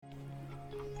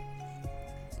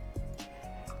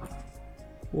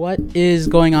What is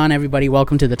going on, everybody?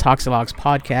 Welcome to the Toxalogs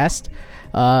podcast.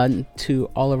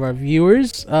 To all of our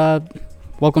viewers,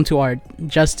 welcome to our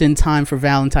Just in Time for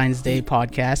Valentine's Day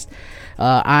podcast.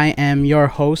 I am your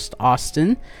host,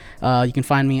 Austin. You can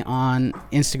find me on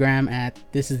Instagram at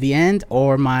This Is The End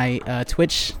or my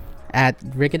Twitch at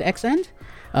RicketXEnd.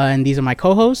 And these are my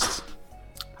co-hosts.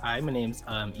 Hi, my name's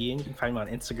Ian. You can find me on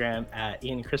Instagram at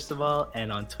Ian Cristobal and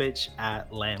on Twitch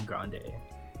at Lamb Grande.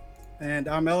 And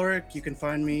I'm Elric. You can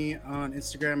find me on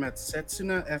Instagram at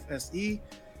Setsuna FSE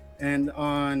and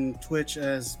on Twitch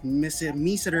as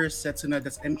Mesiter Setsuna.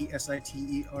 That's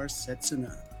MESITER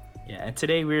Setsuna. Yeah, and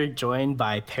today we're joined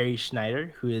by Perry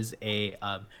Schneider, who is a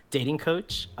dating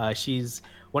coach. She's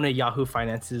one of Yahoo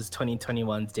Finance's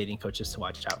 2021's dating coaches to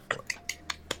watch out for.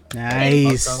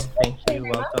 Nice.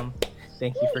 Welcome.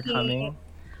 Thank you for coming.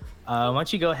 Why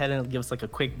don't you go ahead and give us like a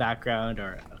quick background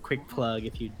or a quick plug,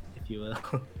 if you will.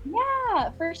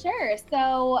 Yeah, for sure.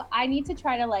 So I need to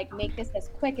try to make this as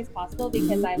quick as possible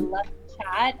because I love to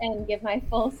chat and give my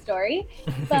full story.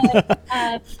 But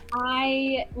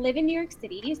I live in New York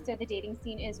City, so the dating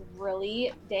scene is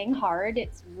really dang hard.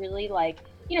 It's really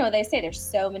they say there's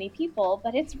so many people,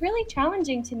 but it's really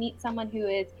challenging to meet someone who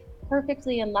is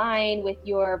perfectly in line with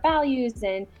your values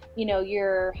and,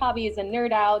 your hobbies and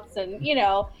nerd outs. And,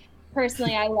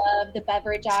 personally, I love the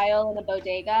beverage aisle in the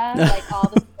bodega, all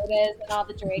the sodas and all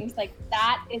the drinks.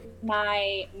 That is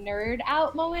my nerd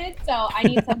out moment. So I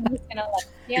need someone who's gonna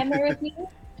stand there with me.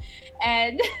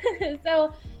 And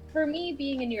so for me,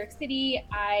 being in New York City,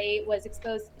 I was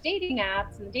exposed to dating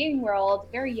apps and the dating world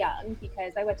very young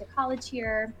because I went to college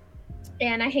here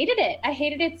and I hated it. I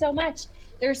hated it so much.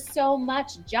 There's so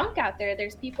much junk out there.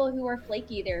 There's people who are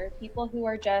flaky. There are people who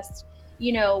are just,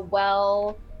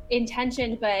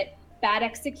 well-intentioned, but bad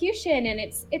execution, and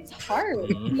it's hard.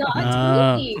 It's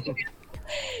not easy.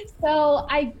 So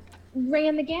I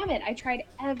ran the gamut. I tried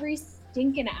every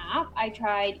stinking app. I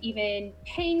tried even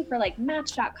paying for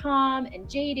Match.com and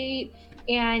JDate,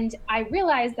 and I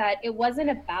realized that it wasn't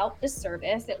about the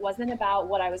service. It wasn't about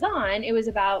what I was on. It was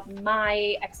about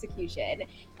my execution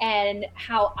and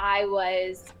how I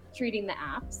was treating the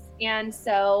apps. And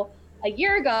so a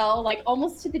year ago,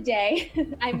 almost to the day,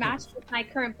 I matched with my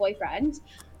current boyfriend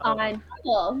on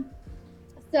Bumble.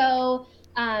 So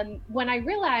when I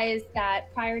realized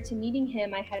that prior to meeting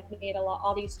him, I had made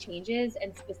all these changes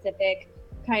and specific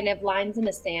kind of lines in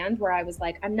the sand where I was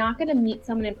I'm not going to meet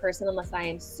someone in person unless I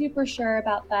am super sure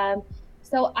about them.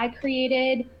 So I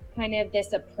created kind of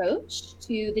this approach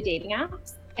to the dating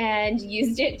apps and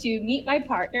used it to meet my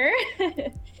partner.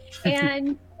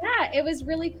 And yeah, it was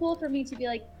really cool for me to be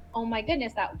oh my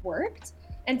goodness, that worked.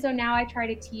 And so now I try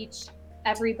to teach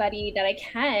everybody that I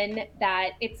can that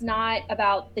it's not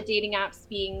about the dating apps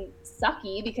being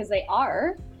sucky, because they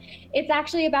are. It's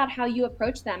actually about how you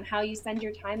approach them, how you spend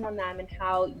your time on them, and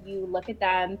how you look at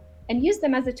them and use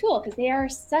them as a tool, because they are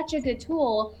such a good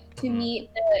tool to meet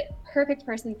the perfect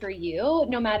person for you,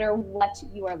 no matter what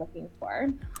you are looking for.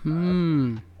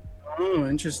 Oh,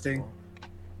 interesting.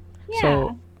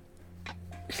 Yeah.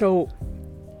 So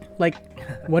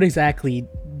what exactly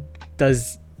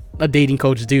does a dating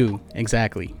coach do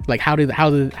exactly? How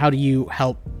do you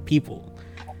help people?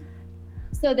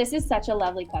 So this is such a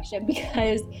lovely question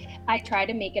because I try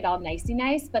to make it all nicey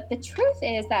nice, but the truth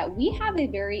is that we have a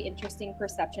very interesting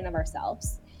perception of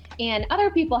ourselves, and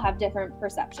other people have different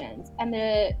perceptions. And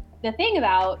the thing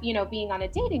about, being on a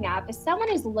dating app is someone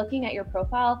is looking at your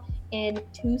profile in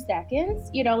 2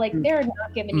 seconds, they're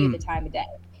not giving you the time of day.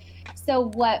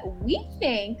 So what we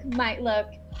think might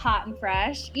look hot and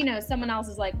fresh, someone else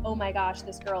is oh my gosh,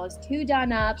 this girl is too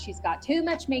done up, she's got too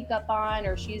much makeup on,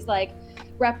 or she's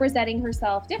representing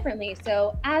herself differently.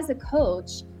 So as a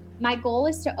coach, my goal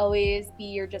is to always be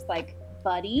your just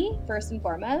buddy first and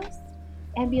foremost,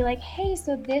 and be hey,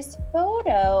 so this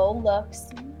photo looks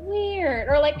weird,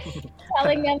 or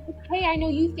telling them, hey, I know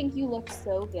you think you look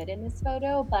so good in this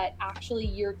photo, but actually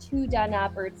you're too done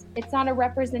up, or it's not a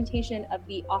representation of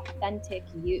the authentic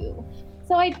you.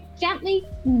 So I gently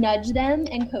nudge them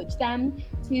and coach them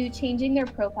to changing their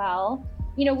profile.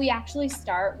 We actually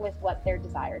start with what their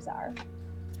desires are.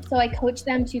 So I coach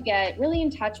them to get really in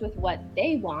touch with what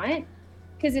they want,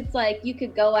 because it's you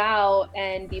could go out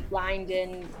and be blind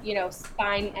and,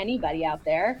 find anybody out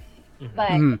there,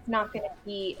 but it's not going to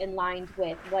be in line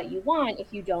with what you want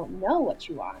if you don't know what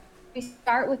you want. We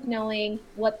start with knowing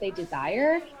what they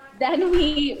desire, then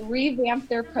we revamp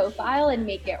their profile and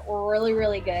make it really,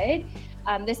 really good.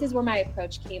 This is where my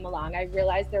approach came along. I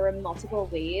realized there were multiple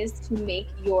ways to make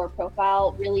your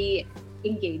profile really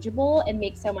engageable and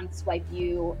make someone swipe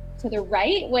you to the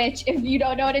right, which if you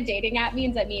don't know what a dating app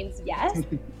means, that means yes.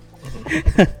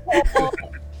 So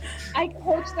I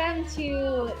coach them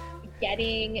to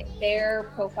getting their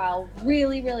profile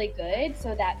really, really good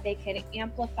so that they can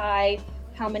amplify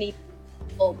how many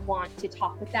people want to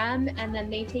talk with them, and then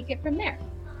they take it from there.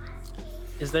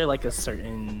 Is there like a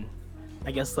certain,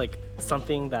 I guess, like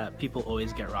something that people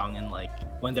always get wrong in like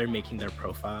when they're making their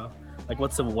profile? Like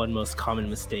what's the one most common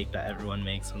mistake that everyone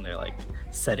makes when they're like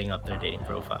setting up their dating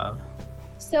profile?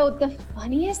 So the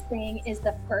funniest thing is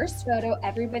the first photo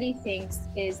everybody thinks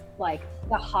is like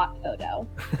the hot photo.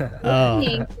 Oh.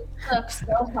 It looks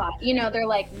so hot. You know, they're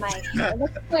like, my hair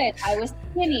looks good. I was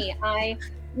skinny. I,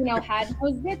 had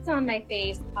no zits on my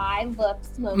face. I look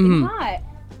smoking hot.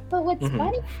 But what's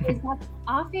funny is that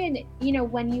often,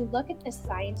 when you look at the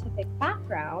scientific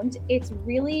background, it's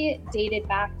really dated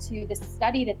back to the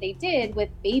study that they did with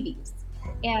babies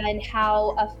and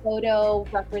how a photo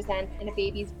represents in a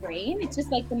baby's brain. It's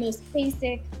just like the most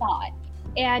basic thought.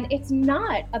 And it's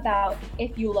not about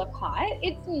if you look hot.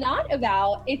 It's not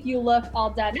about if you look all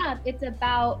done up. It's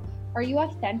about, are you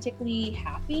authentically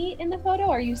happy in the photo?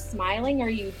 Are you smiling? Are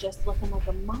you just looking like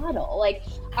a model? Like,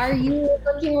 are you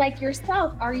looking like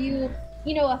yourself? Are you,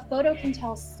 a photo can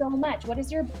tell so much. What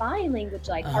is your body language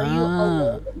like? Are you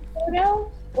alone in the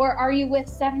photo, or are you with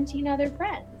 17 other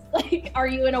friends? Like, are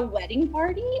you in a wedding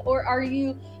party, or are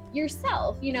you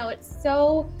yourself? It's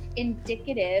so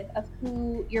indicative of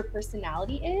who your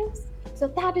personality is. So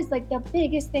that is like the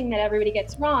biggest thing that everybody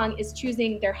gets wrong, is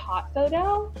choosing their hot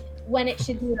photo when it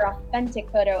should be your authentic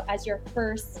photo as your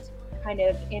first kind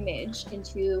of image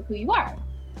into who you are.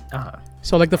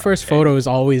 So like the first photo is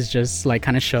always just like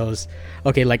kind of shows,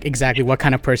 okay, like exactly what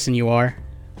kind of person you are,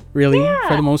 really,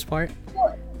 for the most part.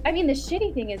 Well, I mean, the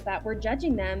shitty thing is that we're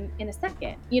judging them in a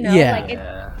second, Yeah. like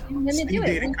it's them to do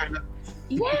it.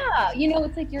 Yeah,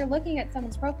 it's like you're looking at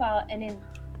someone's profile and in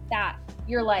that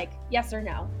you're like, yes or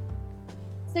no.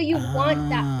 So you want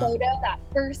that photo, that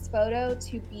first photo,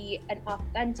 to be an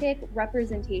authentic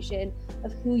representation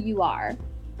of who you are.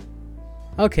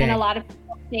 Okay. And a lot of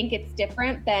people think it's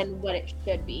different than what it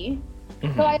should be.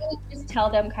 So I always just tell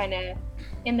them kind of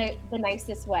in the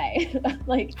nicest way,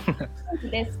 like,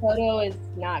 this photo is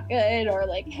not good, or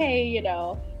like, hey,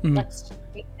 let's just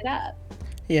mix it up.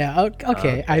 Yeah.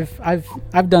 Okay.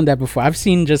 I've done that before. I've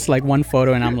seen just like one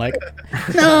photo and I'm like,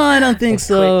 no, I don't think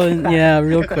so. And yeah,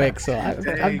 real quick. So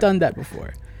I've done that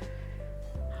before.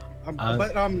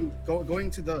 But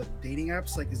going to the dating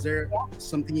apps, like, is there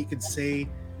something you could say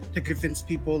to convince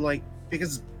people, like,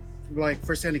 because like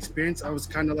firsthand experience, I was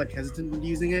kind of like hesitant in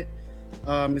using it.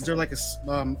 Is there like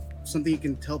something you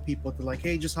can tell people to, like,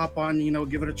 hey, just hop on,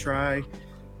 give it a try.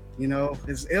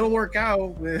 It'll work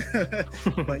out,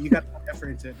 but you got to put effort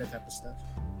into it, that type of stuff.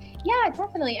 Yeah,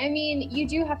 definitely. I mean, you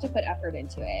do have to put effort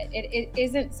into it. It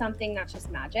isn't something that's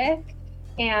just magic,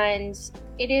 and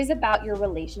it is about your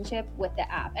relationship with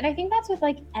the app. And I think that's with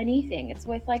like anything. It's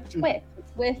with like Twitch.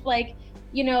 It's with like,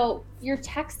 you're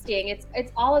texting.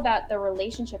 It's all about the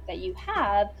relationship that you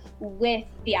have with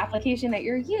the application that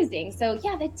you're using. So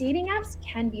yeah, the dating apps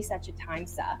can be such a time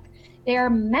suck. They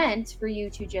are meant for you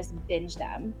to just binge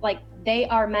them. Like, they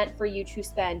are meant for you to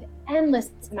spend endless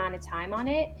amount of time on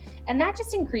it. And that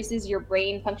just increases your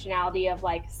brain functionality of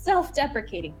like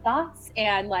self-deprecating thoughts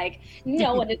and like,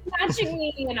 no one is matching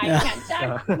me and I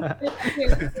can't touch.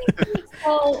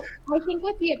 So I think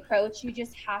with the approach, you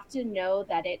just have to know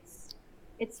that it's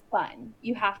fun.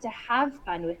 You have to have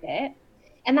fun with it.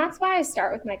 And that's why I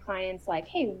start with my clients like,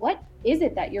 hey, what is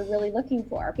it that you're really looking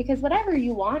for? Because whatever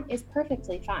you want is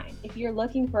perfectly fine. If you're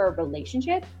looking for a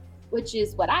relationship, which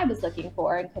is what I was looking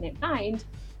for and couldn't find,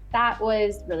 that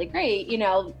was really great,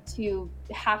 to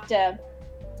have to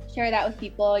share that with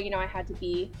people. I had to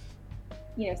be,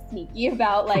 sneaky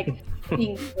about like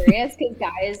being serious, because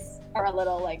guys are a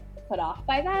little like put off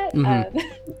by that.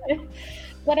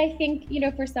 But I think,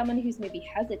 for someone who's maybe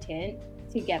hesitant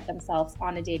to get themselves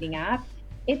on a dating app,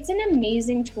 it's an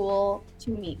amazing tool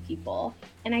to meet people.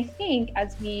 And I think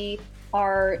as we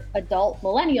are adult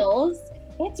millennials,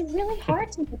 it's really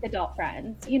hard to make adult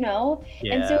friends, Yeah,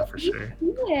 and so for you sure.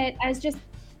 do it as just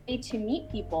a way to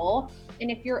meet people.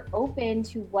 And if you're open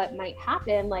to what might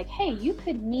happen, like, hey, you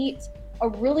could meet a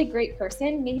really great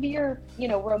person. Maybe your,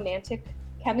 romantic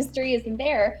chemistry isn't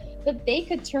there, but they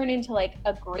could turn into like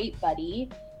a great buddy.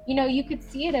 You could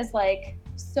see it as like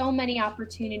so many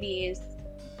opportunities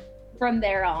from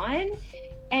there on.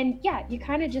 And yeah, you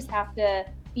kind of just have to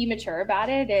be mature about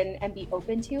it and be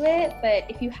open to it. But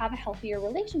if you have a healthier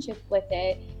relationship with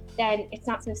it, then it's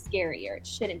not so scary, or it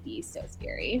shouldn't be so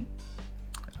scary.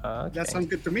 Okay. That sounds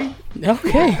good to me.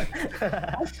 Okay.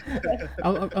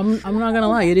 I'm not gonna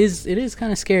lie. It is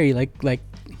kind of scary. Like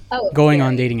going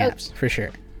on dating apps for sure.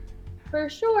 For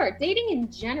sure. Dating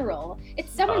in general.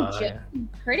 It's someone just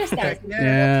criticizing you.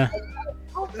 Yeah.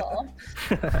 It's awful.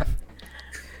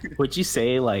 Would you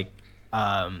say like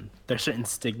there's certain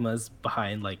stigmas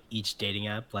behind like each dating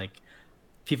app? Like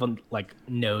people like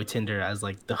know Tinder as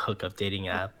like the hookup dating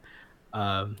app.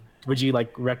 Would you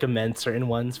like recommend certain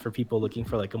ones for people looking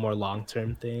for like a more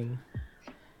long-term thing?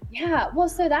 Yeah, well,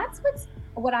 so that's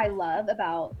what I love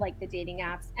about like the dating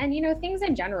apps and things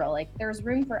in general. Like there's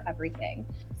room for everything.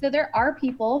 So there are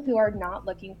people who are not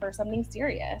looking for something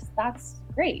serious. That's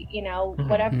great.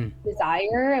 Whatever you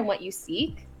desire and what you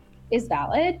seek is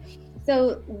valid.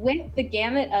 So with the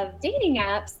gamut of dating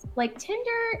apps, like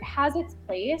Tinder has its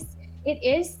place. It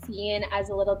is seen as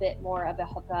a little bit more of a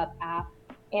hookup app.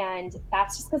 And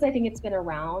that's just because I think it's been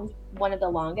around one of the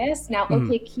longest. Now,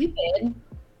 OkCupid,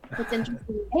 what's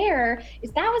interesting there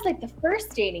is that was like the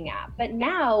first dating app, but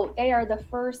now they are the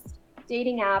first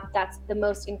dating app that's the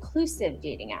most inclusive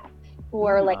dating app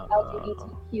for like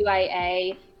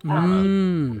LGBTQIA.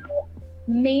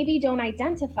 Maybe don't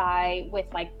identify with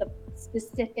like the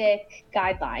specific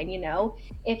guideline,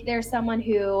 if there's someone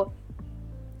who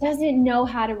doesn't know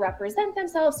how to represent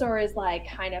themselves or is like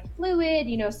kind of fluid,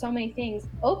 so many things.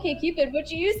 OkCupid, which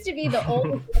used to be the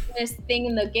oldest thing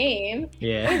in the game,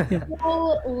 yeah, is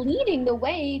now leading the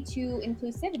way to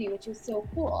inclusivity, which is so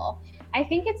cool. I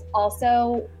think it's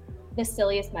also the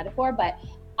silliest metaphor, but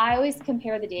I always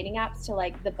compare the dating apps to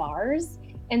like the bars.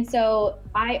 And so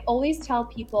I always tell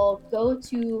people, go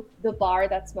to the bar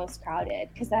that's most crowded,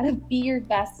 because that'll be your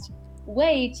best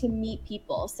way to meet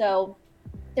people. So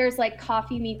there's like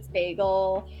Coffee Meets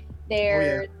Bagel.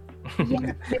 There's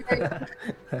Plenty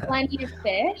of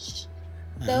Fish.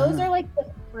 Those are like the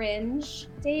fringe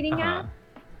dating app.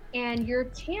 And your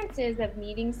chances of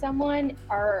meeting someone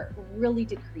are really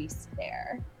decreased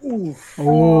there.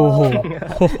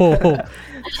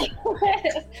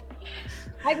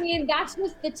 I mean, that's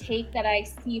just the take that I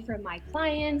see from my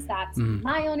clients. That's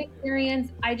my own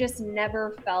experience. I just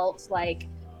never felt like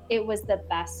it was the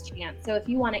best chance. So if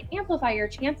you want to amplify your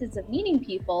chances of meeting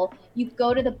people, you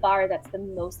go to the bar that's the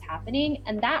most happening.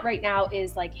 And that right now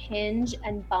is like Hinge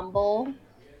and Bumble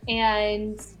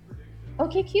and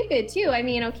OkCupid too. I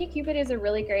mean, OkCupid is a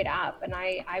really great app and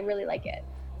I really like it.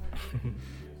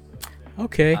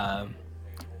 Okay.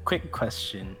 Quick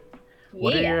question.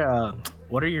 What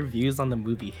are your views on the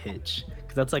movie Hitch?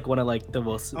 Because that's like one of like the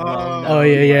most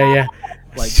yeah.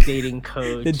 like dating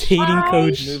coach. The dating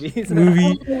coach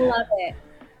movie. I love it.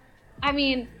 I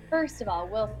mean, first of all,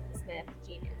 Will Smith,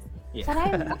 genius. Yeah. But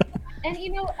I love it. And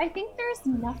I think there's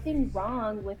nothing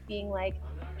wrong with being like,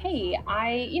 hey,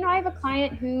 I have a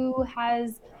client who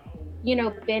has,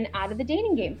 been out of the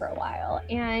dating game for a while,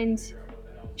 and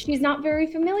she's not very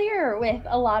familiar with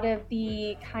a lot of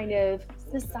the kind of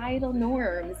societal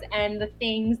norms and the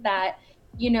things that,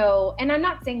 and I'm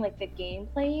not saying like the game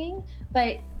playing,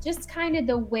 but just kind of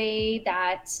the way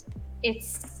that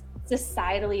it's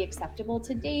societally acceptable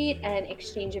to date and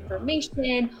exchange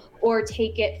information or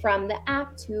take it from the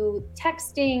app to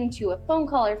texting to a phone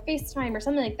call or FaceTime or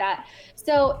something like that.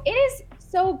 So it is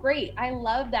so great. I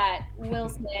love that Will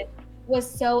Smith was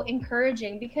so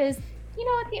encouraging because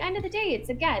at the end of the day, it's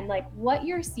again, like what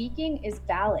you're seeking is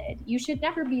valid. You should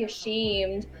never be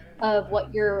ashamed of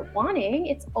what you're wanting.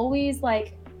 It's always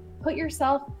like, put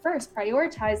yourself first,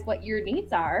 prioritize what your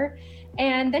needs are,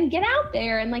 and then get out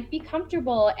there and like be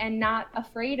comfortable and not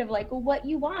afraid of like what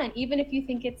you want, even if you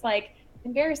think it's like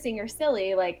embarrassing or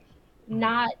silly. Like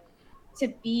not to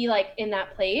be like in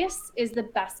that place is the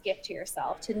best gift to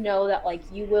yourself, to know that like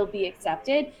you will be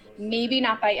accepted, maybe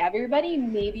not by everybody,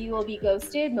 maybe you will be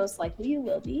ghosted, most likely you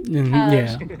will be.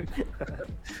 Yeah.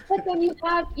 But then you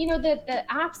have, the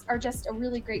apps are just a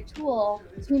really great tool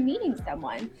to meeting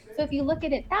someone. So if you look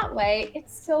at it that way,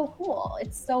 it's so cool.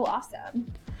 It's so awesome.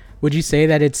 Would you say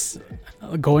that it's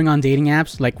going on dating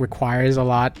apps like requires a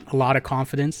lot of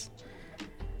confidence?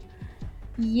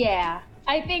 Yeah,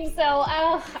 I think so.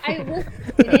 I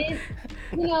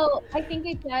think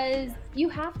it does. You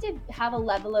have to have a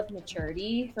level of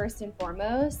maturity first and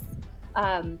foremost,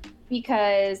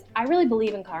 because I really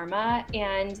believe in karma,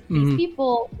 and these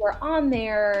people who are on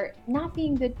there not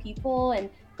being good people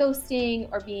and ghosting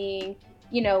or being,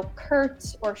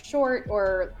 curt or short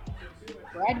or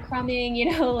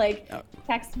breadcrumbing, like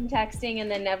texting and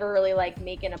then never really like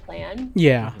making a plan.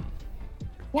 Yeah,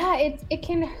 it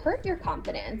can hurt your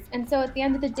confidence. And so at the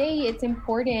end of the day, it's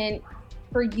important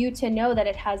for you to know that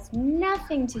it has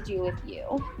nothing to do with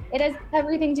you. It has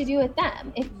everything to do with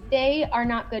them. If they are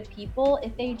not good people,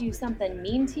 if they do something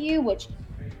mean to you, which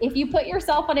if you put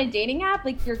yourself on a dating app,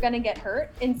 like you're gonna get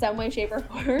hurt in some way, shape, or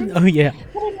form. Oh yeah.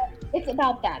 it's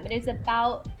about them. It is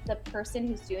about the person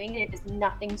who's doing it. It has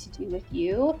nothing to do with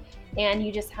you, and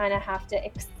you just kind of have to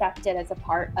accept it as a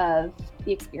part of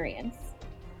the experience.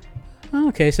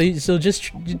 Okay, so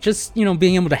just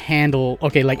being able to handle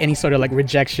like any sort of like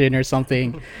rejection or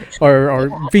something, or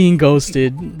being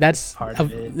ghosted. That's Part of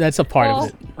it. that's a part of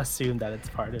it. Assume that it's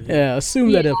part of it. Yeah,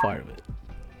 assume that it's a part of it.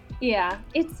 Yeah,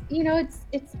 it's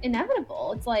it's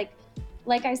inevitable. It's like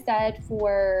I said,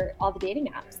 for all the dating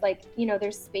apps, like,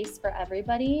 there's space for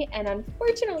everybody, and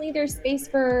unfortunately there's space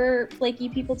for flaky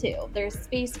people too. There's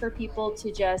space for people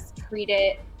to just treat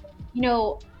it,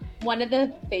 one of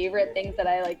the favorite things that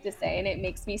I like to say, and it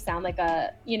makes me sound like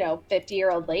a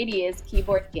 50-year-old lady, is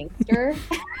keyboard gangster.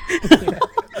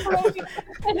 But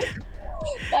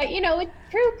it's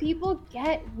true. People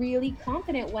get really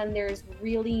confident when there's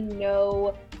really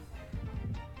no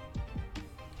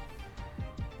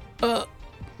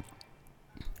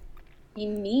be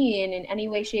mean in any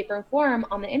way, shape, or form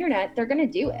on the internet. They're gonna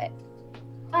do it.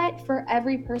 But for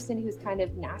every person who's kind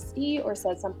of nasty or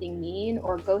says something mean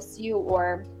or ghosts you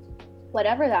or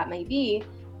whatever that may be,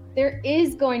 there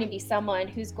is going to be someone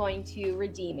who's going to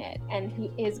redeem it and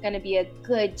who is going to be a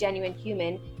good, genuine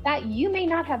human that you may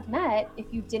not have met if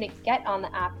you didn't get on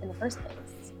the app in the first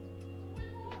place.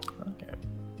 Okay.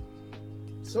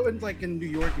 So in New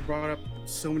York, you brought up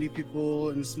so many people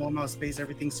in a small amount of space,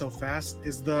 everything's so fast.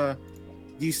 Do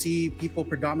you see people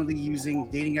predominantly using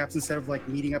dating apps instead of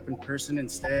meeting up in person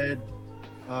instead?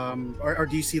 Or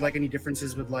do you see any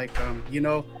differences with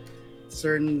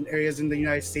certain areas in the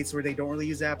United States where they don't really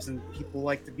use apps and people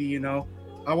like to be,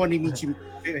 I want to meet you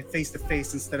face to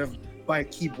face instead of by a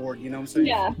keyboard, you know what I'm saying?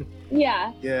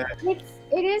 Yeah. Yeah.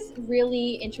 It is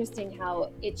really interesting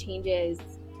how it changes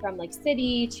from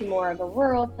city to more of a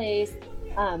rural place.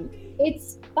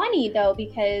 It's funny though,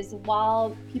 because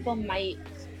while people might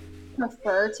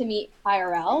prefer to meet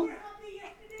IRL,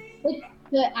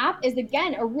 the app is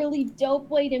again a really dope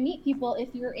way to meet people if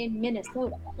you're in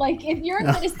Minnesota. If you're in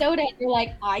Minnesota and you're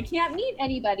I can't meet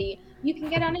anybody, you can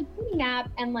get on a dating app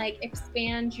and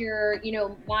expand your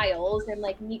miles and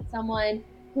meet someone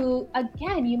who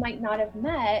again you might not have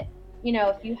met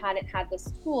if you hadn't had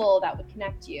this tool that would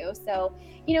connect you. So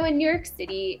in New York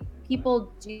City,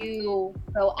 people do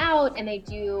go out and they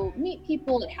do meet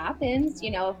people. It happens,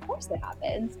 of course it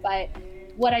happens. But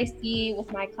what I see with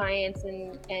my clients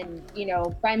and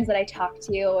friends that I talk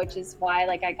to, which is why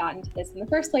I got into this in the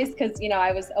first place, because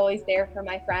I was always there for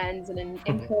my friends and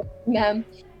encouraging them.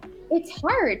 It's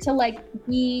hard to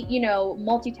be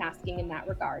multitasking in that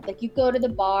regard. You go to the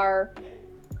bar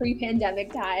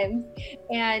pre-pandemic times,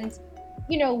 and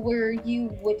were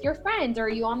you with your friends? Are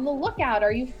you on the lookout?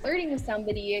 Are you flirting with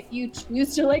somebody? If you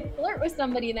choose to flirt with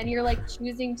somebody, then you're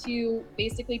choosing to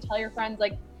basically tell your friends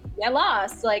get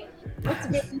lost.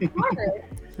 It's really hard.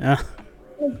 Yeah.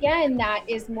 Again, that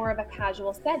is more of a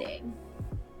casual setting.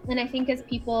 And I think as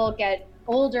people get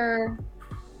older,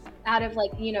 out of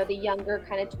the younger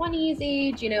kind of 20s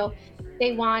age,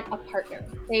 they want a partner.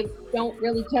 They don't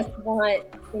really just want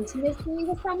intimacy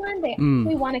with someone. They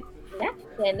actually want a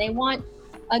connection. They want,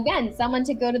 again, someone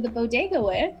to go to the bodega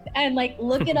with and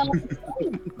look at all the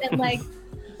things and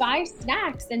buy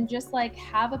snacks and just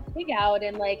have a pig out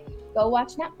and go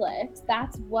watch Netflix.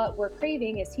 That's what we're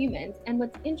craving as humans. And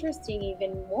what's interesting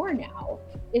even more now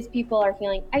is people are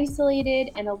feeling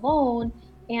isolated and alone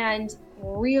and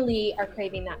really are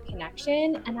craving that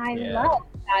connection. And I love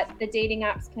that the dating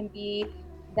apps can be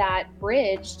that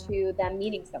bridge to them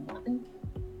meeting someone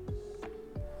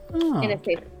in a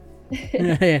safe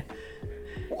Yeah.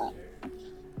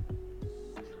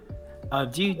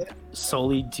 Do you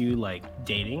solely do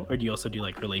dating, or do you also do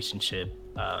relationship?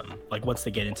 Once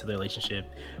they get into the relationship,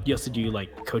 do you also do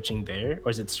coaching there,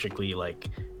 or is it strictly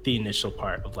the initial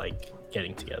part of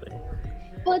getting together?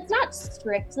 Well, it's not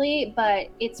strictly, but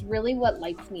it's really what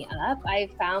lights me up. I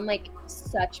found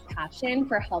such passion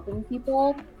for helping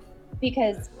people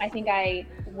because I think I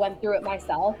went through it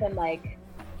myself and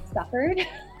suffered.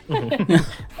 So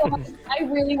I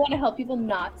really want to help people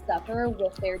not suffer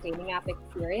with their dating app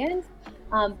experience.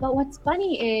 But what's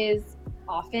funny is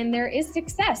often there is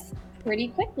success pretty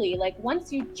quickly.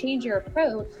 Once you change your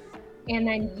approach and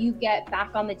then you get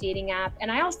back on the dating app.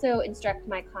 And I also instruct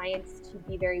my clients to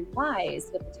be very wise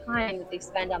with the time that they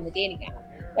spend on the dating app.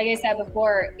 Like I said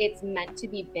before, it's meant to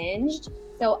be binged.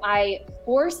 So I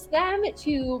force them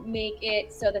to make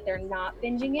it so that they're not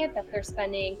binging it, that they're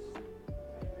spending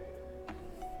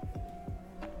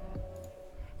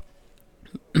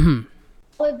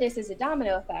all of this is a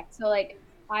domino effect. So I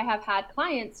have had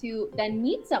clients who then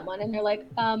meet someone and they're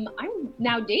I'm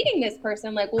now dating this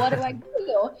person. What do I do?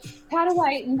 too. How do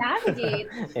I navigate?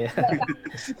 Yeah. Like, I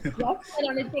just went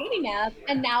on a dating app,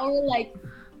 and now we're like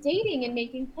dating and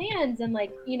making plans, and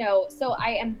like, you know, so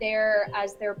I am there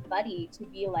as their buddy to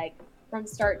be like from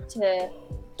start to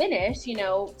finish, you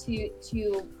know,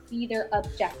 to be their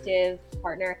objective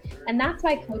partner. And that's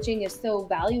why coaching is so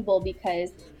valuable,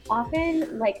 because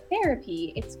often, like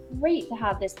therapy, it's great to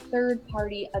have this third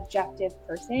party objective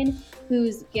person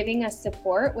who's giving us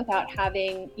support without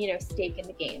having, you know, stake in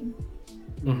the game.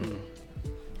 Mhm.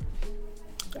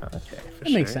 Okay, for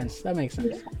That makes sure. sense. That makes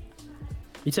sense.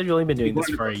 You said you've only been doing this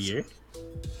for a year.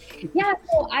 Yeah,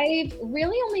 so I've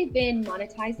really only been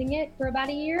monetizing it for about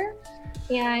a year,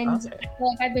 and Okay. I feel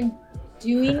like I've been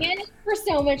doing it for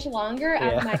so much longer.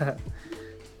 As Yeah.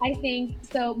 I think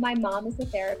so. My mom is a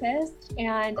therapist,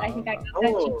 and I think I got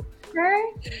that Oh, gene from her.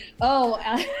 Oh,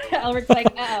 Elric's like,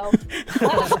 oh,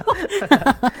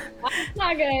 that's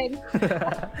not good.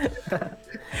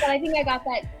 But I think I got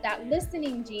that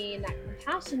listening gene, that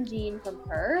compassion gene from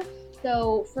her.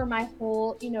 So for my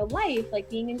whole, you know, life, like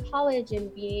being in college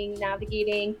and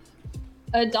navigating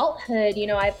adulthood, you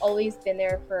know, I've always been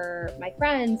there for my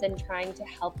friends and trying to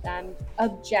help them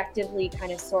objectively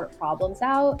kind of sort problems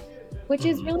out, which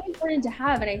is really important to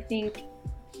have. And I think,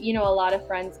 you know, a lot of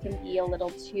friends can be a little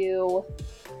too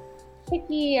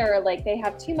picky, or like they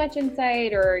have too much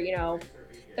insight, or, you know,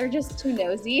 they're just too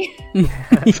nosy. Yeah.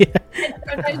 And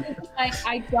sometimes it's just like,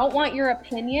 I don't want your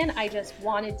opinion. I just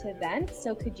wanted to vent.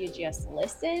 So could you just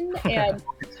listen and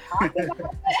talk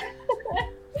about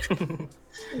it?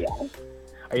 Yeah.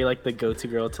 Are you like the go-to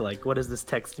girl to like, what does this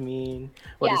text mean?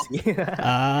 What is he? And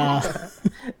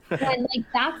like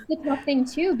that's the tough thing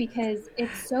too, because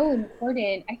it's so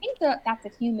important. I think that that's a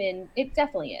human, it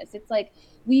definitely is. It's like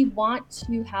we want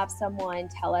to have someone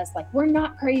tell us like we're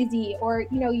not crazy, or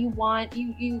you know, you want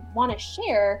to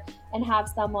share and have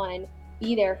someone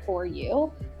be there for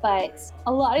you. But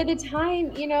a lot of the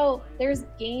time, you know, there's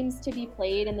games to be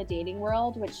played in the dating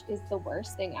world, which is the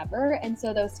worst thing ever. And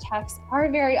so those texts are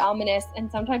very ominous, and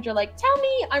sometimes you're like, tell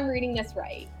me I'm reading this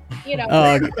right, you know.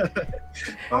 oh,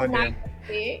 I'm not damn.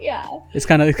 crazy. Yeah. It's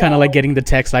kind of like getting the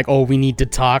text like, "Oh, we need to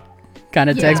talk," kind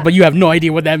of text, Yeah. but you have no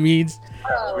idea what that means.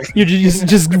 Oh, You're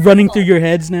just running through your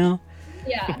heads now.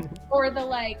 yeah. Or the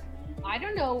like, I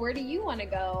don't know, where do you want to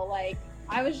go? Like,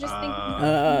 I was just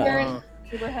thinking you're in the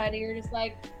neighborhood, and you're just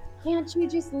like, can't you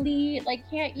just leave? Like,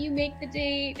 can't you make the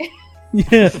date?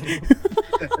 Yeah.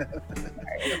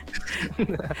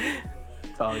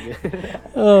 It's all good.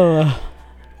 Oh,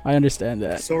 I understand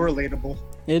that. so relatable.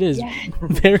 It is Yeah.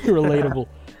 very relatable.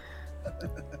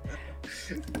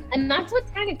 And that's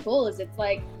what's kind of cool, is it's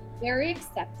like very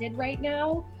accepted right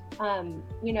now.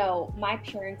 You know, my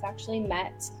parents actually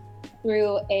met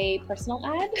through a personal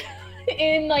ad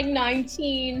in like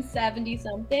 1970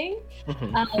 something,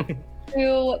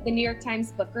 through the New York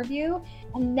Times book review.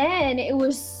 And then it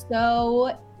was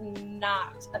so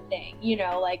not a thing, you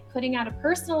know, like putting out a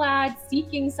personal ad,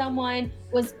 seeking someone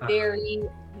was very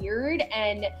weird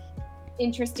and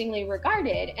interestingly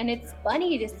regarded. And it's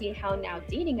funny to see how now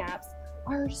dating apps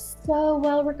are so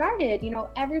well regarded. You know,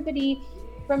 everybody,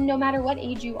 from no matter what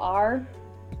age you are,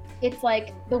 it's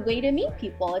like the way to meet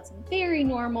people. It's very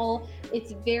normal,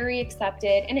 it's very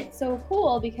accepted, and it's so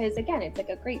cool because, again, it's like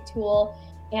a great tool.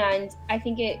 And I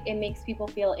think it makes people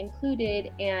feel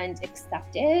included and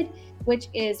accepted, which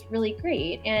is really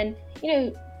great. And, you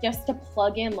know, just to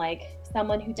plug in like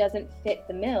someone who doesn't fit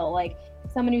the mill, like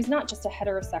someone who's not just a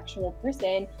heterosexual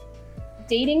person,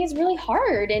 dating is really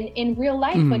hard in real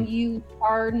life when you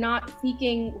are not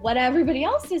seeking what everybody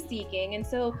else is seeking. And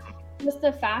so just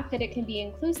the fact that it can be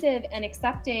inclusive and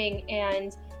accepting,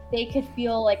 and they could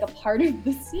feel like a part of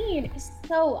the scene, is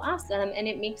so awesome. And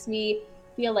it makes me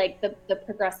feel like the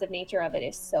progressive nature of it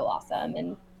is so awesome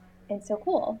and so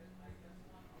cool.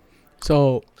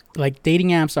 So like dating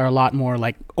apps are a lot more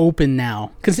like open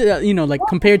now, because you know, like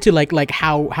compared to like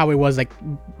how it was like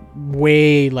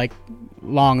way like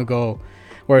long ago,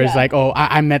 where it's like, oh,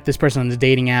 I met this person on the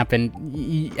dating app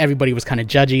and everybody was kind of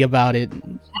judgy about it.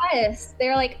 Yes,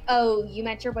 they're like, oh, you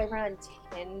met your boyfriend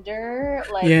on Tinder,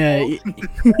 like, Yeah. you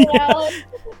know,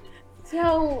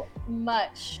 so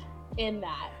much in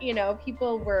that, you know,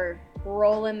 people were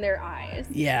rolling their eyes.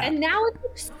 Yeah. And now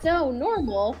it's so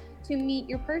normal to meet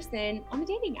your person on a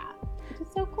dating app, which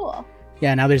is so cool.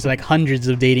 Yeah, now there's like hundreds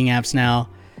of dating apps now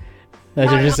that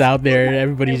are just out there.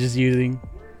 Everybody's just using.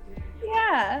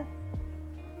 Yeah,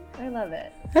 I love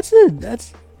it. That's it.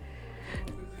 That's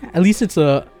at least it's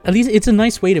a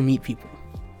nice way to meet people.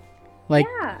 Like,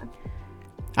 Yeah.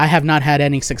 I have not had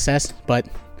any success, but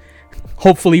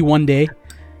hopefully one day.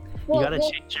 You gotta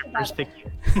change your first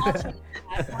picture. I'll change that.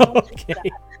 I'll change Okay.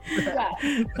 that. Yeah.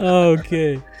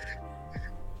 Okay.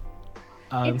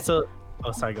 So,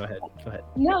 oh, sorry. Go ahead. Go ahead.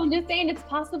 No, I'm just saying it's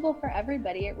possible for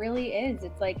everybody. It really is.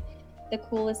 It's like the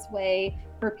coolest way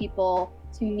for people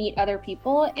to meet other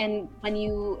people. And when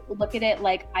you look at it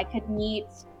like I could meet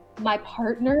my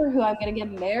partner who I'm going to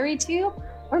get married to,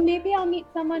 or maybe I'll meet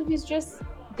someone who's just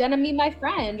going to meet my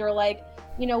friend, or like,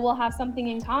 you know, we'll have something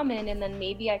in common. And then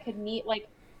maybe I could meet like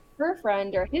her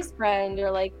friend or his friend,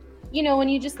 or like, you know, when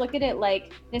you just look at it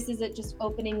like this is it just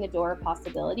opening the door of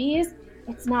possibilities,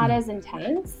 it's not as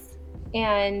intense.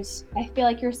 And I feel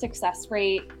like your success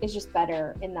rate is just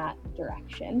better in that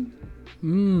direction.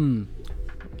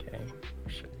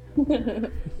 Okay.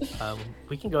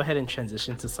 We can go ahead and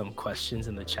transition to some questions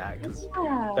in the chat because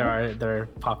they're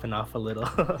popping off a little.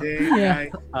 Yeah.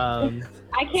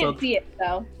 I can't see it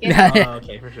though. Oh,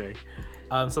 okay, for sure.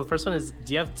 So the first one is,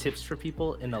 do you have tips for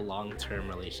people in a long-term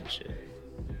relationship?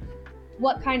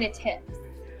 What kind of tips?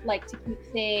 Like to keep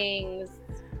things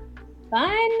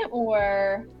fun,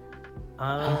 or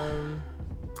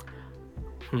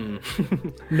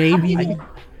Maybe.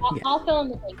 I'll fill in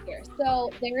the blank here. So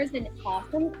there is an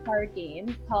awesome card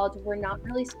game called We're Not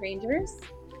Really Strangers.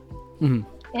 Mhm.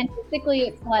 And basically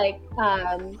it's like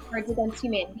Cards Against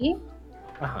Humanity.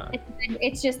 And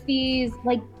it's just these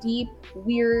like deep,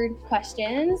 weird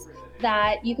questions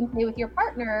that you can play with your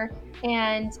partner,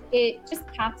 and it just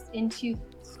taps into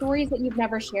stories that you've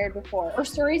never shared before, or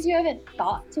stories you haven't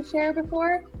thought to share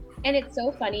before. And it's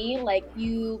so funny, like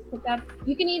you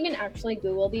can even actually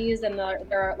Google these, and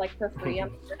they're like for free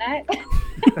on the internet.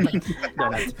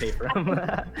 Don't have to pay for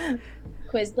them.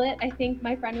 Quizlet, I think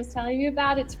my friend was telling me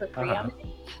about. It's for free on it.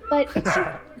 But it's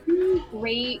just really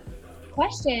great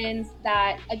questions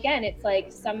that, again, it's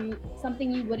like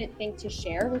something you wouldn't think to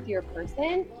share with your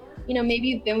person. You know, maybe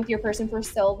you've been with your person for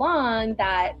so long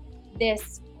that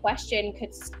this question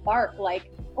could spark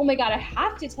like, oh my God, I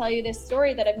have to tell you this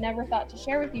story that I've never thought to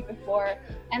share with you before.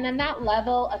 And then that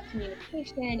level of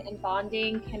communication and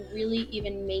bonding can really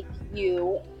even make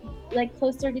you like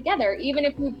closer together, even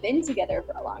if you've been together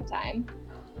for a long time.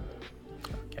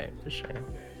 Okay, for sure.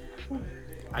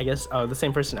 I guess the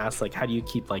same person asked, like, how do you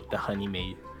keep like the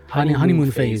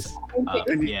honeymoon phase?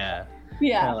 Yeah.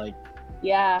 Yeah. Like,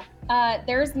 yeah.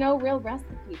 There's no real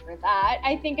recipe for that.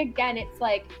 I think again, it's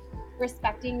like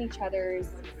respecting each other's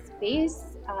space,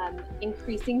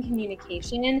 increasing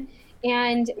communication,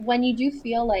 and when you do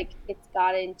feel like it's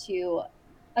gotten to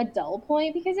a dull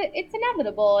point, because it's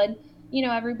inevitable, and you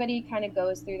know everybody kind of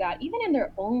goes through that even in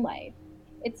their own life.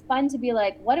 It's fun to be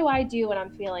like, what do I do when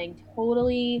I'm feeling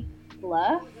totally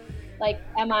blah? Like,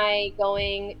 am I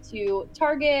going to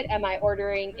Target? Am I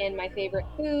ordering in my favorite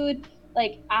food?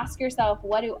 Like, ask yourself,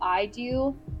 what do I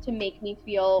do to make me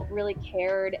feel really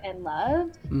cared and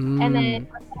loved? And then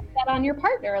reflect that on your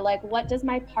partner. Like, what does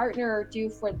my partner do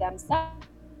for themselves?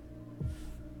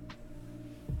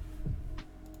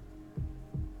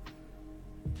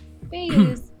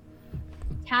 Phase,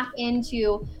 tap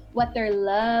into what their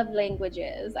love language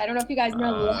is. I don't know if you guys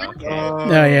know love. Oh,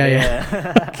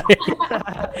 yeah.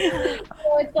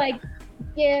 So it's like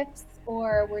gifts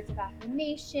or words of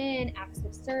affirmation, acts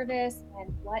of service,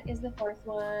 and what is the fourth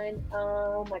one?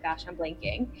 Oh my gosh, I'm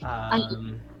blanking.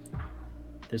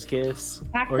 There's gifts,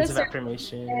 Acts words of of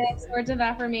affirmation, Gifts, words of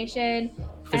affirmation,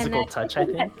 physical touch, I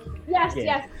think. Yes, Yeah.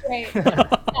 yes, great.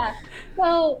 Yeah.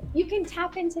 So you can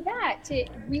tap into that to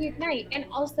reignite, and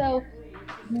also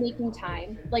making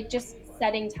time, like just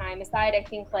setting time aside. I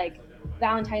think like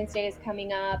Valentine's Day is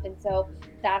coming up, and so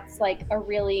that's like a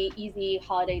really easy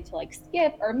holiday to like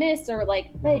skip or miss, or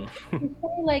like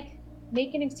like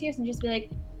make an excuse and just be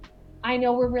like, I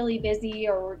know we're really busy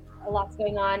or a lot's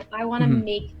going on. I want to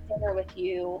make dinner with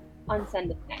you on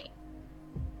Sunday night.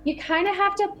 You kind of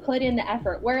have to put in the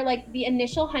effort, where like the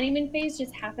initial honeymoon phase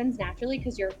just happens naturally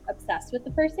because you're obsessed with the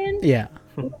person. Yeah.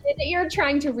 When you're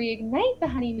trying to reignite the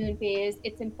honeymoon phase,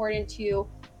 it's important to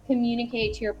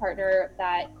communicate to your partner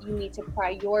that you need to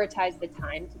prioritize the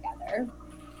time together.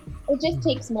 It just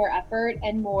takes more effort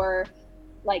and more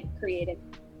like creative,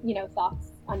 you know,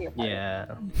 thoughts on your part.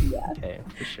 Yeah. Okay,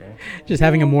 for sure. Just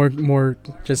having a more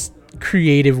just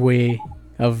creative way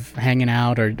of hanging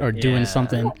out or doing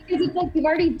something. Because it's like you've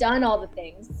already done all the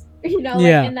things, you know,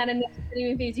 Yeah. like in that initial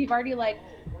honeymoon phase, you've already like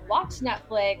watched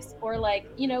Netflix or like,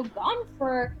 you know, gone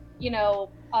for, you know,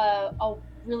 a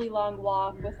really long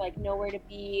walk with like nowhere to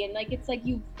be, and like it's like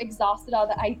you've exhausted all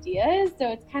the ideas,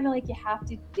 so it's kind of like you have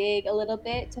to dig a little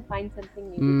bit to find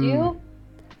something new to do.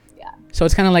 So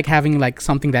it's kind of like having like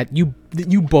something that you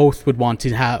both would want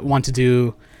to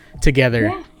do together,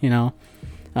 Yeah. you know.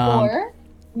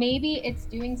 maybe it's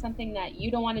doing something that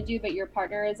you don't want to do, but your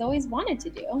partner has always wanted to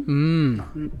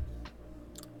do.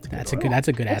 That's a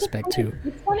good aspect too.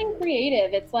 It's fun and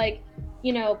creative. It's like,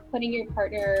 putting your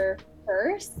partner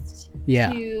first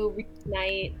to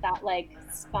reignite that like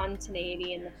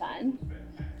spontaneity and the fun.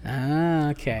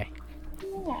 Okay.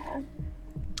 Yeah.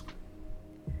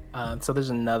 So there's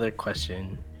another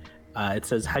question. It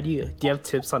says, do you have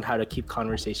tips on how to keep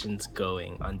conversations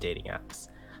going on dating apps?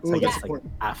 So I guess like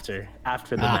after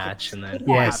the match, and then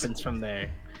what happens from there.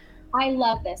 I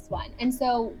love this one. And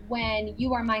so when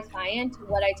you are my client,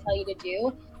 what I tell you to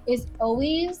do is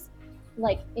always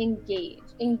like engage.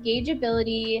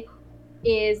 Engageability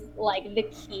is like the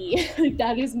key.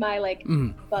 That is my like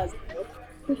buzzword,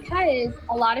 because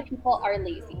a lot of people are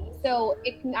lazy. So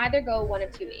it can either go one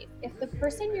of two ways. If the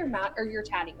person you're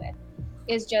chatting with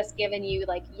is just giving you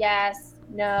like yes,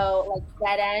 no, like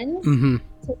dead ends,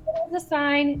 take it as a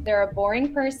sign they're a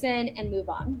boring person and move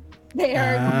on. They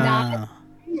are not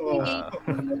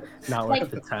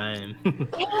worth the time.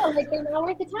 Yeah, like they're not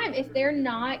worth the time. If they're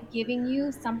not giving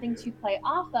you something to play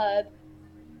off of,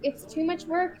 it's too much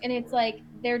work, and it's like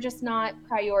they're just not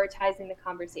prioritizing the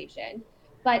conversation.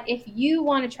 But if you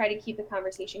want to try to keep the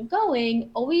conversation going,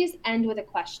 always end with a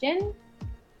question,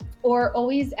 or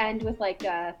always end with like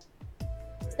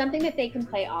something that they can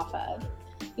play off of.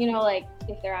 Like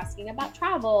if they're asking about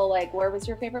travel, like where was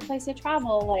your favorite place to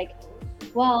travel? Like,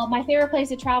 well, my favorite place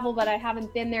to travel, but I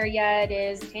haven't been there yet,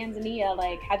 is Tanzania.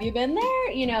 Like, have you been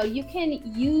there? You can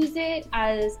use it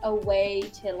as a way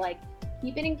to like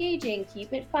keep it engaging,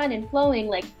 keep it fun and flowing.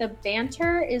 Like the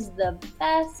banter is the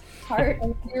best part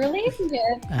of your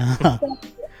relationship. So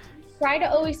try to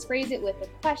always phrase it with a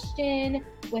question,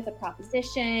 with a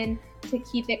proposition, to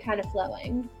keep it kind of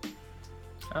flowing.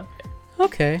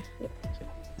 Okay.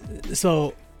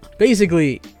 So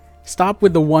basically, stop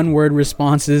with the one-word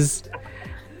responses.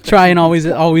 Try and always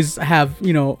have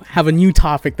a new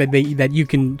topic that you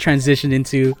can transition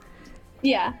into.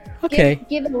 Yeah. Okay.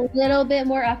 Give it a little bit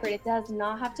more effort. It does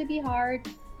not have to be hard.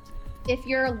 If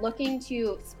you're looking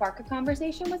to spark a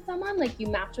conversation with someone, like you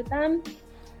match with them,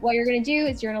 what you're going to do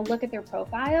is you're going to look at their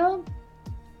profile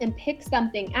and pick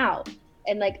something out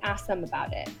and like ask them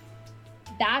about it.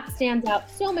 That stands out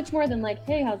so much more than like,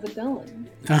 hey, how's it going?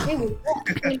 Hey,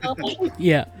 what's up?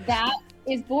 Yeah. That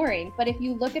is boring. But if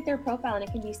you look at their profile, and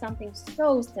it can be something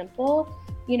so simple,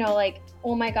 like,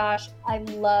 oh my gosh, I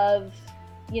love,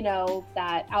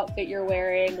 that outfit you're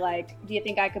wearing. Like, do you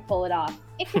think I could pull it off?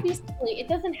 It could be silly. It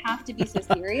doesn't have to be so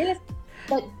serious.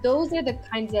 But those are the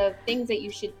kinds of things that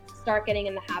you should start getting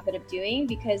in the habit of doing,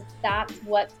 because that's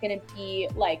what's going to be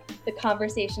like the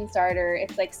conversation starter.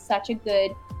 It's like such a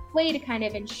good way to kind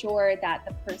of ensure that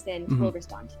the person will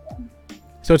respond to you.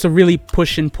 So it's a really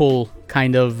push and pull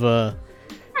kind of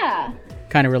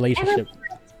relationship.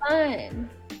 And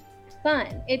it's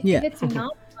fun. If it's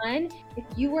not fun, if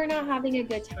you are not having a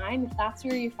good time, if that's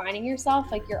where you're finding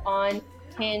yourself, like you're on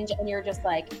Hinge and you're just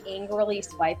like angrily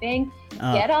swiping,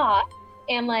 get off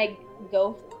and like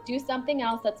go do something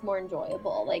else that's more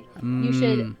enjoyable. Like you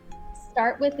should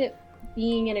start with it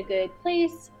being in a good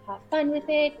place, have fun with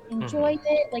it, enjoy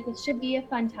it. Like it should be a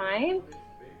fun time.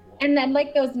 And then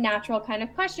like those natural kind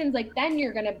of questions, like then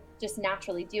you're going to just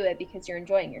naturally do it because you're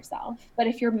enjoying yourself. But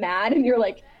if you're mad and you're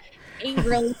like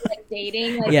angrily like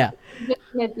dating, like you're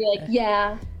just going to be like,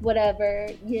 yeah, whatever.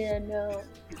 Yeah, no.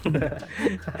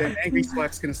 The angry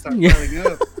swipe's going to start piling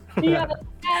up.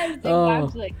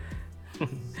 Exactly.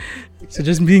 So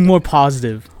just being more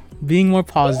positive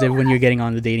when you're getting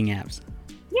on the dating apps.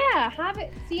 Yeah,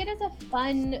 see it as a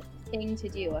fun thing to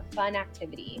do, a fun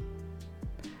activity.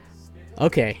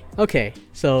 Okay.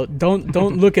 So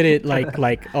don't look at it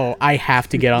like oh, I have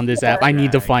to get on this app. I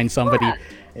need to find somebody.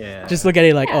 Yeah. Just look at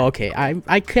it like, oh, okay,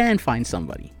 I can find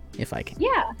somebody if I can.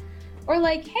 Yeah. Or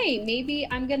like, hey, maybe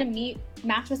I'm gonna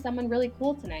match with someone really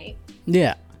cool tonight.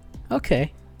 Yeah.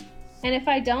 Okay. And if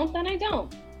I don't, then I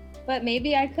don't. But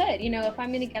maybe I could. If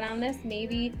I'm gonna get on this,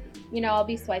 maybe I'll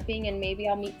be swiping and maybe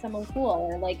I'll meet someone cool.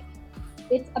 Or like,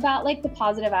 it's about like the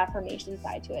positive affirmation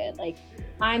side to it. Like,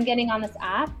 I'm getting on this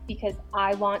app because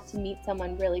I want to meet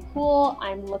someone really cool.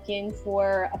 I'm looking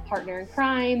for a partner in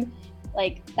crime.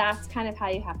 Like, that's kind of how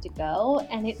you have to go.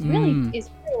 And it really is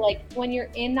true. Like, when you're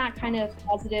in that kind of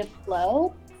positive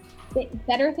flow,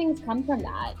 better things come from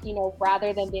that,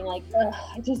 rather than being like, ugh,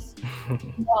 I just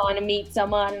want to meet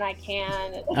someone and I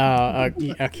can't.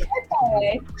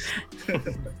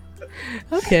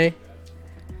 Okay.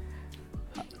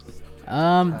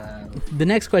 The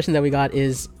next question that we got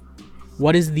is,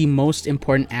 what is the most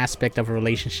important aspect of a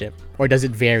relationship, or does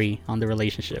it vary on the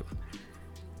relationship?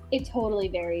 It totally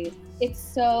varies. It's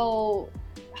so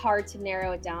hard to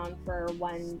narrow it down for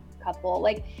one couple.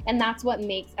 Like, and that's what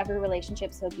makes every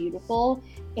relationship so beautiful.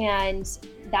 And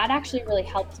that actually really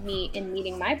helped me in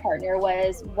meeting my partner,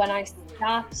 was when I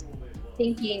stopped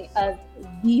thinking of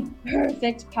the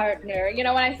perfect partner. You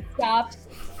know, when I stopped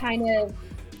kind of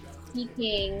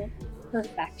seeking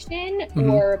perfection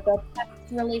or the best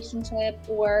relationship,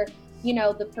 or, you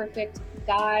know, the perfect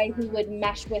guy who would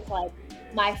mesh with like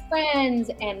my friends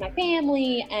and my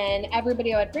family and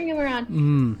everybody I would bring him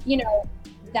around. You know,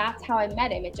 that's how I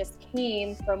met him. It just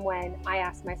came from when I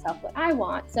asked myself what I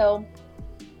want. So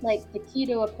like the key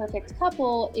to a perfect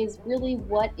couple is really,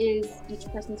 what is each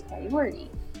person's priority?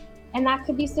 And that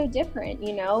could be so different,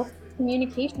 you know.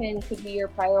 Communication could be your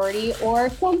priority, or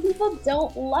some people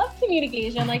don't love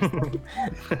communication. Like some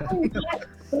people are not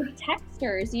big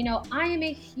texters. You know, I am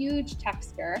a huge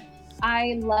texter.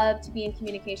 I love to be in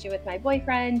communication with my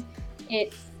boyfriend.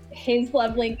 It's his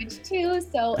love language too,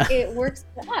 so it works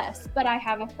for us. But I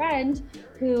have a friend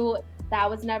who that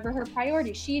was never her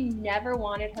priority. She never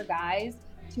wanted her guys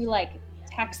to like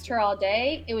text her all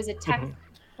day. It was a text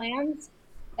plans,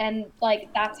 and like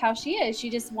that's how she is. She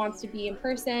just wants to be in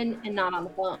person and not on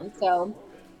the phone. So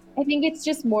I think it's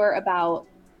just more about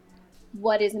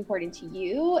what is important to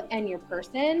you and your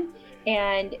person,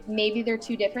 and maybe they're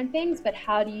two different things, but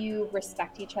how do you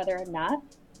respect each other enough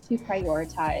to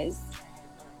prioritize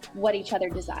what each other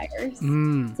desires,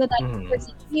 so that the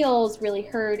person feels really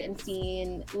heard and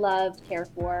seen, loved, cared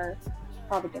for,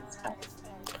 all the good stuff.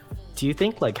 Do you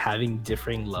think like having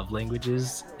differing love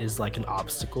languages is like an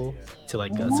obstacle to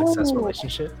like a successful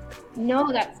relationship? No,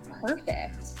 that's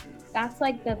perfect. That's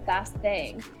like the best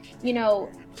thing. You know,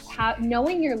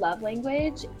 knowing your love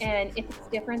language, and if it's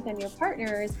different than your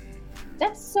partner's,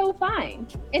 that's so fine.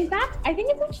 In fact, I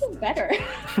think it's actually better.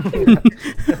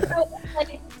 So,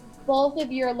 like, both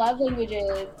of your love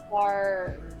languages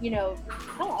are, you know,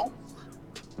 touch.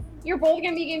 You're both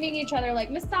gonna be giving each other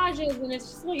like massages, and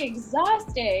it's just like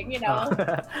exhausting, you know.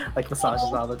 Like massages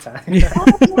all the time.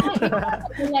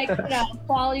 Like, you know,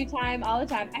 quality time all the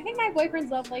time. I think my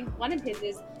boyfriend's love language, one of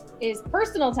his is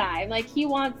personal time. Like he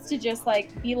wants to just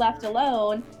like be left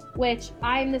alone, which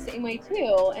I'm the same way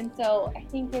too. And so I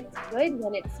think it's good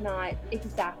when it's not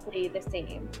exactly the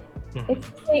same.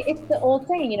 It's the old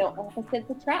saying, you know, opposites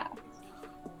attract.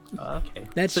 Okay.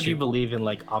 That's so true. do you believe in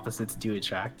like opposites do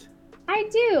attract? I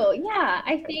do, yeah.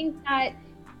 I think that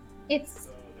it's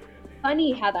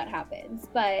funny how that happens,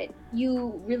 but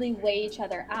you really weigh each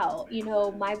other out. You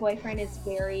know, my boyfriend is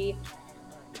very,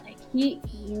 like,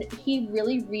 he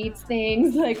really reads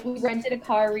things. Like we rented a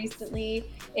car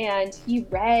recently, and he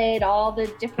read all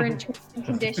the different terms and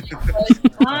conditions.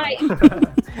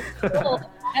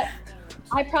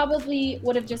 I probably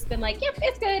would have just been like, yep,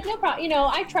 it's good, no problem. You know,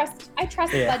 I trust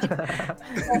budget.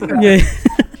 Yeah.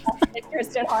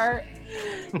 Interest at heart,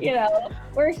 you know,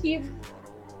 where he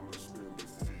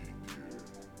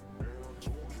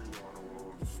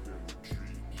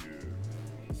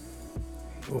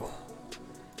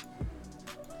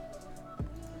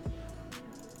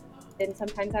and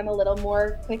sometimes I'm a little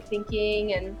more quick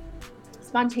thinking and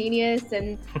spontaneous,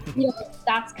 and you know,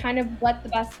 that's kind of what the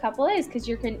best couple is, because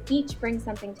you can each bring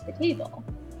something to the table.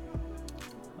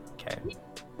 Okay.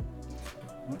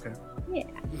 Yeah.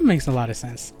 Makes a lot of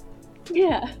sense.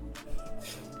 Yeah.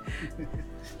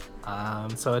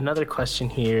 So another question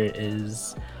here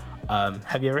is,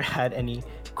 have you ever had any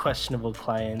questionable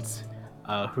clients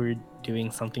who are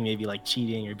doing something maybe like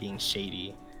cheating or being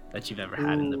shady that you've ever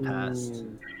had in the past?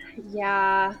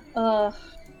 Yeah.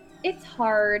 It's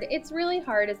hard. It's really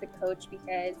hard as a coach,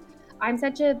 because I'm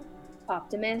such a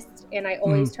optimist, and I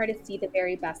always try to see the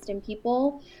very best in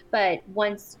people. But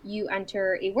once you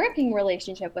enter a working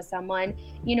relationship with someone,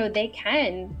 you know, they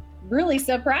can really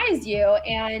surprise you.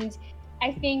 And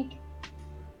I think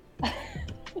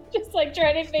just like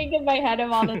trying to think in my head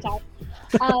of all the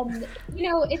time. You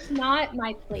know, it's not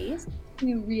my place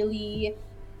to really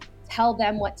tell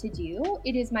them what to do.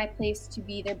 It is my place to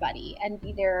be their buddy and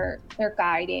be their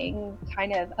guiding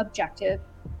kind of objective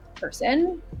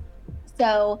person.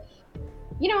 So,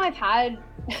 you know, I've had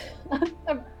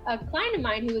a client of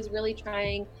mine who was really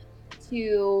trying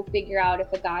to figure out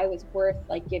if a guy was worth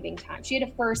like giving time. She had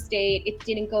a first date, it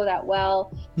didn't go that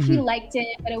well. She liked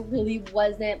it, but it really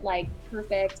wasn't like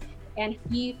perfect. And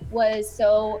he was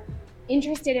so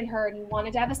interested in her, and he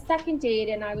wanted to have a second date.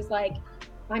 And I was like,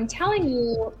 I'm telling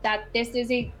you that this is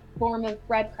a form of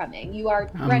breadcrumbing. You are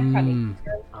breadcrumbing.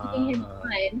 You're giving him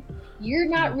time. You're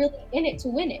not really in it to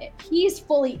win it. He's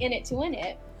fully in it to win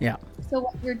it. Yeah. So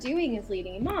what you're doing is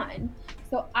leading him on.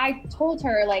 So I told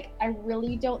her, like, I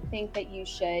really don't think that you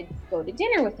should go to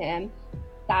dinner with him.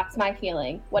 That's my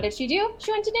feeling. What did she do?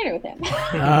 She went to dinner with him.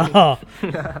 Oh.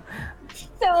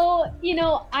 So, you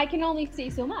know, I can only say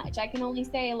so much. I can only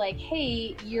say, like,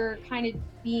 hey, you're kind of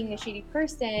being a shady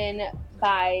person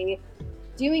by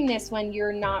doing this when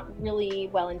you're not really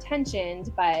well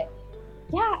intentioned. But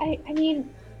yeah, I mean,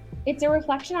 it's a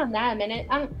reflection on them.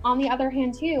 And on the other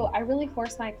hand, too, I really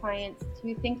force my clients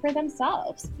to think for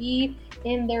themselves, be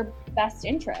in their best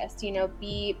interest, you know,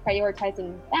 be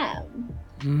prioritizing them.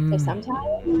 So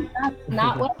sometimes that's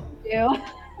not what I do.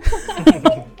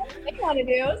 They want to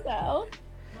do, so.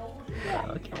 Yeah.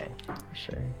 Okay,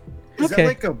 sure. Is Okay. that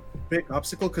like a big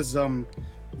obstacle? Because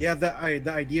yeah, the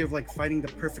idea of like finding the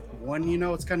perfect one, you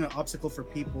know, it's kind of an obstacle for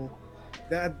people.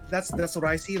 That's what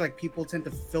I see. Like people tend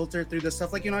to filter through the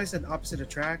stuff. Like, you know, I said opposite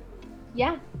attract,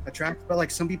 but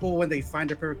like some people, when they find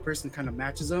their perfect person, kind of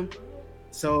matches them.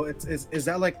 So is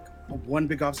that like one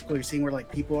big obstacle you're seeing where like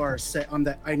people are set on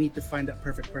that? I need to find that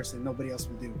perfect person. Nobody else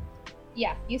will do.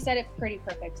 Yeah, you said it pretty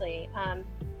perfectly.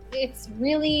 It's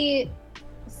really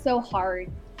so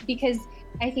hard because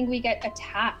I think we get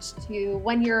attached to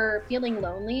when you're feeling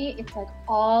lonely. It's like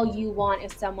all you want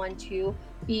is someone to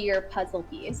be your puzzle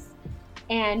piece.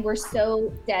 And we're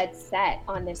so dead set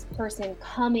on this person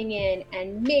coming in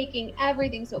and making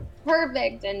everything so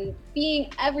perfect and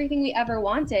being everything we ever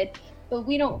wanted. But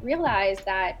we don't realize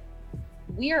that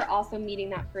we are also meeting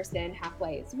that person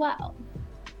halfway as well.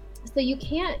 So you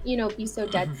can't, you know, be so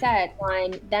dead set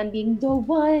on them being the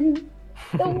one,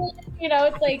 you know,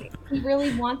 it's like you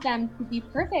really want them to be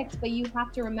perfect, but you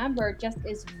have to remember, just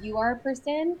as you are a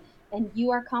person and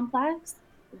you are complex,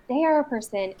 they are a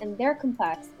person and they're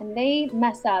complex and they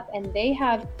mess up and they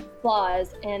have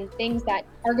flaws and things that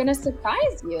are going to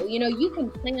surprise you. You know, you can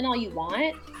plan all you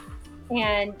want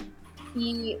and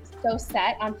be so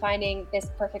set on finding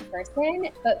this perfect person,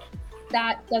 but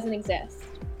that doesn't exist.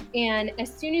 And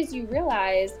as soon as you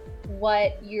realize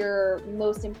what your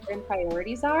most important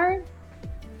priorities are,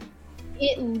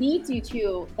 it leads you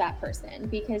to that person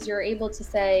because you're able to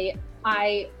say,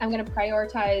 I'm going to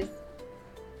prioritize,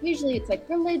 usually it's like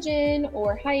religion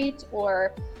or height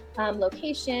or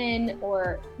location,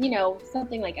 or, you know,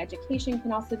 something like education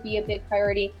can also be a big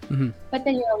priority. But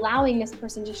then you're allowing this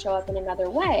person to show up in another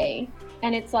way.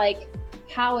 And it's like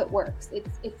how it works.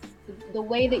 It's the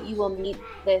way that you will meet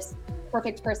this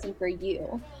perfect person for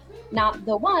you, not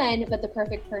the one, but the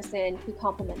perfect person who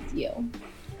complements you.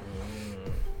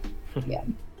 Yeah.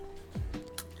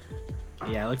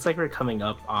 Yeah, it looks like we're coming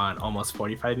up on almost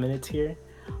 45 minutes here.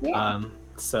 Yeah.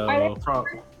 So Are there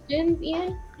questions,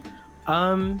 Ian?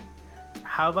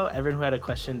 how about everyone who had a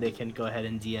question, they can go ahead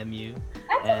and DM you.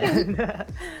 That's And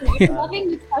okay. I'm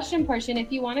loving the question portion.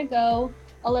 If you want to go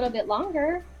a little bit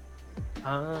longer.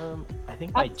 I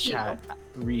think my Up to you. chat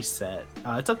reset.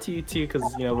 It's up to you too, because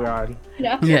you know we're on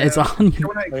Yeah, it's on you.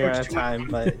 Don't wanna we're encroach on too time,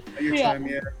 but much on your Yeah. time,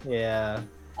 yeah. yeah.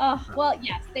 Oh, well,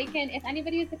 yes, they can. If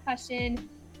anybody has a question,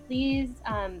 please,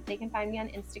 they can find me on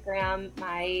Instagram.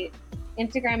 My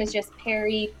Instagram is just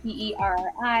Perry,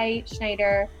 P-E-R-R-I,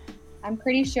 Schneider. I'm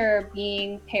pretty sure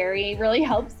being Perry really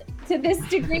helps to this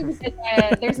degree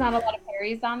because there's not a lot of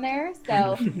Perrys on there.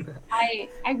 So I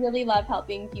really love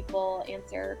helping people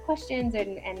answer questions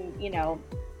and you know,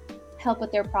 help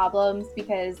with their problems,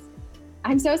 because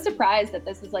I'm so surprised that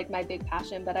this is like my big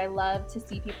passion, but I love to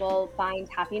see people find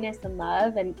happiness and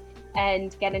love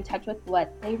and get in touch with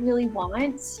what they really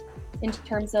want in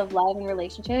terms of love and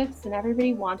relationships, and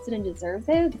everybody wants it and deserves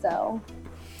it. So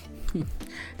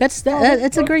That's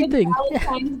a great thing.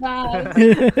 Valentine's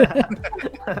vibes.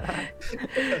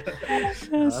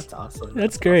 Oh, that's awesome.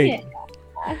 That's great.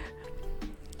 Yeah.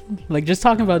 Like just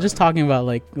talking about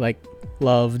like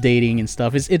love, dating and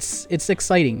stuff. It's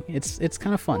exciting. It's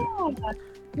kind of fun.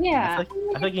 Yeah. I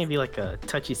feel like it can be like a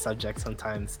touchy subject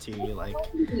sometimes too. Like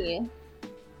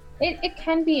It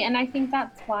can be, and I think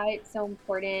that's why it's so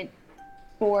important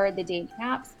for the dating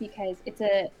apps, because it's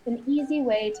an easy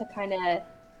way to kind of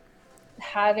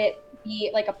have it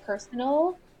be like a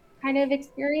personal kind of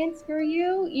experience for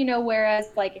you, you know,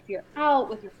 whereas like if you're out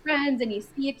with your friends and you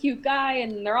see a cute guy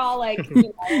and they're all like,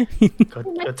 you know,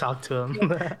 go talk to him.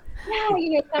 yeah,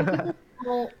 you know, some people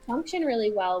don't function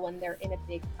really well when they're in a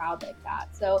big crowd like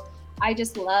that. So I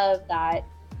just love that,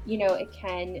 you know,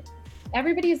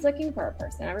 everybody's looking for a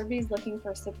person, everybody's looking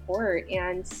for support.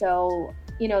 And so,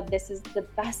 you know, this is the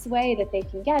best way that they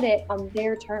can get it on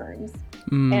their terms.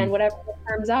 And whatever the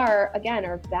terms are, again,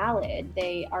 are valid.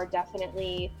 They are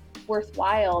definitely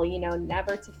worthwhile, you know,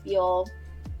 never to feel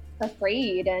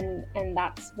afraid. And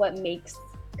that's what makes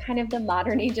kind of the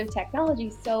modern age of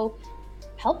technology so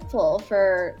helpful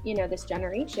for, you know, this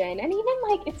generation. And even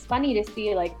like it's funny to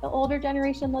see like the older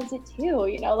generation loves it too,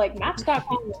 you know, like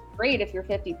Match.com is great if you're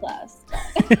 50 plus.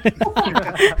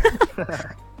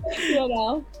 You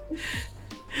know.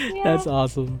 Yeah. That's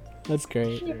awesome. That's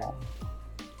great. Yeah.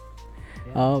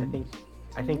 Yeah,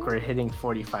 I think we're hitting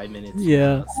 45 minutes.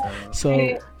 Yeah. Now,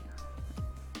 So,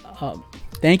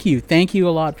 thank you a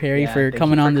lot, Perry, Yeah, for thank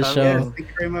coming you for on the coming. show. Yes, thank you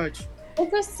very much.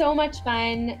 This was so much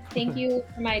fun. Thank you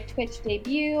for my Twitch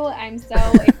debut. I'm so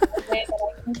excited that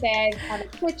I can say I have a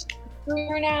Twitch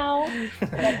career now.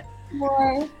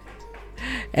 More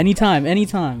Anytime.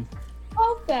 awesome.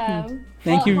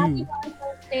 Thank you. Happy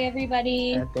Valentine's Day,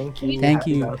 everybody. yeah, thank you. Thank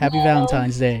you. Happy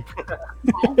Valentine's Day.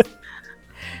 All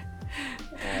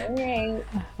right.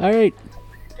 All right.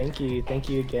 Thank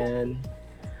you again.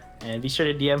 And be sure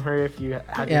to DM her if you have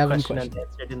Yeah, your I have question a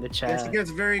unanswered in the Yeah, she chat.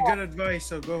 gives very good advice,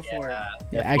 so go for it.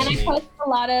 Yeah, And I actually, post a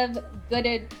lot of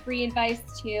good free advice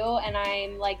too, and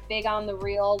I'm like big on the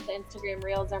reels. The Instagram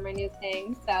reels are my new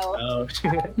thing, so Oh,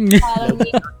 follow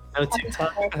me. no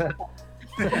TikTok.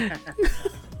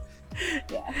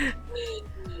 Yeah.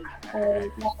 All right,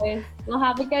 guys. Well,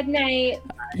 have a good night.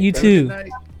 you Good too. night.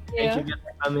 Thank you again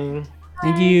for coming.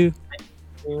 Thank you.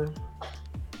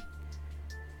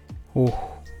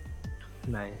 Oh,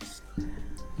 Nice. That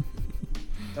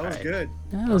was Alright. good.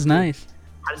 that was nice.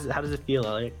 How does it feel,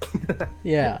 Alec?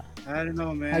 Yeah. I don't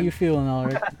know, man. How you feeling,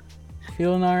 Alric?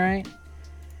 Feeling all right?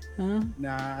 Huh?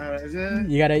 Nah,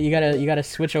 You gotta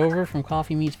switch over from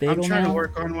Coffee Meets I'm Bagel trying now. to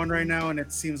work on one right now, and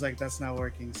it seems like that's not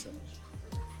working. So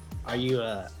Are you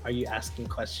asking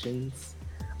questions?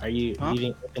 Are you Huh?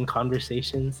 leading in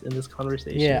conversations in this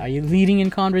conversation? Yeah. Are you leading in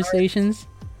conversations?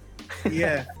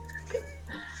 yeah,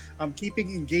 I'm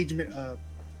keeping engagement up.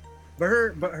 But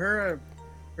her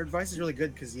advice is really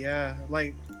good because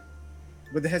like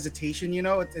with the hesitation, you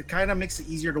know, it kind of makes it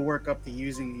easier to work up to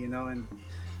using, you know, and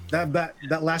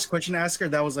that last question I asked her,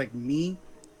 that was like me.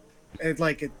 It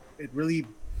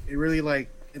really like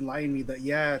enlightened me that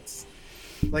it's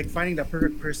like finding that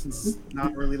perfect person's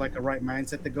not really like a right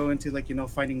mindset to go into, like, you know,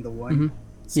 finding the one. Mhm.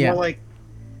 It's Yeah. more like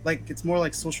it's more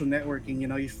like social networking, you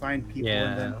know, you find people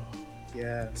and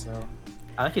Yeah. then so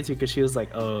I like it too because she was like,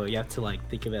 "Oh, you have to like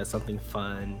think of it as something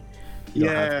fun. You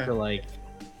don't have to like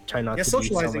try not to be so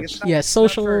socializing. much." Yeah, It's not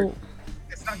social.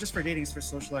 it's not just for dating; it's for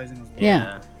socializing as well.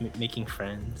 Yeah. Making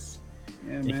friends,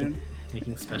 Yeah, making man.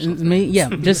 making special. Yeah,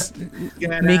 just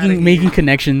Get outta making here.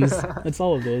 connections. That's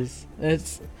all it is.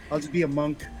 I'll just be a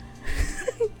monk.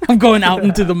 I'm going out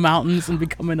into the mountains and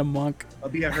becoming a monk. I'll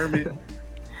be a hermit.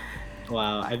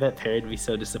 Wow, I bet Perry would be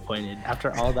so disappointed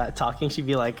after all that talking. She'd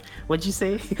be like, "What'd you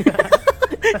say?"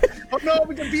 Oh no,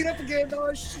 we got beat up again.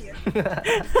 Oh shit.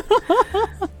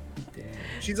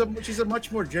 She's a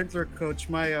much more gentler coach.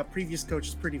 My previous coach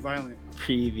is pretty violent.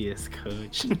 Previous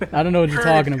coach. I don't know what you're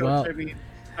Current talking coach, about. I mean,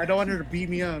 I don't want her to beat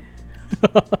me up.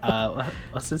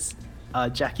 What's this?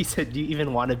 Jackie said, "Do you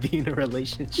even want to be in a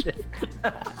relationship?"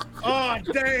 Oh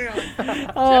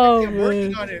damn. Oh I'm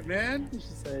working man. on it, man. She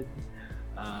said,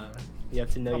 "You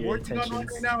have to know I'm your working on intentions." one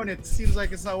right now, and it seems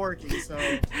like it's not working. So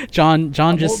John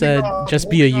I'm just holding said, on- just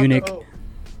be a holding on to eunuch. hope.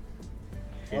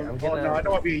 Yeah, I'm Oh, no, I gonna,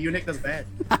 don't want to be a eunuch. That's bad.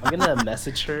 I'm gonna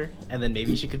message her, and then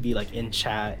maybe she could be like in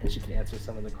chat, and she can answer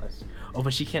some of the questions. Oh,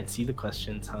 but she can't see the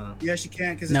questions, huh? Yeah, she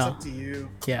can because No. it's up to you.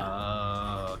 Yeah.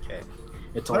 Oh, okay.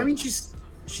 It's But I all. mean, she's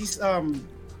she's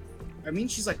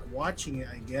like watching it,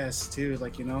 I guess, too.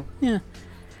 Like, you know.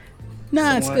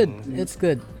 Nah, it's good. Someone- It's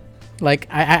good. Like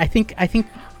I think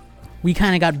we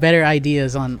kind of got better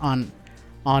ideas on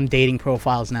dating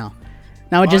profiles now.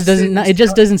 Now it just Austin,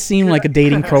 doesn't seem like a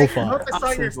dating profile. Nope, I saw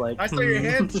your, Austin's like, I saw your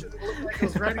hand. It looked like it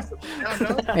was writing something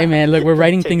down. No? Hey man, look, we're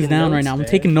writing things Taking down right notes, now. I'm man.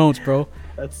 taking notes, bro.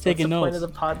 That's taking the point notes.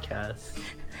 of the podcast.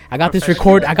 I got this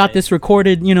Professional I got this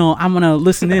recorded. You know, I'm gonna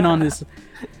listen in on this.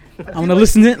 I'm feel gonna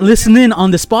like- listen in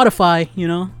on the Spotify. You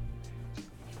know.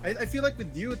 I feel like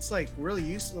with you, it's like really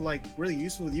useful. Like really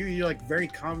useful with you. You're like very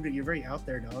confident. You're very out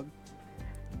there, dog.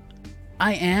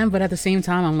 I am, but at the same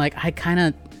time, I'm like, I kind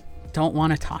of don't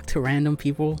want to talk to random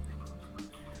people.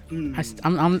 Hmm.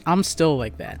 I'm still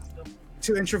like that.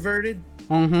 Too introverted.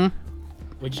 Mm-hmm.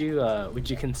 Would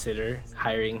you consider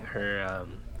hiring her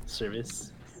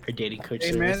service, her dating coach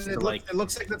Hey man, service? it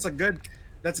looks like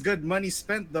that's good money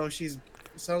spent though.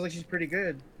 Sounds like she's pretty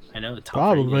good. I know it's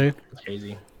Probably. It's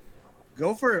crazy.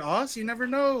 Go for it, Oz. You never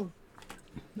know.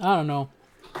 I don't know.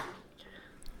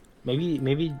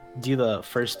 Maybe do the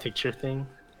first picture thing.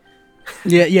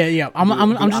 Yeah. I'm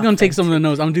Be just gonna take some of the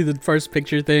notes. I'm gonna do the first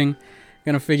picture thing.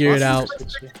 Gonna figure it out.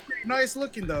 Oz's pretty nice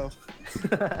looking though.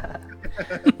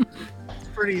 It's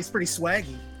pretty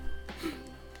swaggy.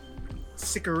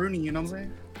 Sickaroonie, you know what I'm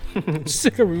saying?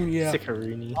 Sickaroo, yeah.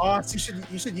 Sickaroonie. Oh, so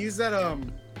you should use that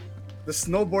the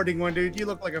snowboarding one, dude. You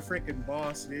look like a freaking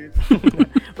boss, dude.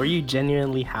 Were you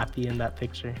genuinely happy in that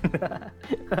picture?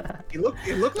 It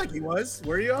looked like he was.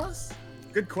 Were you, Oz?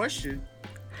 Good question.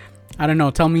 I don't know.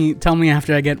 Tell me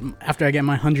after I get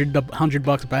my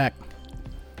 $100 back.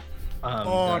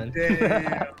 Oh Done.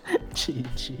 damn.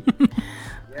 GG.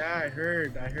 Yeah, I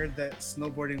heard that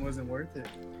snowboarding wasn't worth it.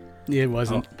 It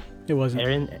wasn't. It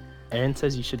wasn't. Aaron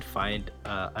says you should find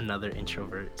another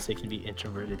introvert so you can be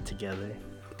introverted together.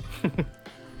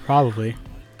 Probably.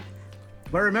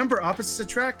 But remember, opposites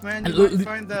attract, man. And You l- might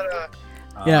find that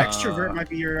Yeah. extrovert might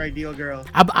be your ideal girl.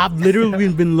 I've literally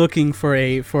been looking for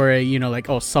a like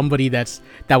somebody that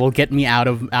will get me out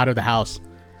of the house.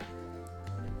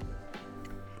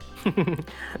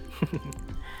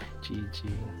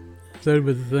 GG. That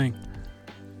was the thing.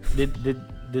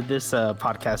 Did this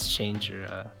podcast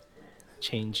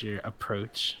change your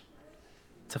approach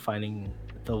to finding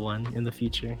the one in the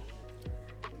future?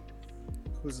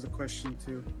 Who's the question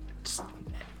to? Just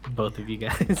both of you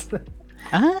guys.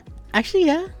 Actually,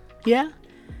 yeah.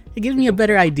 It gives me a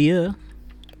better idea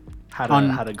how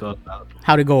to go about.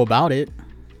 how to go about it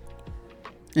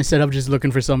instead of just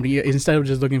looking for somebody. Instead of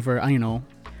just looking for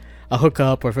a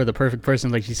hookup or for the perfect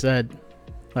person, like she said.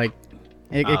 Like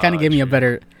it kind of gave me a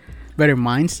true. better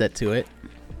mindset to it,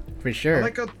 for sure.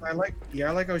 I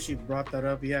like how she brought that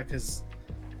up. Yeah, because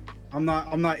I'm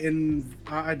not in.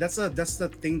 That's the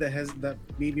thing that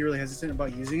made me really hesitant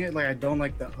about using it. Like I don't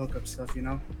like the hookup stuff, you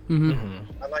know. Mm-hmm.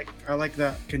 Mm-hmm. I like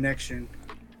that connection.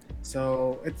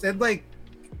 So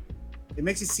it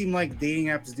makes it seem like dating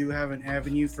apps do have an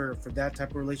avenue for that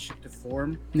type of relationship to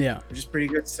form, Yeah. which is pretty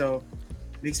good. So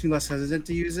it makes me less hesitant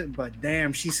to use it. But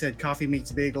damn, she said coffee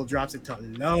meets bagel drops it to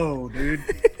low, dude.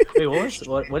 Wait,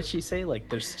 what did she say? Like,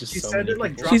 there's just She so said many it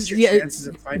like people. drops your yeah, chances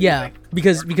of finding. Yeah, like,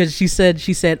 because she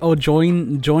said, oh,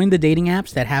 join the dating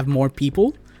apps that have more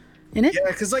people in it. yeah,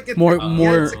 because like More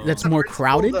it's that's the more principle,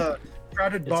 crowded. the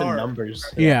crowded It's bar. in numbers.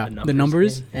 Yeah, the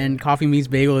numbers game. and coffee meets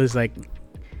bagel is like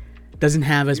doesn't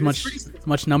have as It's much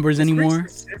pretty- numbers It's pretty anymore.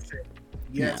 specific.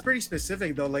 Yeah. Yeah, it's pretty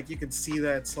specific though. Like you can see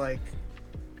that it's like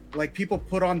people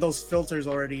put on those filters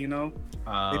already. You know,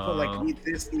 they put like need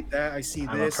this, need that. I see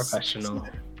I'm this. a professional. I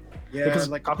see that. Yeah, Because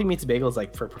like coffee meets bagel is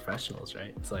like for professionals,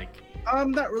 right? It's like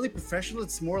not really professional.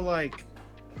 It's more like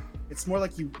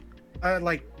you,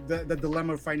 like the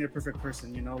dilemma of finding a perfect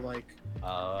person. You know, like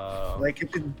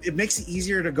it makes it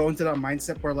easier to go into that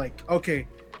mindset where like, okay,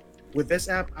 with this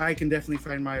app I can definitely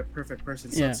find my perfect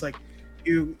person. So Yeah. it's like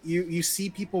you see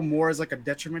people more as like a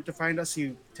detriment to find us.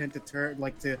 You tend to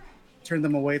turn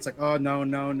them away. It's like, oh no.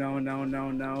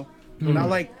 Mm. Not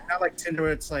like Tinder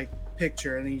where it's like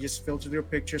picture and then you just filter through a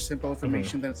picture, simple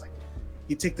information. Then it's like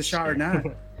you take the shot or not.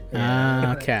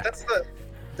 Okay.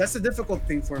 That's the difficult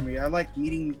thing for me. I like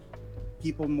meeting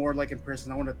people more like in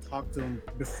person. I want to talk to them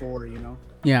before, you know.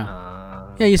 Yeah.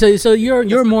 Yeah. So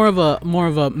you're more of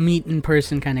a meet in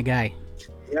person kind of guy.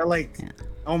 Yeah, like,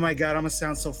 oh my god, I'm gonna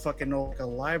sound so fucking old, like a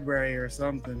library or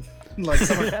something. Like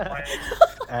someone,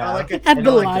 I like it. At I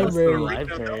the like library. the Library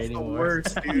that's the anymore.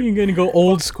 worst, dude. You're gonna go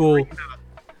old school.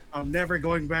 I'm never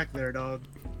going back there, dog.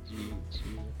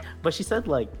 But she said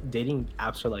like dating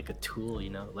apps are like a tool, you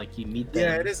know, like you meet them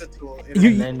Yeah, it is a tool.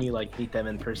 and then you like meet them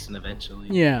in person eventually.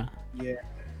 Yeah. Yeah.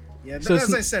 So As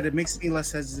it's- I said, it makes me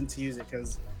less hesitant to use it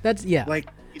because, That's yeah. like,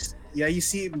 you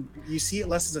see it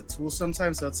less as a tool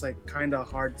sometimes. So it's like kind of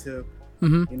hard to,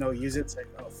 Mhm. use it. It's like,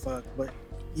 oh fuck, but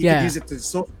you Yeah. can use it to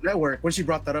social network. When she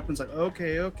brought that up, it's like,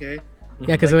 okay.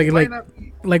 Yeah, because it like might not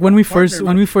be- like when we first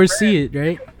partner, see it,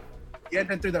 right? yeah, and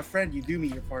then through that friend, you do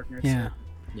meet your partner. so, Yeah.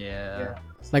 Yeah.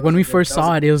 Like when we first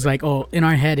saw it, it was like, oh, in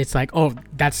our head, it's like, oh,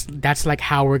 that's like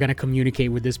how we're gonna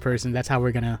communicate with this person. That's how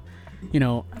we're gonna,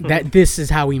 that this is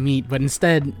how we meet. But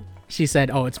instead, she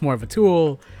said, oh, it's more of a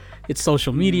tool. It's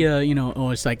social media,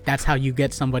 or it's like that's how you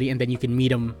get somebody, and then you can meet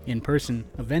them in person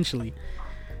eventually.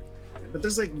 But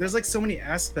there's like so many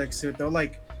aspects to it though,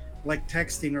 like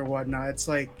texting or whatnot. It's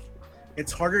like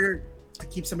it's harder to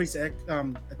keep somebody's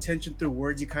attention through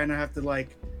words. You kind of have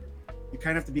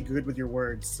to be good with your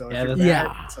words. So if Yeah, you're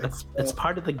that's- bad, it's like, That's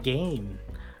part of the game.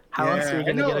 How else Yeah, are you I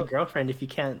gonna get a know. girlfriend if you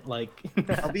can't like?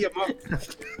 I'll be a monk.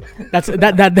 That's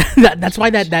that's why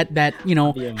that Be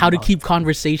a how to monk. keep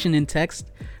conversation in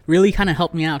text really kind of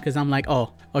helped me out because I'm like,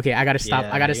 oh, okay, I gotta stop.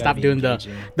 Yeah, I gotta you stop be doing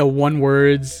engaging. the one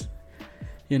words.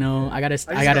 I I gotta just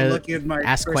got gotta lucky with my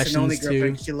ask first and only questions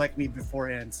girlfriend. too. She liked me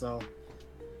beforehand, so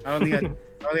I only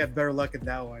had better luck in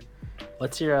that one.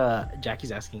 What's your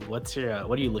Jackie's asking? What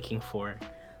are you looking for?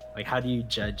 Like, how do you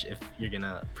judge if you're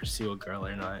gonna pursue a girl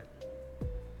or not?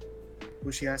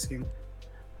 Who's she asking?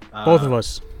 Both of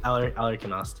us. Alaric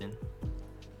and Austin.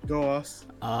 Go us.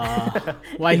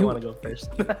 Why you you? want to go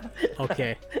first?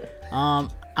 Okay.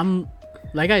 I'm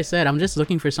like I said, I'm just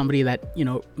looking for somebody that, you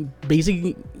know,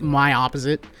 basically my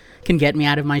opposite can get me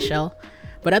out of my shell.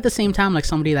 But at the same time, like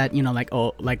somebody that, you know,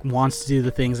 like wants to do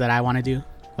the things that I want to do.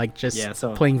 Like just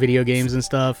playing video games and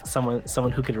stuff.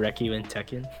 Someone who could wreck you in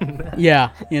Tekken. Yeah,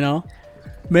 you know.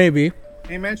 Maybe.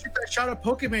 Hey man, shoot that shot at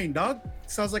Pokemon, dog.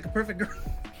 Sounds like a perfect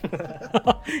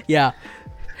girl. Yeah.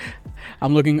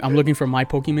 I'm looking for my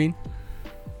Pokemon.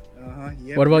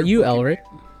 Yeah, what about you, Elric?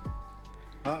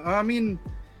 I mean,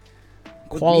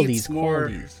 qualities.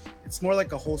 It's more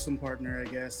like a wholesome partner,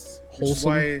 I guess.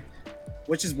 Wholesome.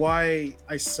 Which is why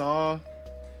I saw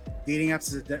dating apps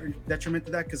as a detriment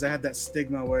to that, because I had that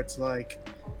stigma where it's like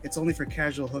it's only for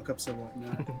casual hookups and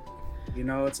whatnot. You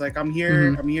know, it's like I'm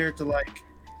here to like.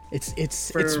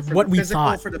 It's for what we physical,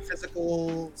 thought. For the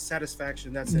physical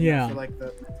satisfaction, that's it. Yeah. For like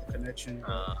the mental connection.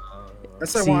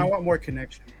 That's why I want more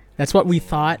connection. That's what we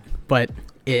thought, but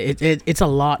it's a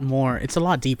lot more. It's a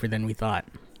lot deeper than we thought.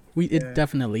 It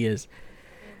definitely is.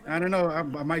 I don't know. I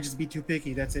might just be too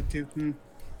picky. That's it too.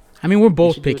 I mean, we're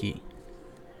both picky.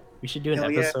 We should do an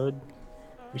episode.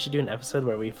 We should do an episode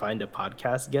where we find a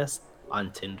podcast guest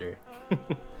on Tinder.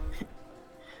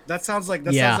 That sounds like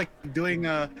sounds like doing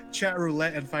a chat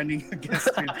roulette and finding a guest.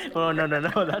 Oh no,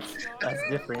 that's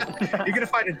different. You're gonna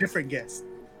find a different guest.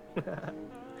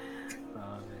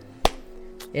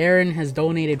 Aaron has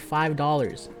donated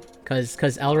 $5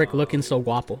 because Elric looking so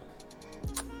guapo.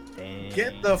 Dang.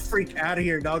 Get the freak out of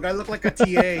here, dog! I look like a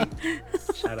TA.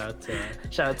 Shout out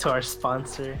to our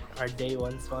sponsor, our day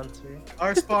one sponsor.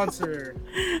 Our sponsor,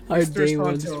 our Mr. day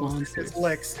one Spontos, sponsor. It's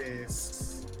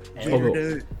Lexus.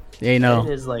 And they know.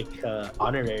 is like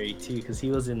honorary too, because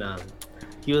he was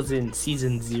in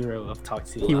season 0 of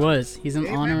Toxic. He was. He's an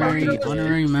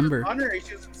honorary member. Honorary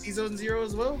season 0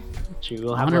 as well. True.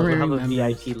 We'll have a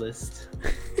VIP list.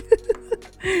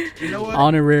 You know what?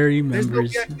 Honorary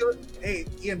members. Hey,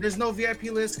 Ian, there's no VIP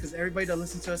list because everybody that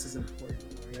listens to us is important.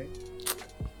 All right.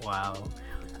 Wow.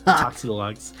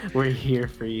 Toxilogs, we're here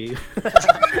for you.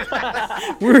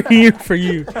 We're here for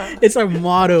you. It's our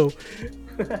motto.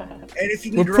 And if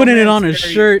you we're putting it on a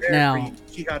shirt now.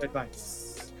 She got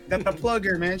advice. Got the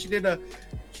plugger, man. She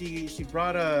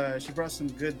brought some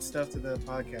good stuff to the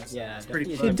podcast. Yeah, it's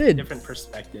pretty fun. It did. Different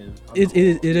perspective. It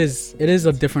is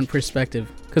a different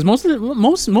perspective because most of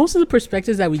the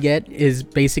perspectives that we get is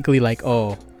basically like,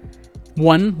 oh,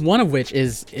 one of which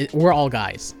is we're all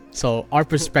guys, so our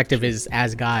perspective is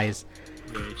as guys.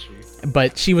 Very true.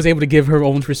 But she was able to give her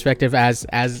own perspective as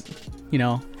you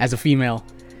know, as a female.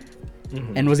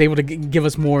 Mm-hmm. And was able to give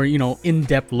us more, you know,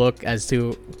 in-depth look as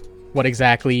to what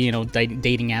exactly, you know,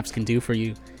 dating apps can do for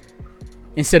you.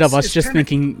 Instead of us just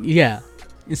thinking,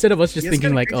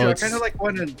 like, oh, it's... I kind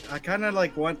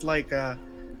of want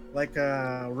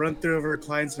a run through of our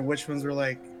clients and which ones were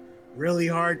like really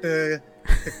hard to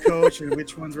coach and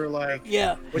which ones were like,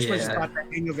 which ones just got the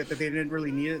hang of it, that they didn't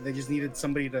really need it. They just needed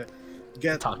somebody to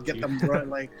get them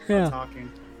talking.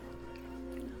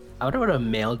 I wonder what a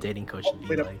male dating coach would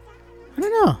be like. I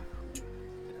don't know.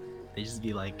 They just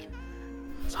be like,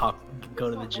 go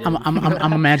to the gym.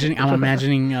 I'm imagining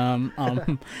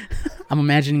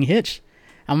Hitch.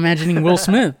 I'm imagining Will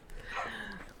Smith.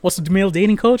 What's the male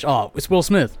dating coach? Oh, it's Will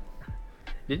Smith.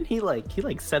 Didn't he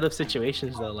set up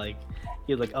situations though? Like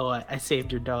he was like, oh, I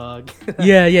saved your dog.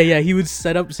 Yeah. He would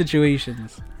set up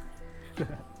situations.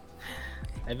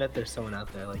 I bet there's someone out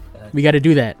there like that. We got to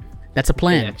do that. That's a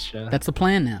plan. That's the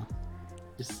plan now.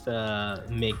 Just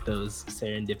make those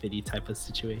serendipity type of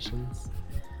situations.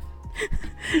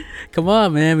 Come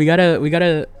on, man. We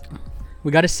gotta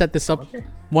set this up. Okay.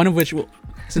 One of which,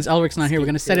 since Elric's not here, we're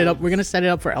gonna set it up. We're gonna set it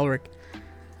up for Elric.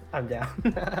 I'm down.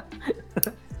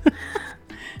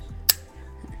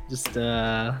 Just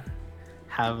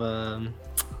have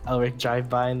Elric drive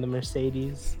by in the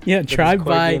Mercedes. Yeah, drive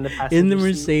by in the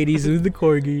Mercedes with the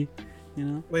corgi. You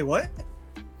know. Wait, what?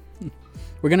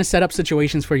 We're gonna set up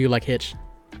situations for you like Hitch.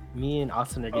 Me and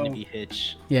Austin are gonna be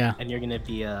Hitch. Yeah. And you're gonna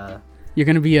be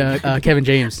Kevin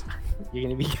James. You're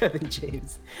gonna be Kevin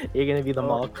James. You're gonna be the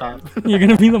mall cop. You're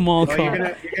gonna be the mall cop.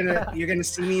 You're gonna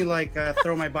see me like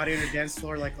throw my body on the dance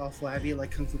floor like all flabby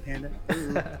like Kung Fu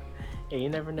Panda. Hey, you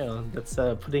never know. That's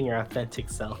putting your authentic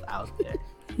self out there.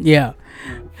 Yeah.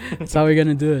 That's how we're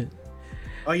gonna do it.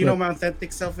 Oh, you know my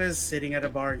authentic self is sitting at a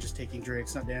bar and just taking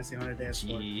drinks, not dancing on a dance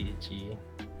floor.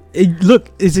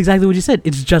 Look, it's exactly what you said.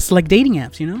 It's just like dating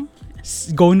apps, you know?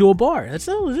 It's going to a bar. That's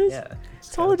all it is. Yeah,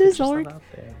 that's all it is, Ulrich.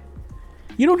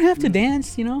 You don't have to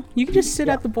dance, you know? You can just sit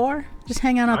at the bar. Just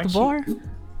hang out at the bar.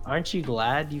 Aren't you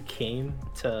glad you came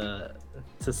to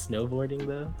to snowboarding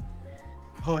though?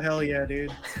 Oh hell yeah,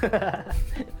 dude!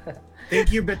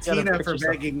 Thank you, Bettina, put for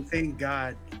yourself- begging. Thank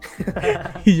God.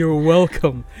 You're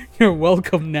welcome. You're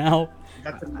welcome now.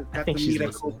 Got to think she's meet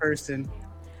a cool listening. person.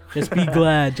 Just be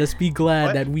glad. Just be glad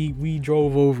What? that we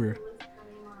drove over.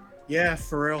 Yeah,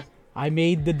 for real. I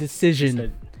made the She decision.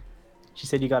 said, she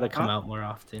said you gotta come Huh? out more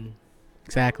often.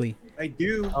 Exactly. I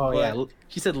do. Oh but, yeah,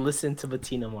 she said listen to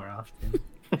Bettina more often.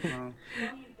 uh,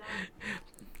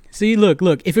 See, look.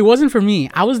 If it wasn't for me,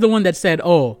 I was the one that said,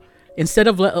 "Oh, instead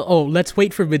of let's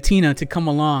wait for Bettina to come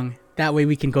along. That way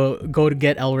we can go to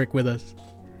get Elric with us."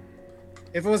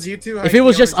 if it was you two, If it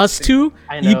was just us two,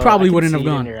 I you know, probably I can wouldn't see have it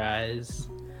in gone. your eyes.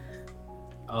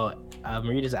 Oh,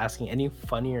 Marita's asking any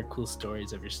funny or cool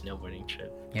stories of your snowboarding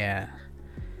trip. Yeah,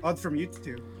 odd from you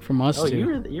two. from us Oh,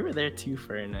 two. you were there too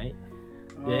for a night.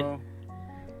 Yeah. Oh,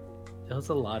 There was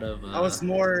a lot of. I was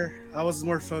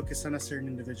more focused on a certain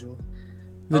individual.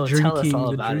 The tell us drinking, all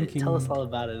the about drinking it. Tell us all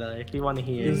about it. If we want to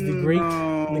hear. is it. the great,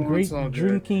 No, the great it's all good.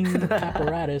 drinking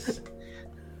apparatus.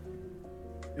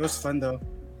 It was fun though.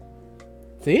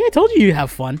 See, I told you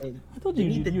have fun. Hey, I told They you.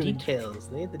 need the you- details.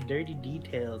 They need the dirty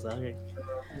details. Alright.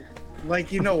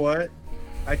 Like, you know what?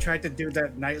 I tried to do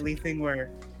that nightly thing where,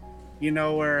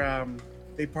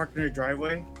 they parked in their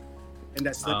driveway, and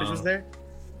that slippage was Oh. there.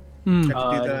 Hmm.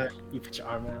 Tried to do that. You put your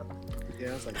arm out. Yeah,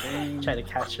 I was like, dang. Try to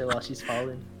catch her while she's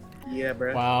falling. Yeah,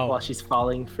 bro. Wow, While she's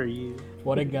falling for you.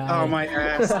 what a guy. Oh my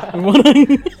ass, What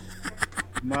a-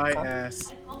 my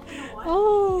ass.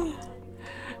 oh.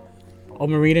 Oh,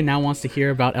 Marita now wants to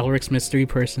hear about Elric's mystery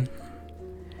person.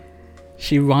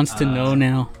 She wants to know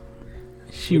now.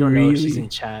 She We don't know if she's really. in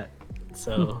chat.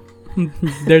 So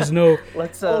There's no.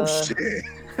 let's Oh shit.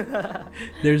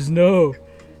 There's no.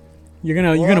 You're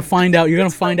gonna find out. You're gonna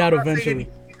find out I'm not saying eventually.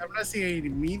 I'm not saying any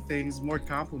mean things, more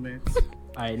compliments.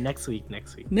 Alright, next week.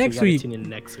 Next You gotta week. Tune in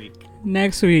next week.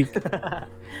 Next week.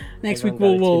 Next week Everyone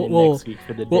gotta tune in we'll next week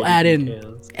for the we'll dirty add in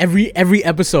details. every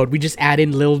episode. We just add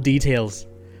in little details.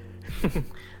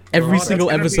 Every that's single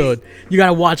gonna be- episode. You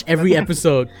gotta watch every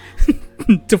episode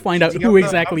to find out See, who I'm the-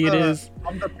 exactly I'm it the- is.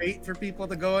 I'm the bait for people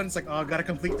to go in. It's like, oh, I gotta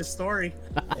complete the story.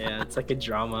 Yeah, it's like a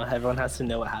drama. Everyone has to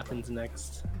know what happens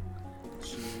next.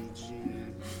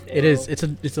 GG. It is. It's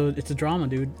a drama,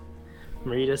 dude.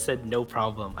 Marita said no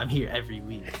problem. I'm here every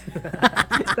week.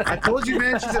 I told you,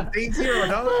 man. She's a day zero,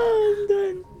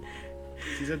 no?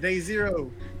 She's a day zero.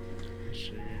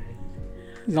 Sure.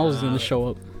 He's always gonna show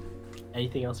up.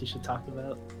 Anything else we should talk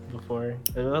about before?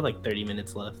 We have like 30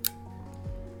 minutes left.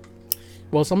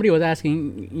 Well, somebody was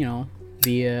asking,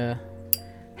 the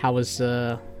how was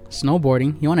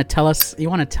snowboarding? You want to tell us? You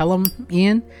want to tell them,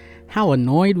 Ian, how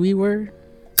annoyed we were?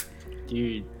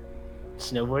 Dude,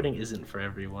 snowboarding isn't for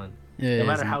everyone. It No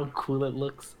matter isn't. how cool it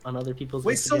looks on other people's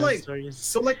Wait, so Instagram like, stories.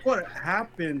 so like, what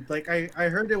happened? Like, I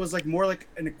heard it was like more like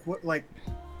like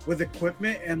with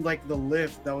equipment and like the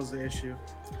lift that was the issue.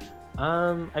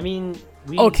 I mean,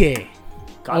 we Okay,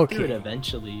 got through it okay.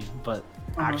 eventually, but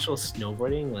Uh-huh. actual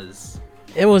snowboarding was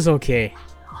it was okay.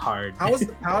 hard. How was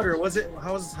the powder? Was it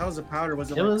how was the powder?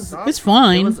 Was it, It like was- soft? It's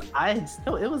fine. It was ice.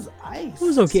 No, it was ice. It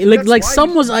was okay. See, Like that's why some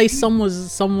you was need- ice, some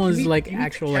was You need- like you need to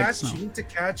actual like catch- snow. You need to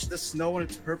catch the snow when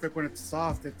it's perfect, when it's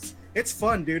soft. It's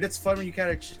fun, dude. It's fun when you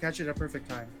catch it at a perfect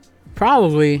time.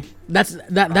 Probably. That's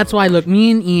why. Look, me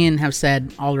and Ian have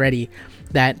said already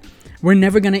that we're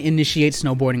never gonna initiate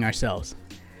snowboarding ourselves.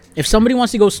 If somebody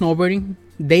wants to go snowboarding,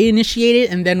 they initiate it,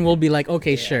 and then we'll be like,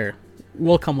 okay, sure,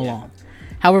 we'll come along.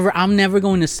 However, I'm never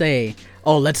going to say,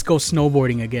 oh, let's go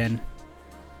snowboarding again.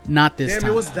 Not this Damn,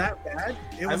 time. it was that bad.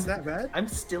 It was I'm- that bad. I'm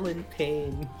still in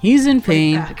pain. He's in My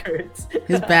pain. back hurts.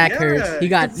 His back Yeah, hurts. He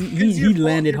got 'cause he you're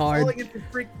landed you're hard. falling into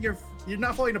you're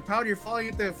not falling into powder. You're falling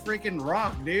into freaking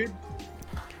rock, dude.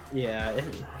 Yeah.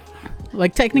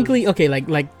 Like technically, okay,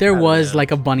 like there I don't was know. like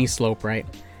a bunny slope, right?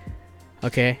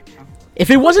 Okay. If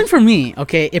it wasn't for me,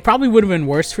 okay, it probably would have been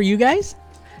worse for you guys.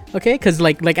 Okay, because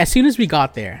like as soon as we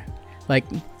got there, like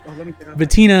Oh, let me get out.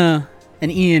 Bettina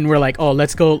and Ian were like, "Oh,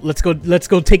 let's go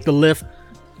take the lift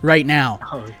right now."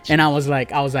 Oh, And I was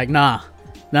like, nah.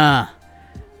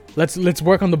 Let's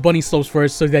work on the bunny slopes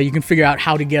first so that you can figure out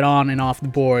how to get on and off the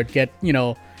board,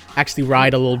 actually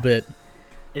ride a little bit.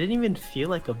 it didn't even feel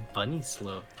like a bunny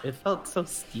slope. It felt so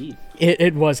steep.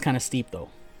 It was kind of steep though.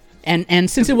 And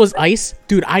since it was ice,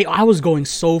 dude, I was going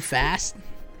so fast.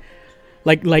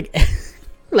 Like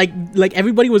like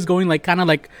everybody was going like kind of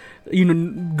like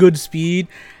good speed.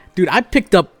 Dude, I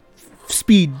picked up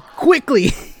speed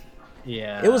quickly.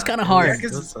 Yeah. It was kinda hard.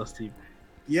 It was so steep.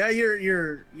 Yeah,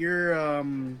 you're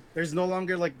there's no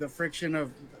longer like the friction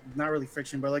of, not really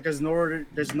friction, but like there's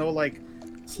no like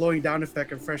slowing down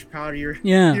effect of fresh powder. You're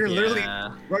Yeah. you're literally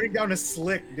Yeah. running down a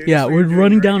slick, dude. Yeah, That's what we're you're doing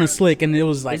running right down now. a slick, and it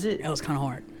was like Is it- it was kind of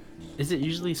hard. Is it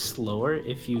usually slower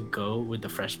if you go with the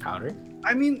fresh powder?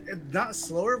 I mean, not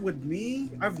slower with me.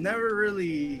 I've never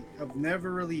really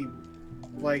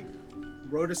like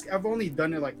rode a I've only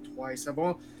done it like twice.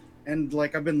 And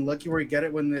like I've been lucky where you get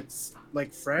it when it's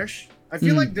like fresh. I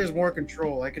feel Mm. like there's more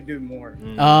control. I could do more.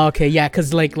 Oh, okay, yeah,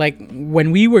 cause like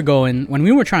when we were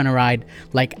trying to ride,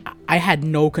 like I had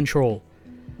no control,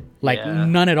 like Yeah.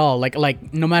 none at all. Like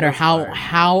no matter That's how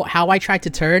hard. how I tried to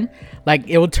turn, like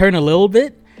it would turn a little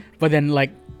bit, but then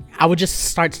like I would just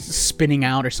start spinning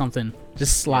out or something,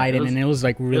 just sliding, was- and it was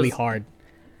like really was- hard.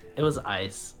 It was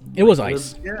ice. It was Like,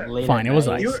 ice. Yeah. late Fine, at it was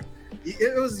night. ice.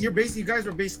 You guys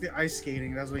were basically ice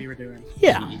skating. That's what you were doing.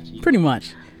 Yeah, GG. pretty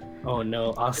much. Oh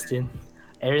no, Austin.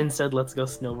 Aaron said, "Let's go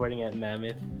snowboarding at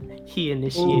Mammoth." He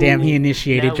initiated. Damn, he it.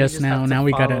 initiated we just have now. to Now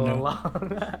we gotta follow know.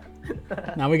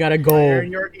 along. Now we gotta go.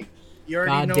 Aaron, you already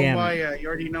God know damn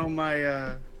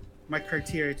my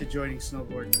criteria to joining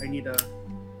snowboard. I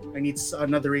need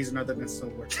another reason other than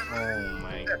snowboard. Oh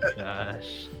my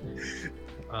gosh.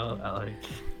 Oh, Alec.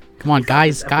 Come on,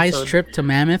 guys, This guys, episode- trip to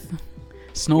Mammoth,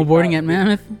 snowboarding at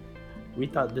Mammoth. We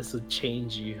thought this would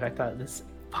change you. I thought this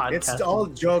podcast. It's all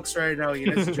jokes right now. You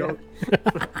know, it's jokes.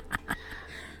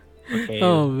 Okay.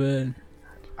 Oh man,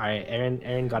 All right,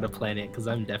 Aaron got to plan it because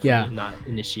I'm definitely Yeah. not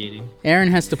initiating. Aaron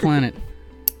has to plan it.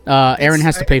 Aaron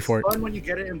has to pay for it. It's fun when you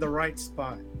get it in the right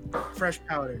spot. Fresh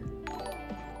powder.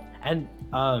 And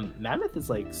Mammoth is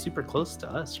like super close to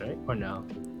us, right? Or no?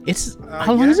 It's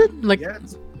how long yeah, is it? Like Yeah,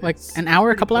 like it's an hour,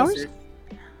 a pretty couple hours? closer.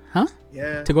 Huh?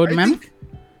 Yeah. To go to Mammoth?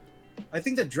 I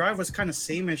think the drive was kind of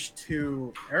sameish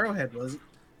to Arrowhead, was it?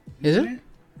 Is Wasn't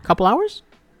it? Couple hours?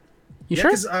 You Yeah,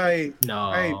 sure? 'cause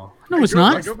No. No, I it's drove-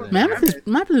 I not. drove up to Mammoth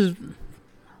is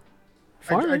I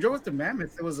farther. drove up to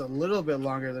Mammoth. It was a little bit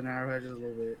longer than Arrowhead, just a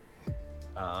little bit.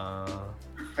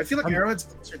 I feel like I'm- Arrowhead's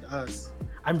closer to us.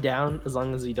 I'm down as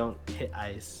long as we don't hit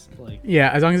ice. Like Yeah,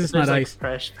 as long as it's there's, not like, ice,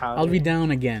 fresh powder. I'll be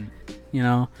down again. You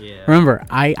know. Yeah. Remember,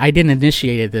 I didn't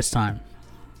initiate it this time,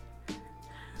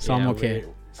 so I'm Yeah, okay. we're-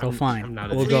 So I'm- fine. I'm not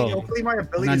We'll initiating. go. Hopefully my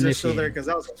abilities are still there initiated. because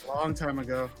that was a long time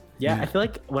ago. Yeah, Yeah. I feel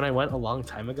like when I went a long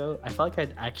time ago, I felt like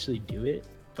I'd actually do it.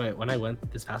 But when I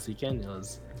went this past weekend, it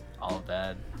was all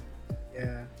bad.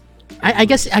 Yeah. I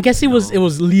guess it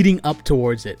was leading up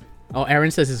towards it. Oh,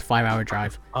 Aaron says it's a 5-hour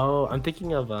drive. Oh, I'm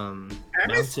thinking of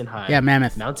Mountain High. Yeah,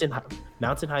 Mammoth. Mountain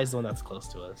High is the one that's close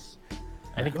to us.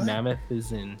 I think What? Mammoth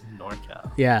is in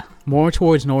NorCal. Yeah, more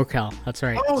towards NorCal. That's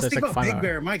right. Oh, so it's think like about 5 Big hours.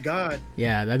 Bear. My God.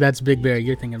 Yeah, that's Big Bear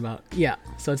you're thinking about. Yeah,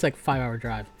 so it's like 5-hour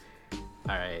drive.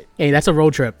 All right. Hey, that's a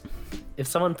road trip. If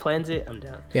someone plans it, I'm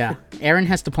down. Yeah, Aaron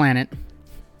has to plan it.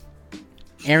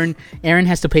 Aaron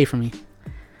has to pay for me,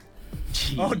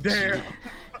 Oh, damn.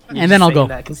 and then I'll go.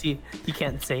 Because he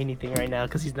can't say anything right now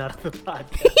because he's not on the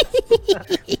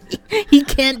podcast. He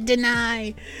can't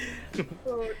deny.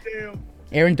 Oh, damn.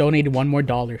 Aaron donated $1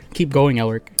 more. Keep going,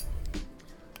 Elric.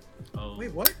 Oh,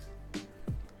 Wait, what?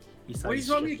 he saw What do you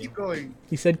you want me to stripping. keep going?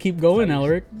 He said keep going,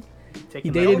 Sorry. Elric.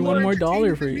 Taking He my- dated Oh, $1 no more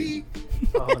entertainment for to you. me.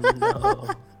 Oh no!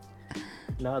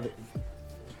 No,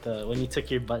 the when you took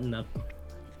your button up.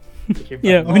 Took your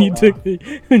Yeah, button when up.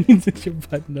 you took your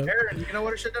button up. Aaron, you know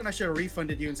what I should have done? I should have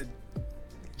refunded you and said,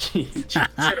 Jeez. should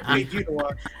have paid you to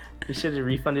watch. You should have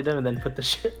refunded him and then put the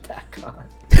shirt back on.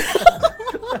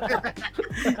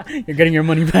 You're getting your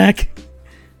money back.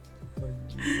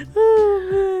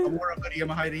 Oh, I'm more of hoodie. I'm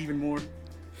gonna hide it even more.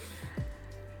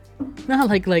 man. No,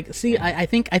 like, see, I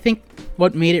think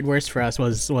what made it worse for us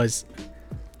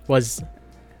was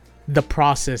the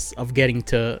process of getting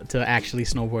to actually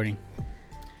snowboarding,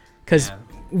 because Yeah.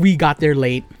 we got there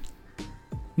late.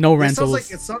 No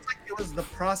rentals. It sounds like it was the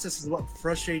process is what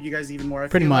frustrated you guys even more. I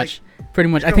Pretty feel much.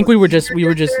 Like, I know, think we were easier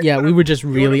just to get there, we were just you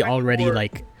would've really been already more-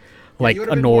 like you would've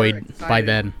been more annoyed by excited.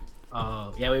 then.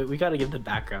 Oh yeah, we gotta give the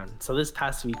background. So this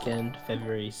past weekend,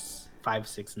 February 5,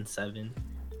 6, and 7,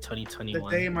 the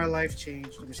 2021. day my life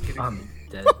changed. I'm just kidding. I'm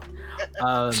dead.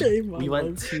 Shame my We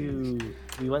went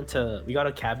life. to we got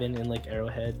a cabin in like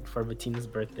Arrowhead for Bettina's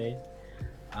birthday,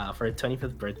 for her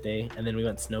 25th birthday, and then we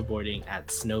went snowboarding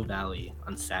at Snow Valley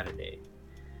on Saturday.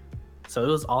 So it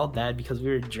was all bad because we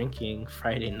were drinking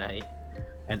Friday night,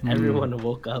 and everyone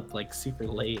woke up like super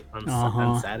late on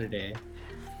Uh-huh. Saturday,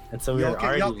 and so we y'all were can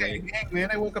already y'all late. can hang, man.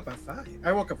 I woke up at 5.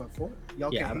 I woke up at 4.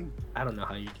 Y'all Yeah, can hang. I don't know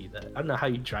how you do that. I don't know how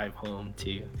you drive home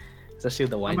too, especially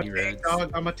with the I'm a windy tank, roads.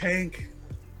 dog. I'm a tank.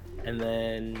 And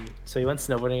then so we went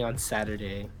snowboarding on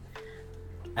Saturday,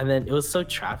 and then it was so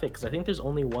traffic because I think there's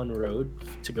only one road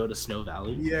to go to Snow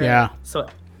Valley. Yeah. So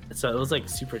it was like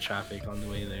super traffic on the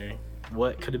way there.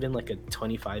 What could have been like a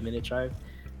 25-minute drive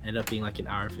ended up being like an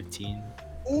hour 15.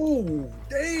 Oh,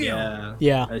 damn. Yeah.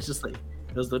 Yeah. And it's just like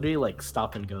it was literally like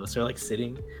stop and go. So we're like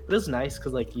sitting, but it was nice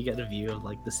because like you get a view of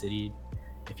like the city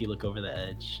if you look over the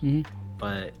edge. Mhm.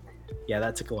 But yeah,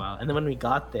 that took a while. And then when we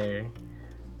got there,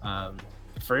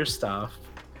 first off,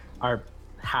 our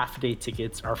half day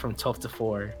tickets are from 12 to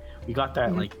 4. We got there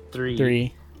at like 3.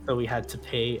 3. So we had to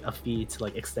pay a fee to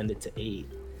like extend it to 8.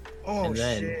 Oh, And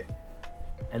then- shit.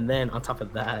 And then on top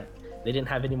of that, they didn't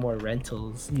have any more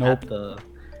rentals Nope.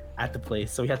 at the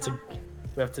place. So we have to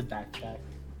backtrack.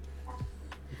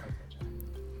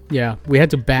 Yeah, we had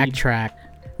to backtrack.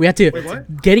 We had to Wait,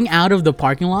 what? getting out of the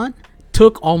parking lot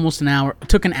took almost an hour.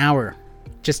 Took an hour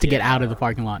just to get out of the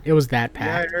parking lot. It was that Yeah,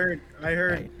 packed. I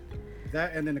heard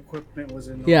that, and then equipment was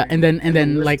in. Yeah, and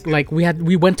then like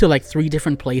we went to like 3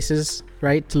 different places,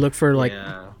 right, to look for like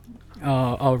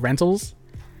Yeah. rentals.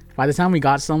 By the time we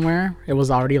got somewhere, it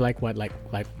was already like what like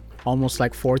almost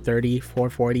like 4:30,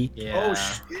 4:40. Yeah. Oh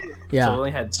shit! Yeah. So we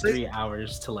only had 3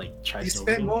 hours to like try You to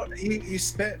spent more. You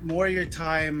spent more of your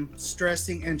time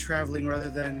stressing and traveling rather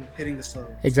than hitting the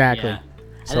slope. Exactly. Yeah.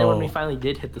 And then when we So finally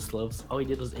did hit the slopes, all we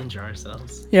did was injure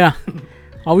ourselves. yeah,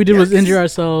 all we did was Yeah, injure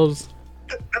ourselves.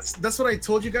 That's what I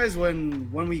told you guys when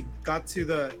we got to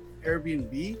the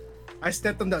Airbnb. I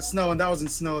stepped on that snow, and that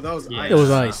wasn't snow. That was Yeah. ice. It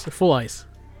was ice, full ice.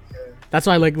 That's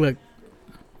why like look,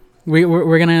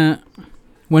 we're gonna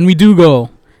when we do go,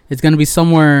 it's gonna be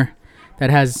somewhere that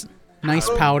has nice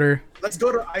Oh. powder. Let's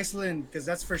go to Iceland because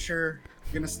that's for sure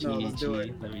gonna snow. Let's do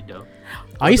it. That'd be dope.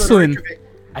 Let's go to Iceland, Reykjavik.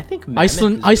 I think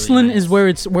Iceland, Iceland is where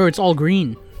it's all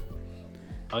green.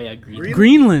 Oh yeah, green. Green-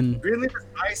 Greenland, Greenland is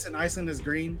ice and Iceland is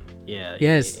green. Yeah.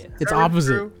 yes, Yeah. it's Is that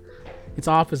opposite. true? It's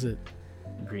opposite.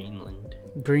 Greenland.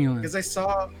 Greenland. Because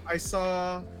I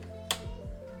saw a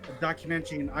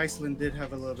documentary in Iceland did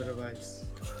have a little bit of ice.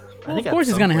 Well, of course,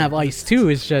 it's gonna have ice too.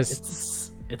 It's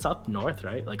just It's up north,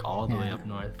 right? Like all the way Yeah. up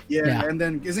north. Yeah, Yeah. and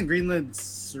then isn't Greenland?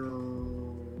 it's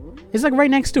like right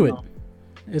next to it. No.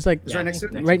 It's like It's right next to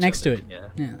it? Right each next to other, it. Yeah.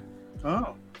 Yeah.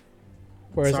 Oh,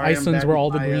 Whereas Sorry, I'm Iceland's bad where with all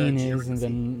the my, green is, and geography.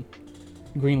 then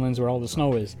Greenland's where all the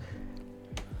snow is.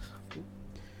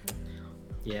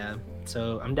 Yeah.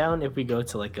 So I'm down if we go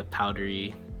to like a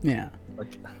powdery, Yeah.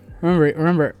 like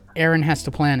Remember, Aaron has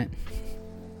to plan it.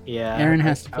 yeah. Aaron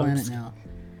has to I would- plan it now.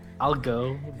 I'll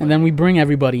go. And then we bring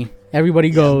everybody. Everybody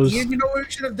goes. You know what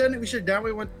we should have done? We should have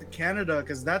went to Canada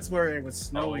because that's where it was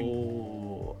snowing.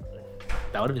 Oh,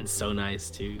 that would have been so nice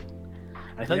too.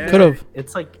 I feel like Yeah. Could've.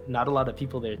 It's like not a lot of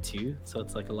people there too, so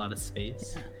it's like a lot of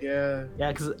space. Yeah.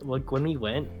 Yeah, because like when we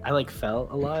went, I like fell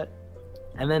a lot,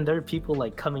 and then there are people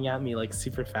like coming at me like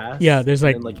super fast. Yeah, there's,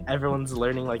 and like- then, everyone's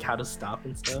learning like how to stop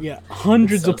and stuff. Yeah,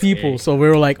 hundreds So of people. scary. So we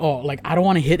were like, oh, like I don't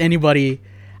want to hit anybody.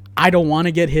 I don't want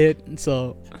to get hit.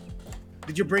 So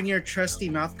Did you bring your trusty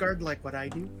mouth guard like what I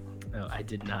do? No, I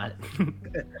did not. You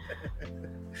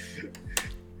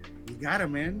got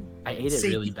him, man. I ate it Safety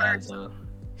really bad first. though.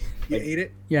 You Like- ate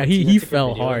it. yeah, Tina he took a fell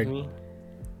video of hard. me.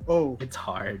 Oh, It's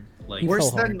hard. Like Worse. worse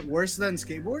fell hard. than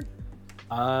skateboard.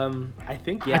 I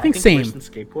think I think same. worse than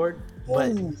skateboard,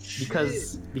 but Oh,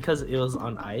 because it was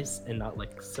on ice and not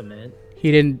like cement,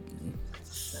 He didn't.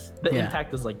 the Yeah.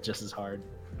 impact was like just as hard.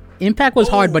 Impact was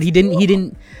hard, but he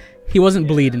didn't. He wasn't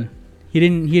bleeding. He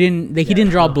didn't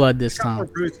draw blood this Couple time.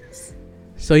 of bruises.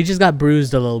 So he just got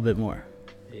bruised a little bit more.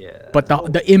 Yeah. But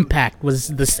the impact was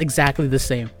exactly the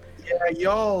same.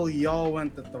 Yeah, y'all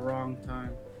went at the wrong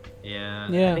time. Yeah.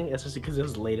 Yeah. I think especially because it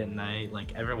was late at night,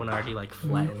 like everyone already like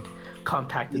flattened,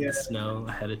 compacted Yeah. the snow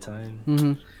ahead of time.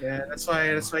 Hmm. Yeah, that's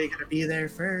why you gotta be there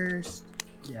first.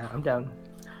 Yeah, I'm down.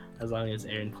 As long as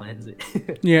Aaron plans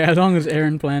it. Yeah, as long as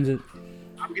Aaron plans it.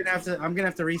 I'm gonna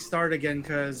have to restart again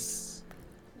because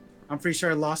I'm pretty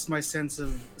sure I lost my sense of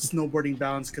snowboarding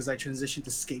balance because I transitioned to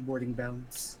skateboarding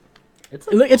balance.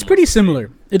 It's pretty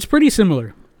similar. It's pretty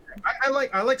similar. I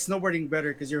like snowboarding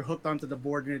better because you're hooked onto the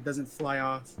board and it doesn't fly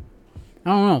off. I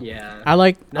don't know. Yeah. I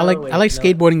like No, I like wait, I like no.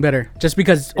 skateboarding better, just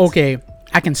because okay,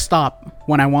 I can stop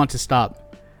when I want to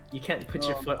stop. You can't put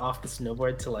your foot off the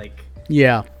snowboard to like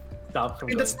Yeah, stop I from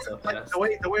mean, going that's so like fast.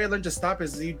 the way I learned to stop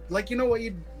is you like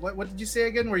what did you say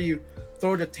again? Where you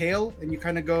throw the tail and you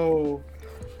kind of go.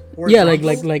 yeah,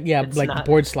 horizontal? like It's like not-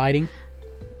 board sliding.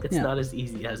 It's yeah. not as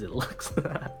easy as it looks.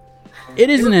 It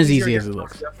isn't was as easier easy as it when I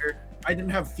looks. was younger. I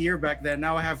didn't have fear back then.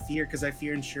 Now I have fear because I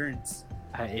fear insurance.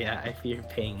 I fear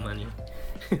paying money.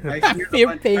 I fear, fear the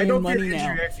money. paying I don't money fear now.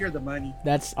 injury. I fear the money.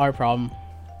 That's our problem.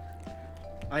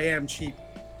 I am cheap.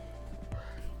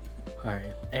 All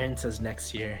right. Aaron says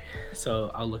next year,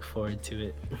 so I'll look forward to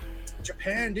it.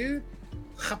 Japan, dude.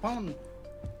 Japan.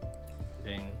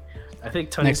 Dang. I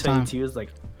think Next time. 2022 is like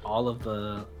all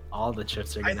the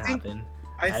trips are I gonna think- happen.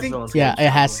 I think Everyone's Yeah, gonna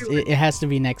it has travel. it has to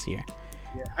be next year.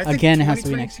 yeah, I think Again, it has to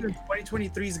be next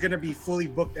 2023 is gonna be fully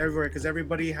booked everywhere because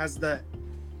everybody has that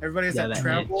that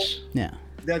travel. itch. Yeah.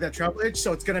 That travel itch,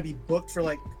 so it's gonna be booked for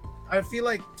like I feel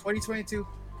like 2022,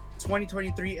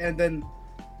 2023, and then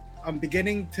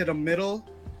beginning to the middle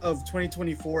of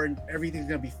 2024, and everything's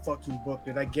gonna be fucking booked,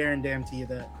 dude. I guarantee you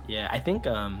that. Yeah, I think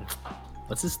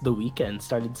what's this? The Weeknd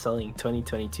started selling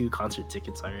 2022 concert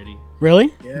tickets already.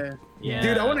 Really? Yeah, Yeah,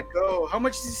 dude, I want to go. How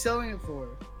much is he selling it for?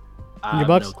 I have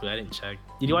 $100? no clue. I didn't check.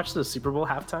 Did you watch the Super Bowl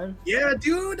halftime? Yeah,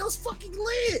 dude, that was fucking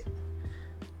lit.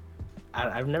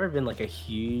 I've never been like a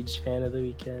huge fan of The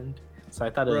Weeknd, so I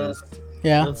thought it Bruh. was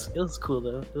Yeah. it was cool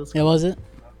though. It was Yeah, cool. was it?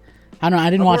 I don't know. I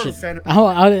didn't I'm watch more of it. a fan of-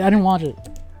 I didn't watch it.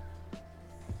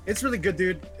 It's really good,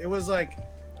 dude. It was like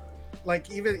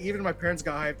even my parents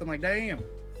got hyped. I'm like, damn.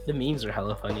 The memes are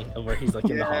hella funny of where he's like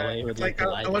in the hallway with like, like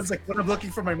the I lights. was like when I'm looking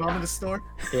for my mom in the store.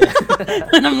 Yeah.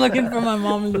 And I'm looking for my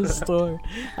mom in the store.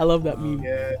 I love that meme.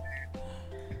 Yeah.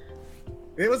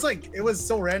 It was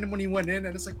so random when he went in,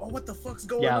 and it's like, oh, what the fuck's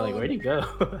going Yeah, on? like where'd he go?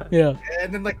 Yeah.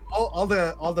 And then like all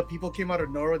the people came out of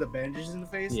nowhere with the bandages in the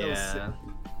face. That was sick.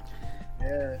 Yeah.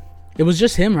 Yeah. It was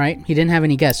just him, right? He didn't have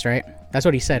any guests, right? That's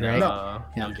what he said, right? No,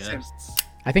 Yeah. no guests.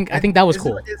 I think that was Is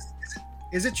cool.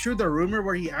 Is it true the rumor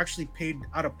where he actually paid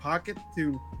out of pocket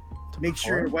to make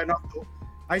sure it perform? went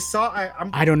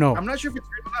off? I don't know. I'm not sure if it's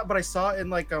real or not, but I saw it in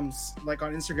like on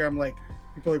Instagram, like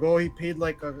people like, oh, he paid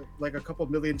like a couple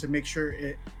million to make sure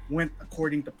it went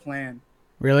according to plan.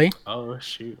 Really? Oh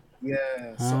shoot! Yeah,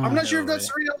 so I'm not sure if No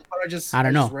that's real, but I don't just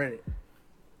know. read it.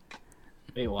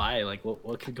 Wait, why? Like,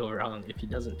 what could go wrong if he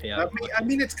doesn't pay I out?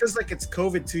 mean, it's because like it's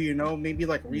COVID too, you know. Maybe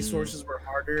like resources were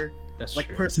harder, That's like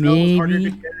true. personnel was harder to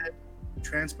Maybe. get,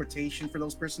 transportation for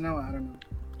those personnel. I don't know.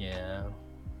 Yeah.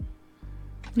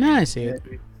 Nah, I see Yeah, it.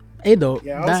 dude. Hey, though,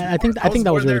 Yeah, I think that was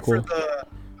more really there cool.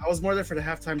 I was more there for the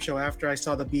halftime show after I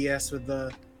saw the BS with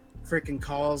the freaking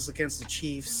calls against the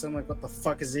Chiefs. I'm like, what the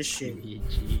fuck is this shit?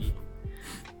 GG.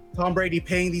 Tom Brady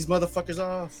paying these motherfuckers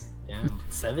off. Yeah.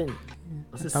 7.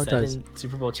 What's this? That's how it does. 7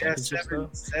 Super Bowl Yeah, championships though?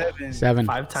 seven. 7.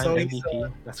 5-time So he's,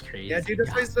 MVP. That's crazy. Yeah, dude,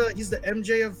 that's why he's the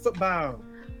MJ of football.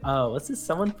 What's this?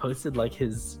 Someone posted like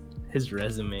his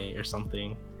resume or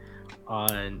something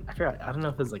on I forgot. I don't know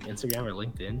if it's like Instagram or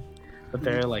LinkedIn, but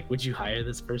they're like, "Would you hire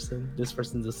this person? This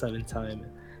person's a 7-time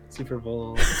Super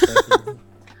Bowl champion."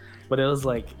 But it was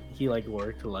like he like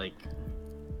worked like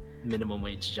minimum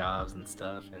wage jobs and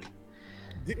stuff, and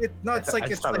It's I like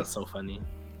just it's thought it like was so funny.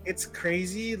 it's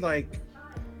crazy. Like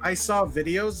I saw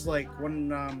videos like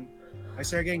when I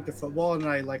started getting to football and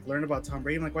I like learned about Tom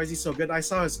Brady. I'm like, why is he so good? I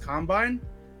saw his combine.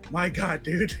 My God,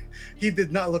 dude, he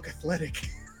did not look athletic.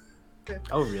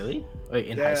 Oh really? Wait,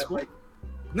 in high school? Like,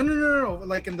 no,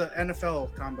 like in the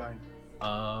NFL combine.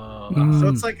 Oh. Mm. So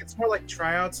it's like it's more like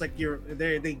tryouts. Like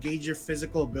they gauge your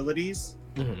physical abilities.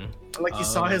 Mhm. Like you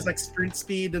saw his Oh. like sprint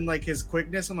speed and like his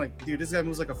quickness. I'm like, dude, this guy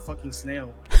moves like a fucking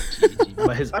snail. GG.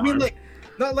 But his I mean, arm- like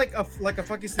not like a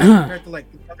fucking snail compared to like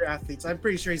other athletes. I'm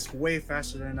pretty sure he's way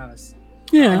faster than us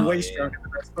Yeah. and way yeah. stronger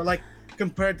than us. But like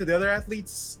compared to the other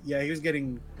athletes, yeah, he was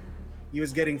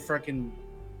getting fucking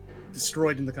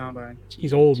destroyed in the combine.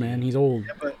 He's old, man. He's old.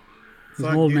 Yeah, but He's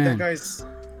fuck, an old dude, man.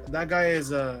 that guy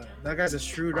is a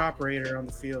shrewd operator on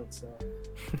the field. So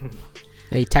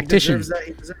A he tactician.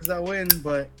 deserves that win.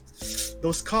 But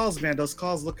those calls, man,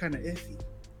 look kind of iffy.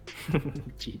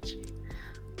 GG.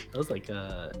 It was like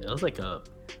a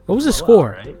What was the blowout,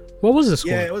 score? right? What was the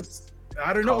score? Yeah, it was.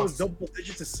 I don't know. It was Calls. double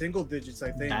digits to single digits.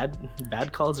 I think.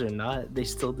 Bad calls or not, they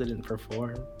still didn't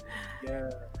perform. Yeah,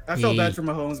 I felt Hey. bad for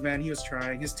Mahomes, man. He was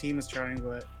trying. His team was trying,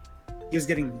 but he was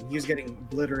getting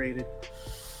obliterated.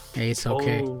 Hey, it's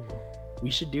okay. Oh, we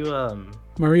should do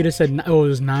Marita said it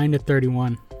was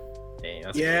 9-31. dang,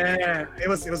 that's Yeah, it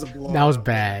was a blowout. That was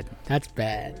bad. That's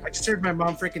bad. I just heard my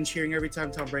mom freaking cheering every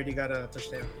time Tom Brady got a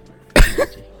touchdown.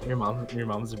 crazy. Your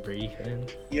mom's a Brady fan.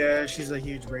 Yeah, she's a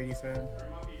huge Brady fan.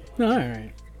 All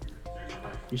right.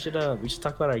 We should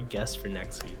talk about our guest for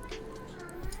next week.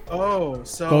 Oh,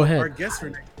 so Go ahead. our guest for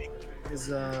next week is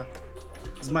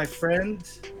my friend,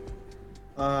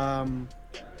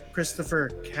 Christopher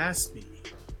Caspi,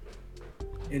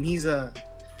 and he's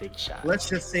Big shot. let's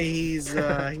just say he's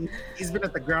been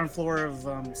at the ground floor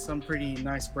of some pretty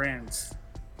nice brands.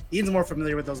 Ian's more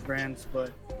familiar with those brands,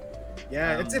 but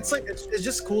yeah, it's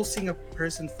just cool seeing a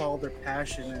person follow their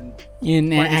passion and And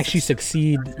Why is actually it-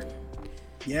 succeed.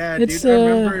 yeah, It's,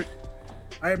 dude.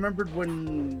 I remembered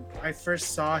when I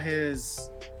first saw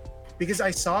because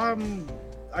I saw him.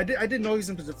 I didn't know he was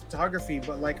into photography,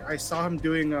 but like I saw him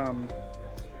doing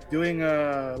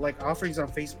like offerings on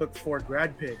Facebook for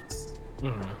grad pics.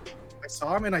 Mhm. I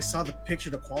saw him and I saw the picture,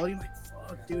 the quality. I'm like,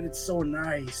 fuck, dude, it's so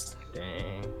nice.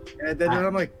 Dang. And then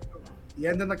I'm like,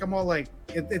 yeah, and then like I'm all like,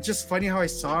 it's just funny how I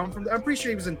saw him from. I'm pretty sure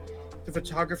he was in the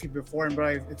photography before,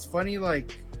 but it's funny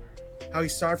like how he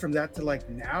started from that to like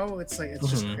now. It's like it's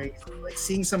just crazy, like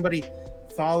seeing somebody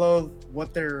follow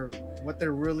what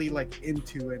they're really like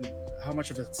into and how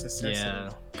much of a success. Yeah,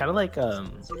 kind of like So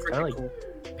freaking like cool.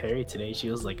 Perry today. She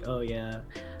was like, oh yeah,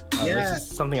 Yeah. this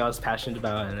is something I was passionate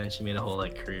about, and then she made a whole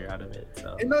like career out of it.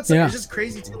 So And no, it's, like, it's just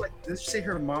crazy too. Like, did she say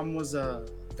her mom was a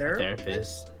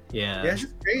therapist. Yeah. Yeah, it's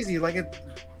just crazy. Like it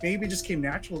maybe just came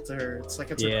natural to her. It's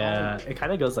like it's Yeah, it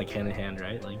kind of goes like hand in hand,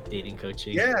 right? Like dating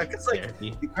coaching. Yeah, because like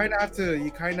therapy. you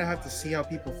kind of have to see how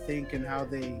people think and how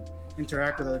they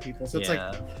interact with other people. So it's like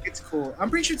it's cool. I'm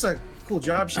pretty sure it's a cool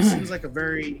job. She seems like a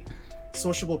very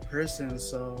sociable person.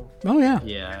 So Oh yeah.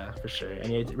 Yeah, for sure.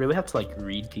 And you really have to like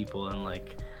read people and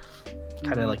like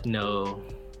kind of like know.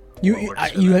 You what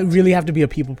works for you them. really have to be a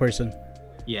people person.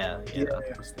 Yeah. Yeah. That's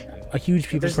what I was thinking. A huge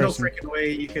people there's person. no freaking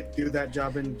way you could do that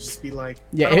job and just be like,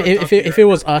 Yeah, I don't wanna talk if to it, you if right it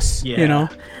was us, Yeah. you know,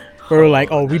 where we're like,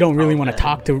 oh, we don't really Oh, want to man.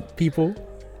 talk to people,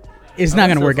 it's Oh, not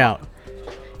gonna so work it's- out.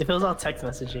 If it was all text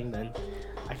messaging, then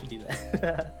I could do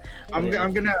that. I'm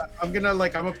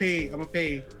gonna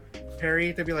pay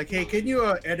Perry to be like, hey, can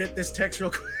you edit this text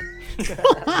real quick?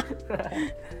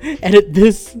 Edit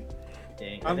this.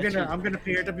 Dang, I'm I bet gonna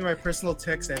pay her to be my personal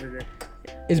text editor.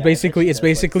 It's Yeah, basically I it's bet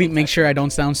she does, like, basically make sometimes. sure I don't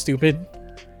sound stupid.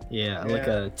 Yeah, like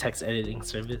Yeah. a text editing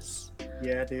service.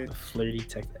 Yeah, dude. Flirty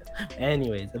text.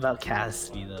 Anyways, about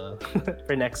Caspi though,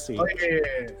 for next week. Oh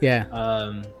yeah.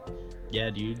 Yeah. Yeah,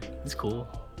 dude, it's cool.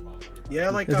 Yeah,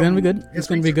 like It's gonna be good. his It's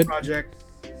gonna be recent good.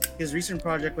 His recent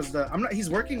project was he's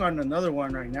working on another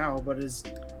one right now, but his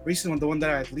recent one, the one that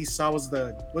I at least saw was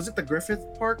it the Griffith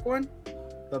Park one?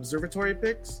 The observatory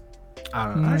pics? I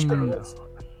don't know. I'm not sure Mm. it was.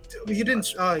 You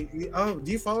didn't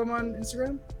do you follow him on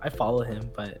Instagram? I follow him,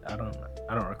 but I don't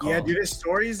recall. Yeah, dude, his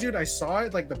stories, dude. I saw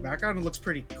it. Like the background, it looks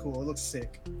pretty cool. It looks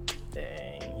sick.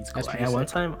 Dang, he's cool. That's pretty Yeah, one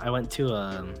sick. time I went to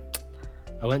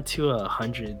a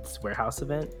hundreds warehouse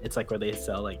event. It's like where they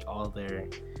sell like all the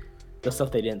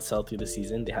stuff they didn't sell through the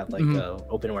season. They had like Mhm. a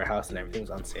open warehouse and everything's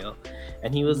on sale.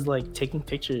 And he was like taking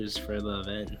pictures for the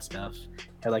event and stuff.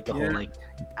 Had like the whole Yeah. like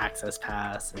access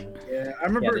pass and Yeah, I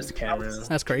remember. this camera.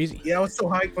 That's crazy. Yeah, I was so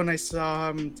hyped when I saw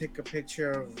him take a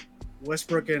picture of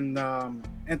Westbrook and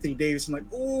Anthony Davis. I'm like,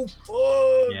 oh,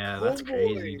 fuck. Yeah, that's oh,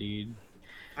 crazy, boy. dude.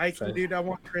 Ike, dude, I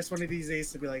want Chris one of these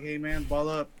days to be like, hey man, ball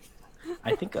up.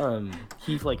 I think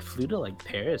he like flew to like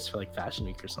Paris for like Fashion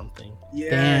Week or something.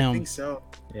 Yeah, Damn. I think so.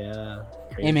 Yeah.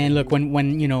 Hey crazy. man, look when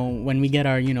we get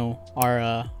our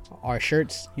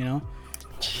shirts,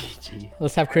 GG.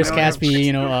 let's have Chris I know,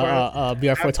 Caspi, be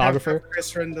our Have photographer.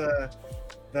 Chris run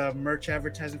the merch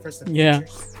advertising for us. The Yeah,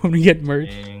 pictures. when we get merch.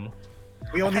 Dang.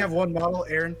 We only have one model,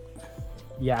 Aaron.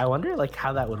 Yeah, I wonder like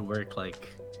how that would work. Like,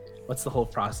 what's the whole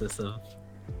process of?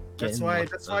 That's getting, why. like,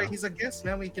 That's the- why he's a guest,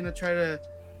 man. We're gonna try to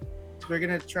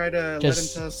let him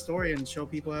Just- tell a story and show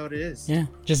people how it is. Yeah,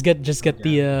 just get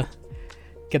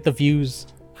the views.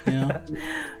 You know.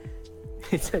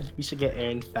 He said we should get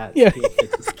Aaron fat. Yeah. So he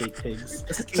fits the skate pigs.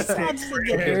 Skate pigs.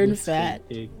 Get Aaron Skate fat.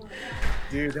 pig.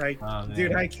 Dude, Oh,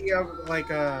 dude, man. I key up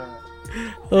like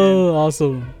Oh,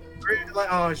 awesome.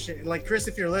 oh shit, like Chris,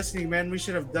 if you're listening, man, we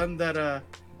should have done that.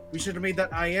 We should have made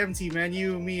that IM man,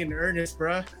 you, me, and Ernest,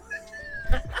 bruh.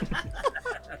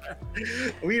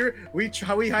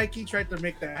 we high key tried to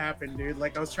make that happen, dude.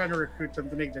 Like I was trying to recruit them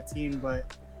to make the team,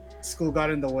 but school got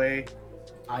in the way.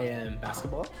 I am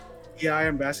basketball. Yeah, I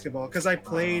am basketball because I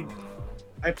played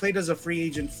as a free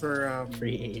agent for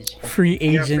Free agent. Free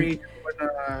yeah, agent. free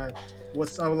agent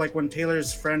when like when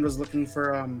Taylor's friend was looking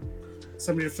for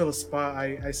somebody to fill a spot.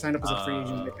 I signed up as a free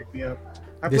agent. They picked me up.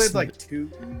 I This- played like two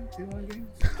games.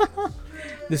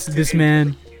 This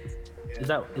man. Is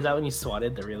that when you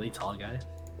swatted the really tall guy?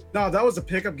 No, that was a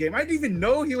pickup game. I didn't even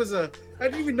know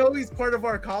he's part of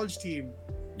our college team.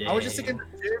 I was just in the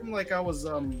gym, like I was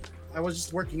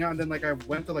just working out, and then like I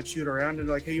went to like shoot around, and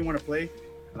like, hey, you want to play?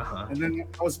 Uh-huh. And then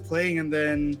I was playing, and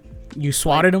then You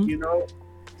swatted him. you know,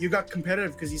 you got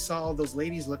competitive because you saw all those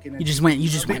ladies looking at You just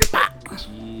went. Bah!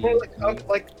 Well, like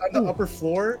on the upper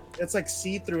floor, it's like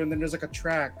see through, and then there's like a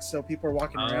track, so people are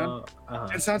walking around. Uh-huh.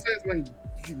 And sometimes when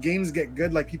games get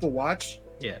good, like people watch,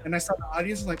 Yeah. and I saw the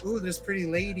audience like, ooh, there's pretty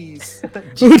ladies.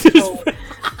 Ooh, this- so,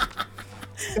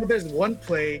 so there's one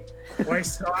play where I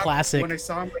saw Classic. when I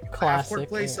saw him like half Classic. court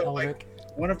play. So like Ulrich.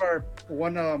 one of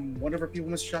our people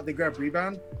missed a shot, they grabbed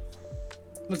rebound.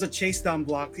 It was a chase down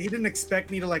block. He didn't expect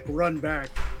me to like run back,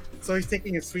 so he's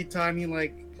taking his sweet time. He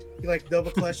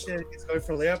double clutched it. He's going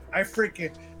for a layup. I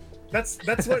freaking that's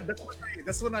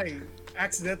when I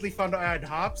accidentally found out I had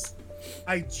hops.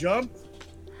 I jumped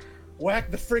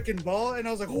whacked the freaking ball, and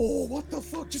I was like, "Oh, what the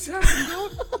fuck just happened,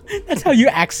 dog?" That's how you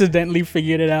accidentally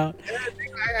figured it out.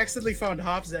 I accidentally found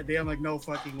hops that day. I'm like, "No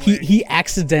fucking way." He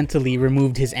accidentally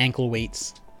removed his ankle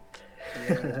weights.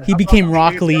 Yeah. He became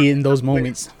Rock Lee in those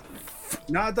moments.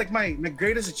 Not like my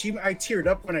greatest achievement. I teared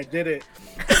up when I did it.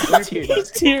 He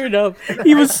teared up.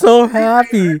 He was so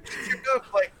happy. Teared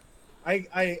up, like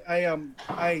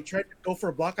I tried to go for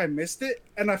a block. I missed it,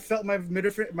 and I felt my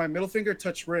middle finger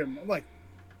touch rim. I'm like,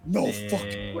 no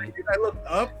fucking way. Dude. I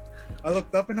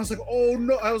looked up and I was like, oh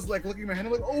no. I was like looking at my hand.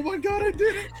 I'm like, oh my god, I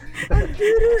did it. I did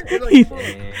it. And,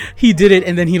 like, He did it,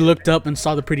 and then he looked up and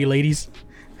saw the pretty ladies.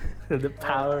 The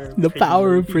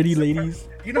power of pretty ladies.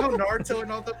 you know how Naruto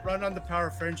and all that run on the power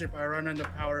of friendship? I run on the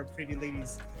power of pretty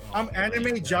ladies. I'm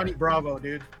anime Johnny Bravo,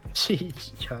 dude.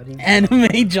 Jeez, Johnny.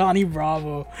 Anime Johnny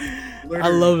Bravo. Literally, I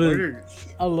love it. literally,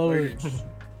 I love it. literally.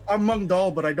 I'm Mung Doll,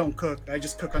 but I don't cook. I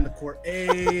just cook on the court.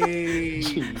 Hey.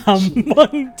 I'm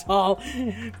one tall.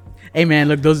 Hey man,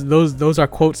 look, those are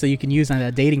quotes that you can use on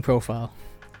that dating profile.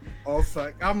 Oh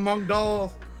fuck. I'm Mung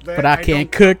Doll, But I can't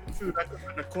don't cook. Food. I cook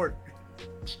on the court.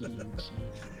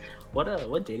 What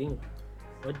dating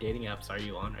apps are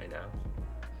you on right now?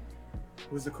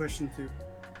 Was the question to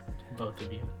Both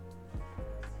of you.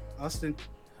 Austin?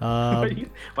 Why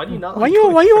do you not? Why like you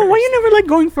going why first? never like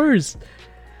going first?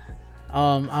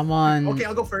 I'm on. Okay,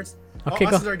 I'll go first. Okay,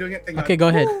 Austin's go. already doing it. Thank Okay, God.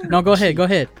 go ahead. Woo! No, go ahead. Go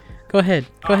ahead. Go ahead.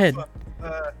 Go ahead.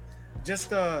 Fuck.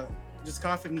 Just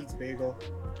coffee meets bagel.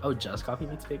 Oh, just coffee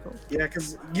meets bagel. Yeah,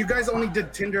 because you guys only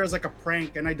did Tinder as like a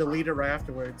prank, and I deleted right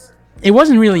afterwards. It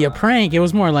wasn't really a prank. It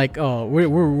was more like, oh, we're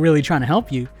really trying to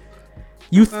help you.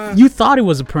 You thought it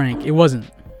was a prank. It wasn't.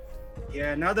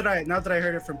 Yeah, now that I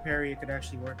heard it from Perry, it could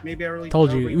actually work. Maybe I really Told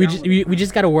I'll you. bring We down just with it. we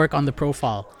just got to work on the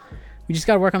profile. We just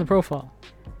got to work on the profile.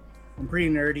 I'm pretty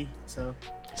nerdy, so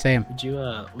Same. Would you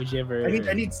ever?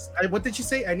 what did you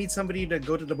say? I need somebody to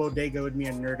go to the bodega with me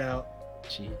and nerd out.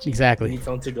 Gee, Exactly. You need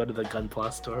someone to go to the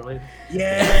Gunpla store with.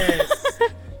 Yes.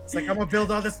 It's like I'm gonna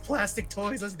build all this plastic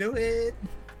toys. Let's do it.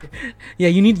 Yeah,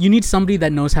 you need somebody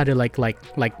that knows how to like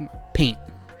paint.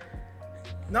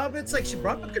 No, but it's like she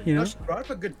brought up a good. You know? She brought up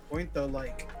a good point though.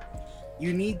 Like,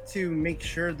 you need to make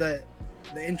sure that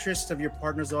the interests of your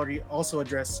partner's already also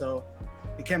addressed, so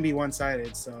it can't be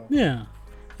one-sided. So Yeah.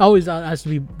 Always has to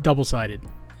be double-sided.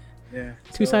 yeah,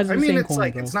 Two So, sides of I the mean, same it's coin,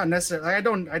 like bro. it's not necessary. I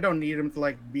don't need him to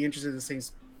like be interested in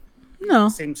the No,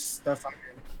 same stuff. I'm in.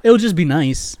 it would just be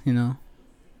nice, you know.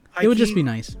 It would just High-key, be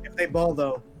nice. If they ball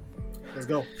though, let's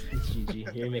go.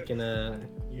 GG.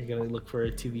 You're gonna look for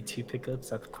 2v2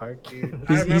 pickups at the park. Dude,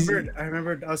 He's- I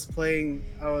remembered I was playing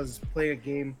a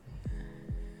game,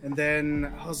 and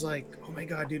then I was like, oh my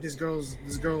god, dude, this girl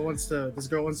wants to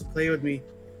play with me.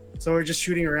 So we're just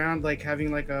shooting around, like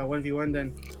having like a 1v1.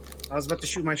 Then I was about to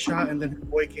shoot my shot, and then her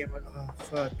boy came. Like, oh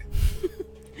fuck.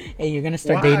 Hey, you're gonna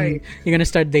start Why? dating. You're gonna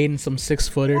start dating some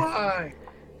 6-footer. Why?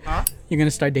 Huh? You're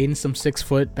gonna start dating some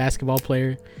 6-foot basketball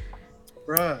player.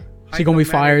 Bruh. She gonna be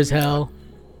fire as hell,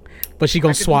 but she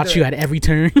gonna could be swat you the- at every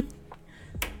turn.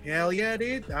 Hell yeah,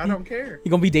 dude. I don't care.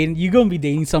 You're gonna be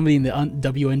dating somebody in the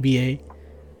WNBA.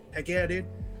 Heck yeah, dude.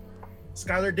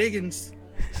 Skylar Diggins.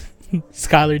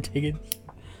 Skylar Diggins.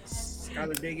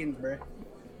 Skylar Diggins, bruh.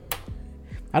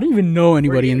 I don't even know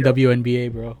anybody you in go?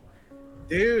 WNBA, bro.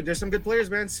 Dude, there's some good players,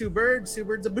 man. Sue Bird's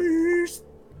a beast.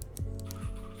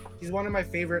 He's one of my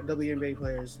favorite WNBA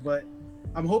players, but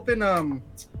I'm hoping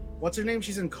what's her name?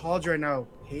 She's in college right now.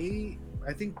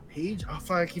 I think Paige. Oh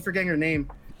fuck, I keep forgetting her name,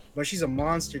 but she's a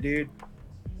monster, dude.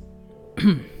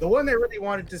 The one that really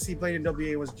wanted to see played in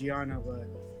WA was Gianna, but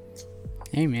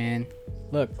Hey man,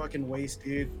 look, fucking waste,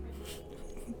 dude.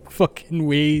 fucking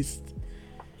waste.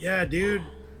 Yeah, dude.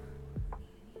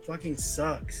 Fucking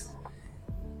sucks.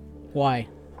 Why?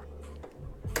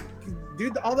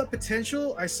 Dude, all that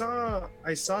potential. I saw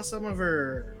some of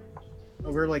her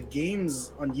like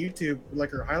games on YouTube,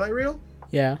 like her highlight reel.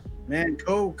 Yeah. Man,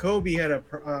 Kobe had a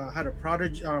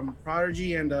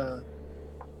prodigy and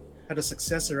had a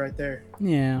successor right there.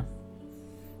 Yeah.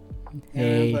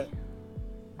 Hey. Yeah, but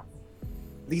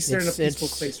at least they're in a It's- peaceful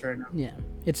place right now. Yeah.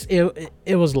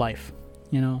 It was life,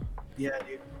 you know. Yeah,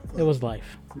 dude. It was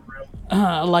life. For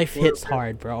real. Life hits real.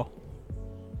 hard, bro.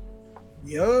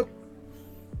 Yup.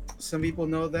 Some people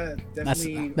know that. That's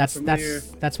Definitely that's familiar.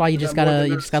 that's why you with just that more gotta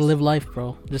than you us. just gotta live life,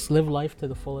 bro. Just live life to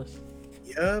the fullest.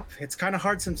 Yep, it's kind of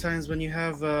hard sometimes when you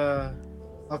have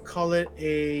I'll call it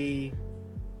a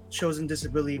chosen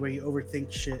disability where you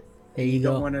overthink shit. There you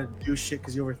Don't go. want to do shit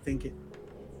because you overthink it.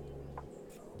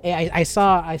 Hey, I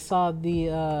saw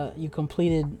the you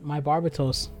completed my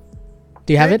Barbatos.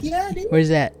 Do you have Heck it? yeah, dude. Where's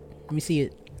that? Let me see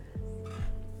it.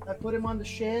 I put him on the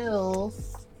shelf.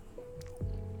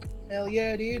 Hell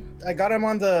yeah, dude. I got him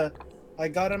on the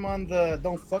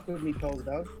don't fuck with me pose,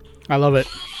 dog. I love it.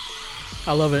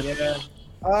 I love it. Yeah.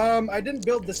 I didn't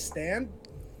build the stand.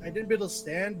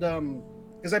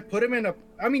 Because I put him in a.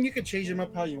 I mean, you could change him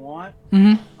up how you want.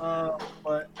 Mm-hmm.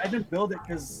 But I didn't build it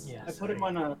because Yeah, I put him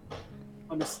sorry.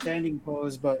 on a standing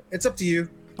pose. But it's up to you.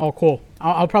 Oh, cool.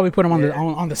 I'll probably put him on the Yeah.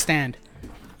 on the stand.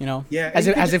 You know, Yeah. as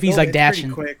and if you as can if he's just like build it. It's pretty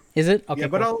dashing. quick. Is it? Okay. Yeah,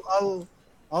 but cool.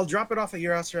 I'll drop it off at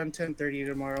your house around 10:30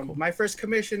 tomorrow. My first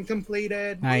commission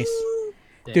completed. Nice.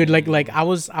 Woo! Dude, like Dang.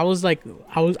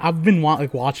 I've been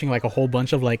watching like a whole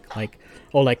bunch of like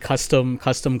custom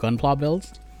gunpla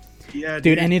builds. Yeah,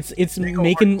 Dude, and it's They go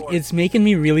making hardcore.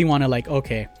 me really want to like,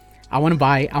 okay, I want to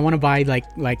buy like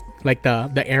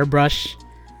the airbrush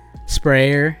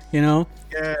sprayer, you know,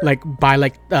 Yeah. like buy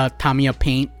like Tamiya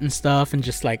paint and stuff, and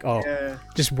just like Yeah.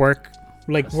 just work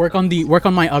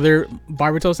on my other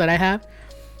Barbatos that I have,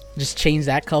 just change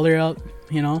that color up,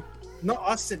 you know. No,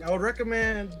 Austin, I would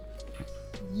recommend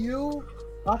you.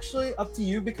 Actually, up to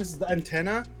you because the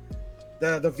antenna,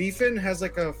 the V-fin has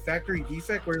like a factory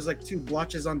defect where there's like two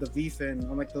blotches on the V-fin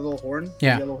on like the little horn,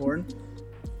 Yeah. the yellow horn.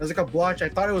 There's like a blotch. I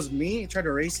thought it was me. I tried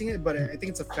erasing it, but I think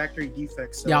it's a factory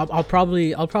defect. So Yeah, I'll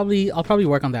probably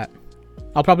work on that.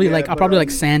 I'll probably Yeah, I'll but, probably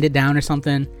sand it down or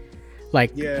something,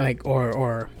 like Yeah.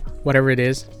 or whatever it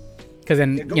is, because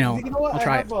then Yeah, you know what? I'll I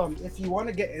try have, it. if you want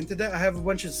to get into that, I have a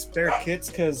bunch of spare kits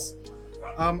because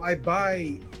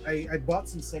I bought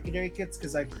some secondary kits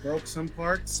because I broke some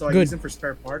parts, so I Good. use them for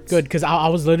spare parts. Good, because I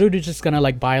was literally just gonna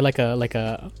like buy like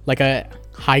a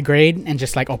high grade and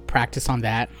just like practice on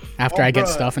that after Oh, I get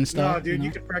bruh. stuff and stuff. No, dude, you you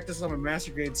know? could practice on a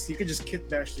master grade, so you could just kit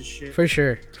bash this shit. For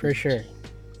sure.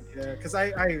 Yeah, because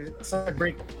I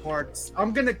break parts.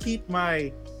 I'm gonna keep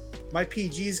my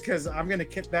PGs because I'm gonna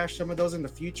kit bash some of those in the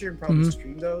future and probably Mhm.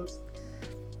 stream those.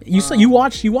 You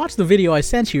watched the video I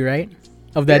sent you, right?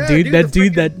 Of that Yeah, dude, dude, that the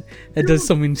dude freaking- that does Dude,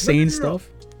 some insane no. stuff.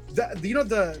 You know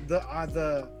the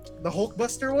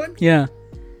Hulkbuster one? Yeah.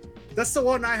 That's the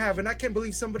one I have, and I can't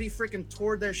believe somebody freaking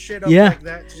tore their shit up Yeah. like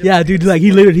that. to just Yeah, make dude, it like he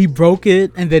sick. literally broke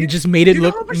it and then just made it You know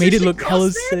look how much that shit hella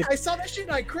cost, man? sick. I saw that shit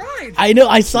and I cried. I know,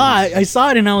 I saw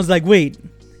it and I was like, wait,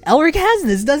 Elric has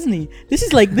this, doesn't he? This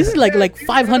is like Yeah, dude,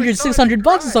 500, I saw it 600 and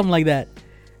bucks or cried. something like that.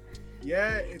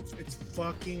 Yeah, it's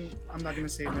fucking. I'm not gonna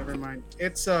say it. Never mind.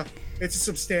 It's a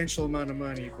substantial amount of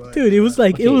money, but Dude, it was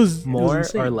like Okay, it was more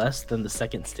insane. or less than the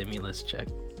second stimulus check.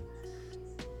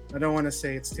 I don't want to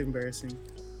say it's too embarrassing.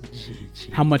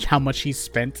 GG. How much he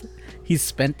spent. He's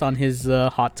spent on his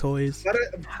hot toys. But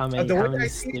How the many way I how many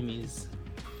see- stimmies?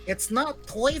 it's not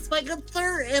toys, my good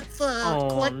sir. It's a Oh,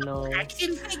 collectible no.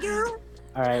 action figure.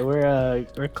 All right,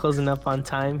 we're closing up on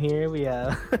time here. We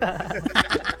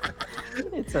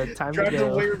it's a time to Drive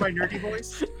go. away with my nerdy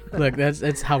voice. Look,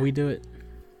 that's how we do it.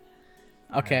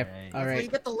 Okay, Alright. all That's how you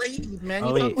right. get the ladies, man. Oh,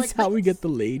 You wait. talk It's like how we this. get the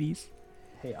ladies.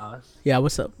 Hey Oz, Yeah,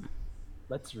 what's up?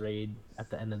 let's raid at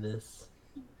the end of this.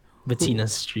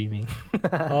 Bettina's streaming.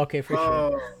 Okay, for sure.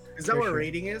 Oh, is that For what sure.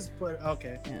 rating is? But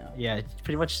okay. Yeah. Yeah, it's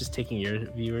pretty much just taking your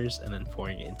viewers and then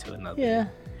pouring it into another. Yeah.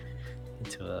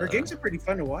 Into a. Her games are pretty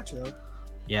fun to watch, though.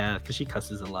 Yeah, because she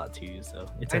cusses a lot too, so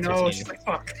it's I know. entertaining. She's like,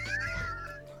 fuck.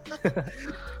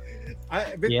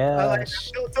 I Yeah, like,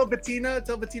 sh- tell Bettina,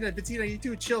 Bettina, you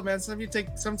too chill, man. Sometimes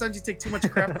you take too much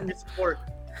crap from your support.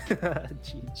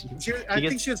 GG. I gets-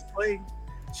 think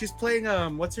she's playing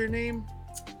what's her name?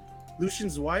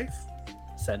 Lucian's wife.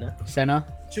 Senna. Senna.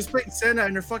 She was playing Senna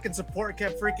and her fucking support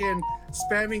kept freaking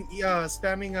spamming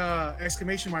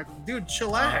exclamation mark. Dude,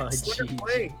 chillax. Let her geez.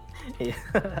 play.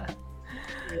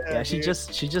 Yeah, she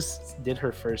dude. just did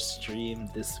her first stream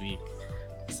this week,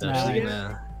 so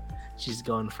Nice. she's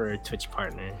going for a Twitch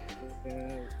partner.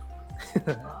 Yeah.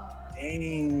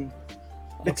 Dang.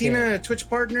 Bettina, Twitch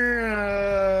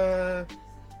partner.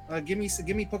 Give me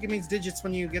Pokemon's digits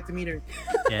when you get to meet her.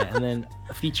 Yeah, and then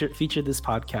feature this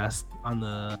podcast on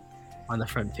the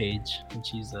front page when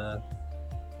she's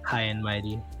high and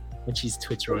mighty, when she's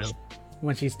Twitch royal.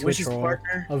 When she's When Twitch she's roll,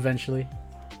 partner. eventually.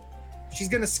 She's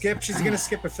gonna skip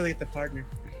affiliate the partner.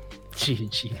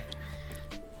 GG.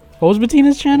 What was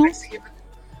Bettina's channel?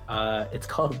 It's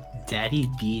called Daddy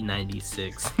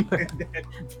B96.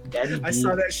 Daddy B I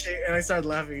saw that shit and I started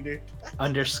laughing, dude.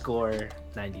 underscore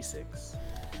 96.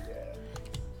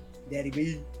 Daddy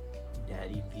B.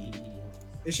 Daddy B.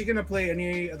 Is she gonna play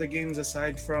any other games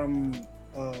aside from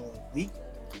League?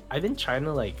 I've been trying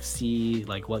to like see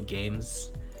like what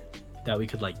games that we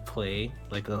could like play,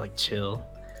 like chill.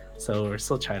 So we're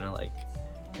still trying to like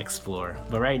explore.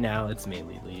 But right now it's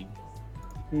mainly League.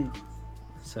 Hmm.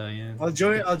 So yeah. I'll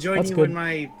join That's you good.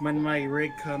 when my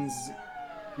rig comes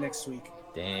next week.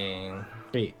 Dang.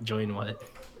 Wait, join what?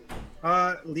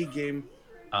 League game.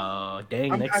 Oh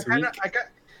dang! I Next kind week, of,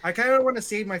 I kind of want to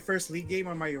save my first league game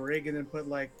on my rig and then put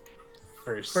like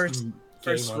first first game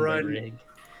on the run. rig.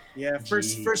 Yeah,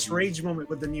 first Jeez. rage moment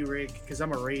with the new rig because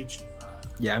I'm a rage.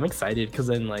 Yeah, I'm excited because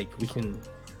then like we can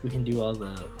do all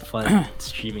the fun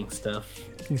streaming stuff.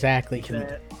 Exactly. We can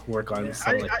Yeah. work on I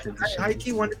some like transitions. Heike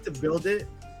wanted to build it,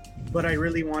 but I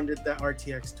really wanted that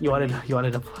RTX. 20. You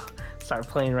wanted to start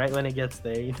playing right when it gets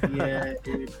there. You know? Yeah,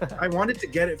 dude. I wanted to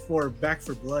get it for Back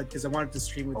for Blood because I wanted to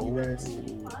stream with you guys.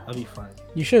 Oh, that'd be fun.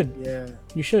 You should. Yeah,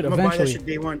 You should I'm gonna buy that eventually. shit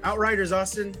day one. Outriders,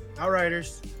 Austin.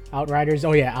 Outriders. Outriders.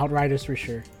 Oh yeah, Outriders for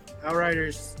sure.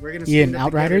 Outriders. We're gonna Ian, stream that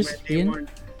Outriders? together, man, day Ian? one.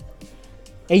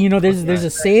 Hey, you know, there's Yeah. a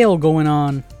sale going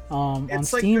on on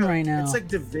It's like Steam the- right now. It's like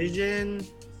Division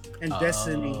and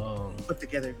Destiny Oh. put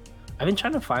together. I've been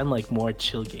trying to find like more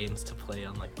chill games to play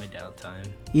on like my downtime.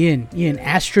 Ian,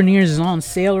 Astroneers is on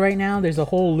sale right now. There's a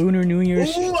whole Lunar New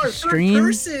Year's Oh, our stream. third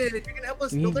person. You can help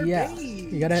us build our Yeah, base.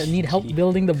 you gotta need help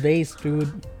building the base,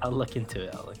 dude. I'll look into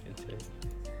it.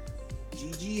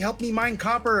 GG, help me mine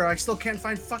copper. I still can't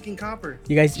find fucking copper.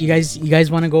 You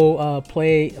guys want to go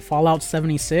play Fallout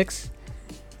 76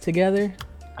 together?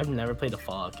 I've never played a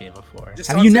Fallout game before. Just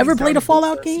Have talk you to never me, played a Tom,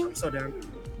 Fallout boost us. game? I'm so down.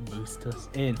 Boost us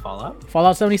in Fallout.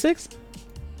 Fallout 76?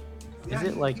 Is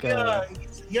it like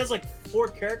he has like 4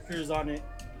 characters on it.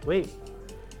 Wait,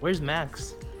 where's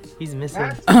Max? He's missing.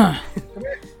 Max?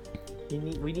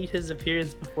 We need his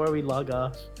appearance before we log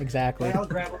off. Exactly. I'll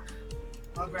grab him.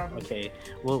 Okay,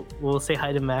 we'll say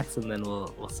hi to Max and then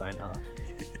we'll sign off.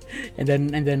 And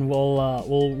then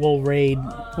we'll raid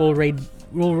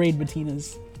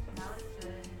Bettina's.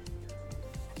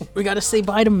 We gotta say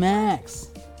bye to Max.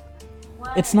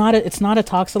 It's not a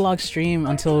Toxalog stream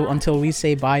until we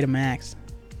say bye to Max.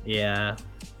 Yeah.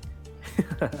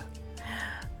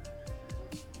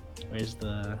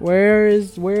 Where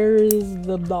is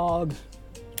the dog?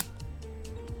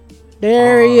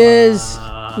 There he is.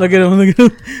 Look at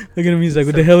him. He's like,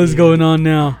 what the hell is going on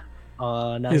now?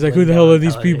 Now He's like, who the hell are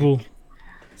these people?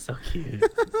 So cute.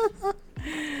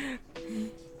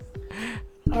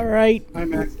 All right. Hi,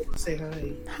 Max. Say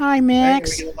hi. Hi,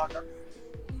 Max. Hey, are we gonna log up?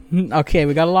 Okay,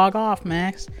 we gotta log off,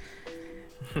 Max.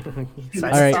 All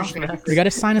right. We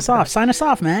gotta sign us off. Sign us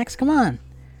off, Max. Come on.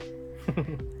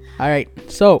 All right.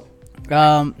 So,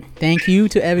 thank you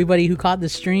to everybody who caught the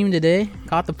stream today,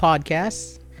 caught the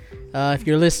podcast. If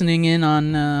you're listening in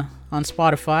on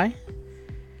Spotify,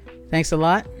 thanks a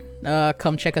lot.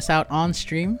 Come check us out on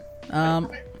stream.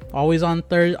 Always on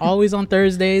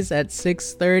Thursdays at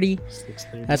 6:30.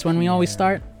 That's when we always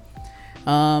start.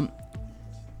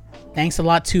 Thanks a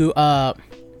lot to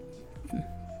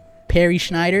Perry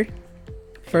Schneider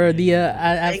for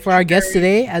the for our guest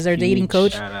today as our dating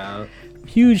coach. Shout out.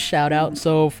 Huge shout out.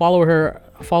 So follow her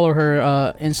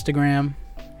Instagram.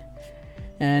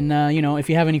 And if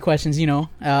you have any questions,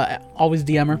 always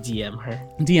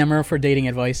DM her for dating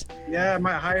advice. Yeah, I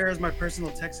might hire her as my personal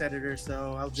text editor,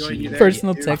 so I'll join you there.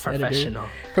 Personal dude. text editor. Professional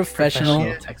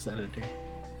Professional. text editor.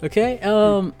 Okay.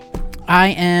 I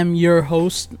am your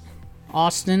host,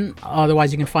 Austin.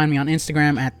 Otherwise, you can find me on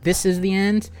Instagram at This Is The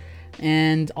End,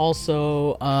 and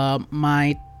also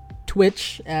my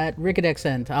Twitch at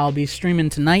RicketXN. I'll be streaming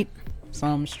tonight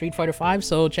some Street Fighter 5,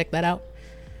 so check that out.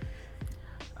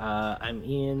 I'm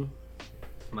Ian.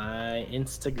 My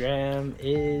Instagram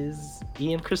is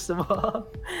Ian Cristobal.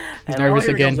 He's nervous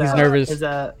again. He's nervous.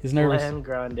 He's nervous. Land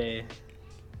Grande.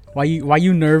 Why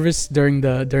you nervous during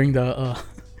the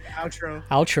Outro.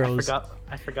 outros?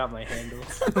 I forgot my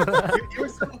handles.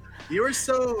 You were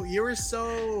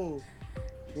so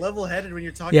level-headed when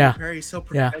you're talking Yeah. to Perry. So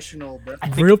Yeah. professional, bro.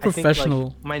 Real like,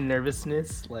 professional. my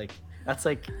nervousness, like that's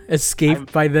like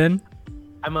Escaped by then.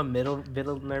 I'm a middle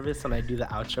nervous when I do the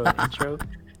outro and intro.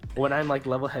 When I'm like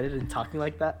level-headed and talking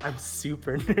like that, I'm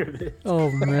super nervous. Oh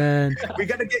man. We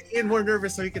gotta get Ian more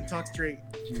nervous so he can talk straight.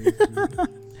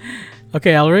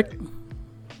 Okay, Alric.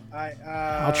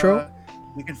 Outro.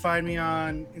 You can find me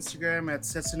on Instagram at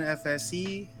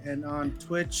SetsunaFSE and on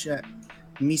Twitch at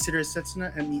Mesiter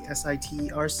Setsuna,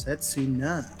 MESITER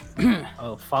Setsuna.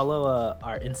 Oh, follow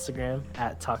our Instagram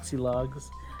at Toxilogs,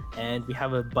 and we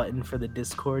have a button for the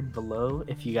Discord below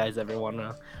if you guys ever want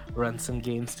to run some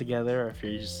games together, or if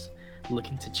you're just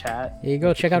looking to chat. Here you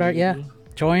go. Check out our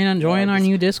join our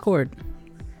new Discord.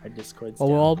 Our Discord's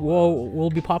Well, down we'll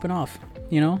be popping off.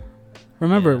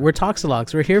 Remember, we're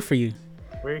Toxalogs. We're here for you.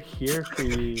 We're here for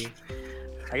you.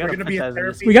 I We're gotta gonna put be that a in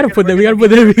therapy. this- We gotta put that. We gotta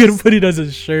put it as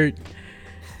a shirt.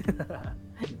 We gotta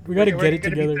get it We're gonna be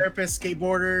together. therapists,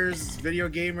 skateboarders, video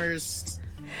gamers,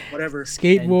 whatever. and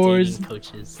Skateboards. dating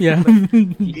coaches. Yeah.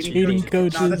 Dating Dating Nah, that's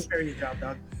coaches. Perry's job,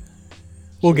 dog.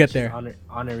 We'll get She's there.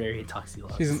 Honorary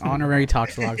Toxilog. She's an honorary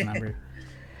Toxalogs member.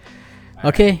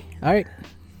 Okay. All right.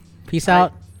 Peace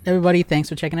out, everybody. Thanks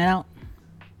for checking it out.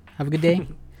 Have a good day.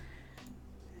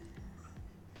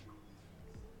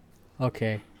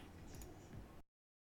 Okay.